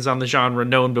opinions on the genre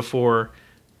known before.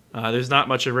 There's not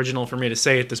much original for me to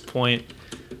say at this point.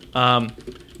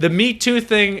 The Me Too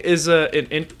thing is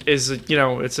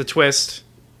it's a twist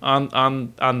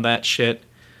on that shit.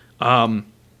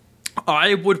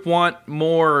 I would want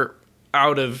more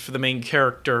out of the main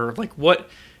character. Like, what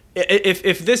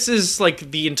if this is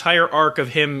like the entire arc of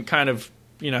him kind of,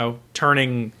 you know,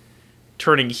 turning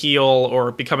heel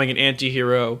or becoming an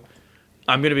anti-hero?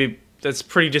 That's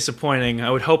pretty disappointing.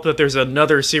 I would hope that there's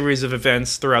another series of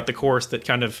events throughout the course that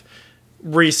kind of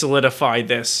re-solidify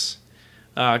this.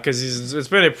 Because it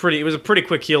was a pretty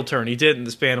quick heel turn. He did in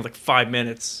the span of like 5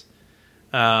 minutes.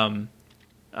 I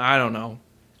don't know.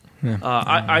 Yeah,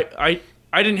 I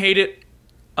didn't hate it.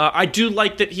 I do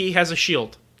like that he has a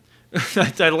shield.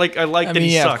 I like that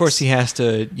he sucks. Of course he has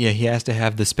to. Yeah, he has to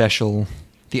have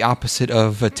the opposite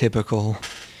of a typical.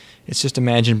 It's just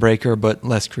Imagine Breaker, but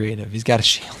less creative. He's got a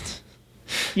shield.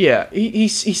 Yeah, he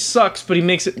sucks, but he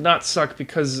makes it not suck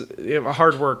because of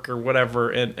hard work or whatever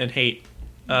and hate.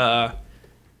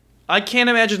 I can't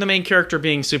imagine the main character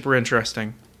being super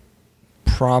interesting.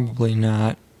 Probably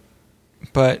not.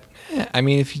 But, I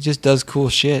mean, if he just does cool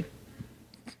shit,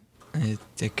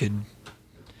 it could...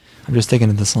 I'm just thinking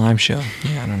of the slime show.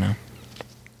 Yeah, I don't know.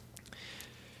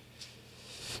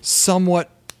 Somewhat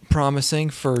promising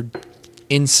for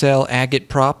incel agate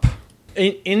prop.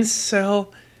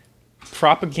 Incel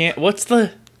propaganda...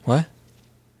 What?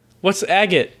 What's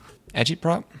agate?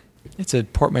 Agitprop? It's a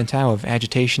portmanteau of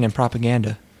agitation and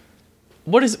propaganda.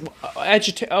 What is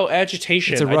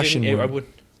agitation? It's a Russian word.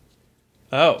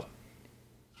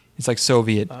 It's like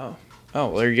Soviet.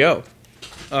 Oh, there you go.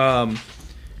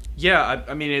 Yeah,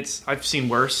 I mean, I've seen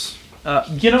worse.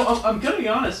 I'm gonna be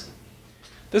honest.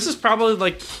 This is probably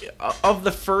like of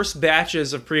the first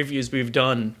batches of previews we've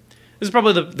done. This is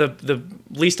probably the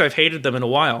least I've hated them in a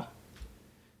while.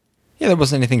 Yeah, there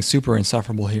wasn't anything super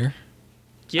insufferable here.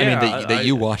 Yeah, I mean, that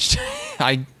you watched.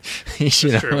 I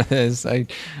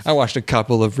watched a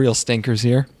couple of real stinkers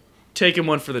here. Taking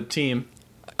one for the team.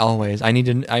 Always. I need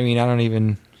to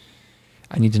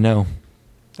know.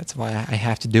 That's why I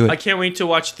have to do it. I can't wait to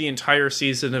watch the entire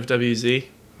season of WZ.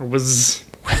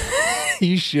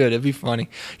 You should. It'd be funny.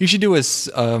 You should do a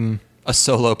solo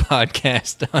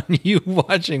podcast on you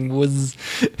watching Was.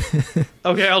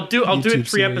 Okay, I'll do it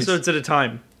 3 episodes at a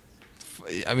time.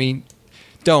 I mean,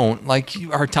 don't. Like,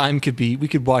 our time could be, we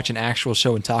could watch an actual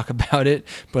show and talk about it,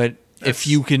 but if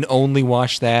you can only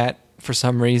watch that for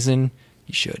some reason,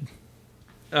 you should.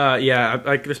 Yeah,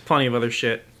 there's plenty of other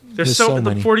shit. There's so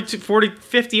many.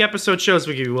 50 episode shows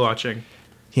we could be watching.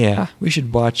 Yeah, we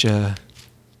should watch a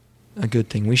good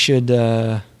thing. We should,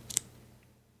 I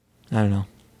don't know.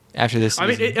 After this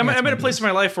season, I'm in a place in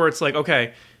my life where it's like,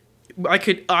 okay,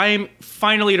 I'm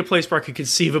finally at a place where I could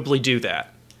conceivably do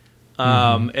that.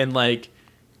 And like,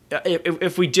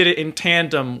 if we did it in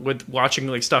tandem with watching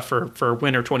like stuff for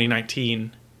winter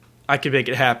 2019, I could make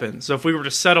it happen. So if we were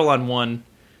to settle on one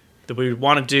that we would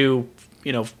want to do,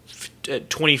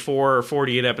 24 or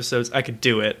 48 episodes, I could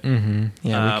do it. Mm-hmm.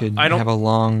 Yeah, we could have a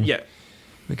long. Yeah,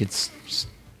 we could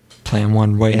plan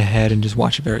one way ahead and just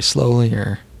watch it very slowly,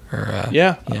 or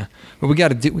yeah. But we got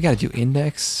to do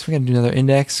index. We got to do another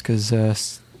index because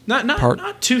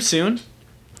not too soon.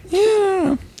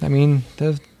 Yeah, I mean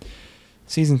the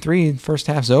season 3 first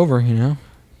half's over.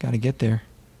 Got to get there.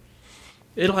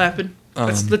 It'll happen.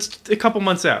 Let's a couple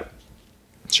months out.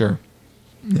 Sure.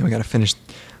 Yeah, we got to finish.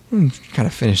 Try to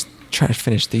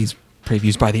finish these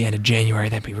previews by the end of January.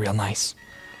 That'd be real nice.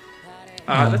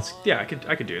 I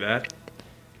could do that.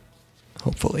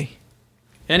 Hopefully.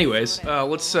 Anyways,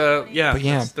 let's But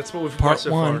yeah, that's what we've part got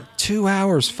so 1, far. 2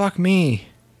 hours. Fuck me.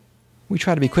 We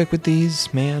try to be quick with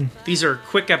these, man. These are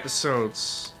quick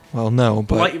episodes. Well, no,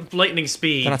 but lightning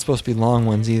speed. they're not supposed to be long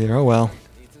ones either. Oh well.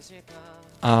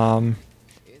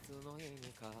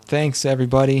 Thanks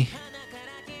everybody.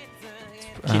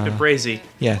 Keep it brazy.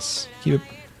 Yes. Keep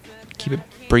it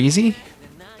breezy.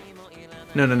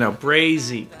 No.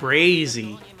 Brazy.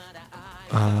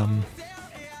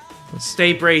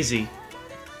 Stay brazy.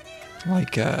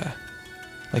 Like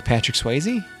Patrick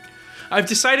Swayze? I've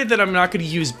decided that I'm not going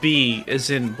to use B as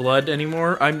in blood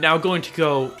anymore. I'm now going to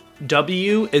go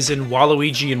W as in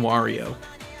Waluigi and Wario.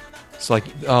 It's like,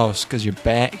 it's because you're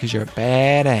a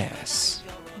badass.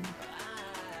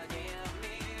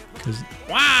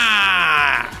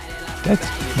 Wow! That's,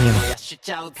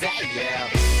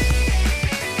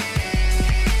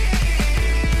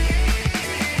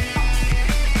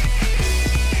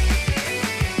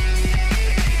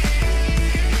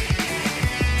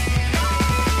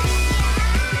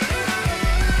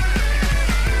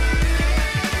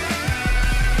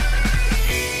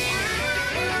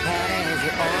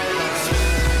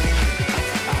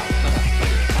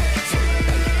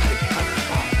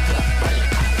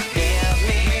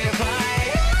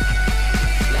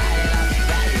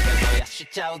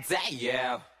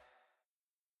 Yeah.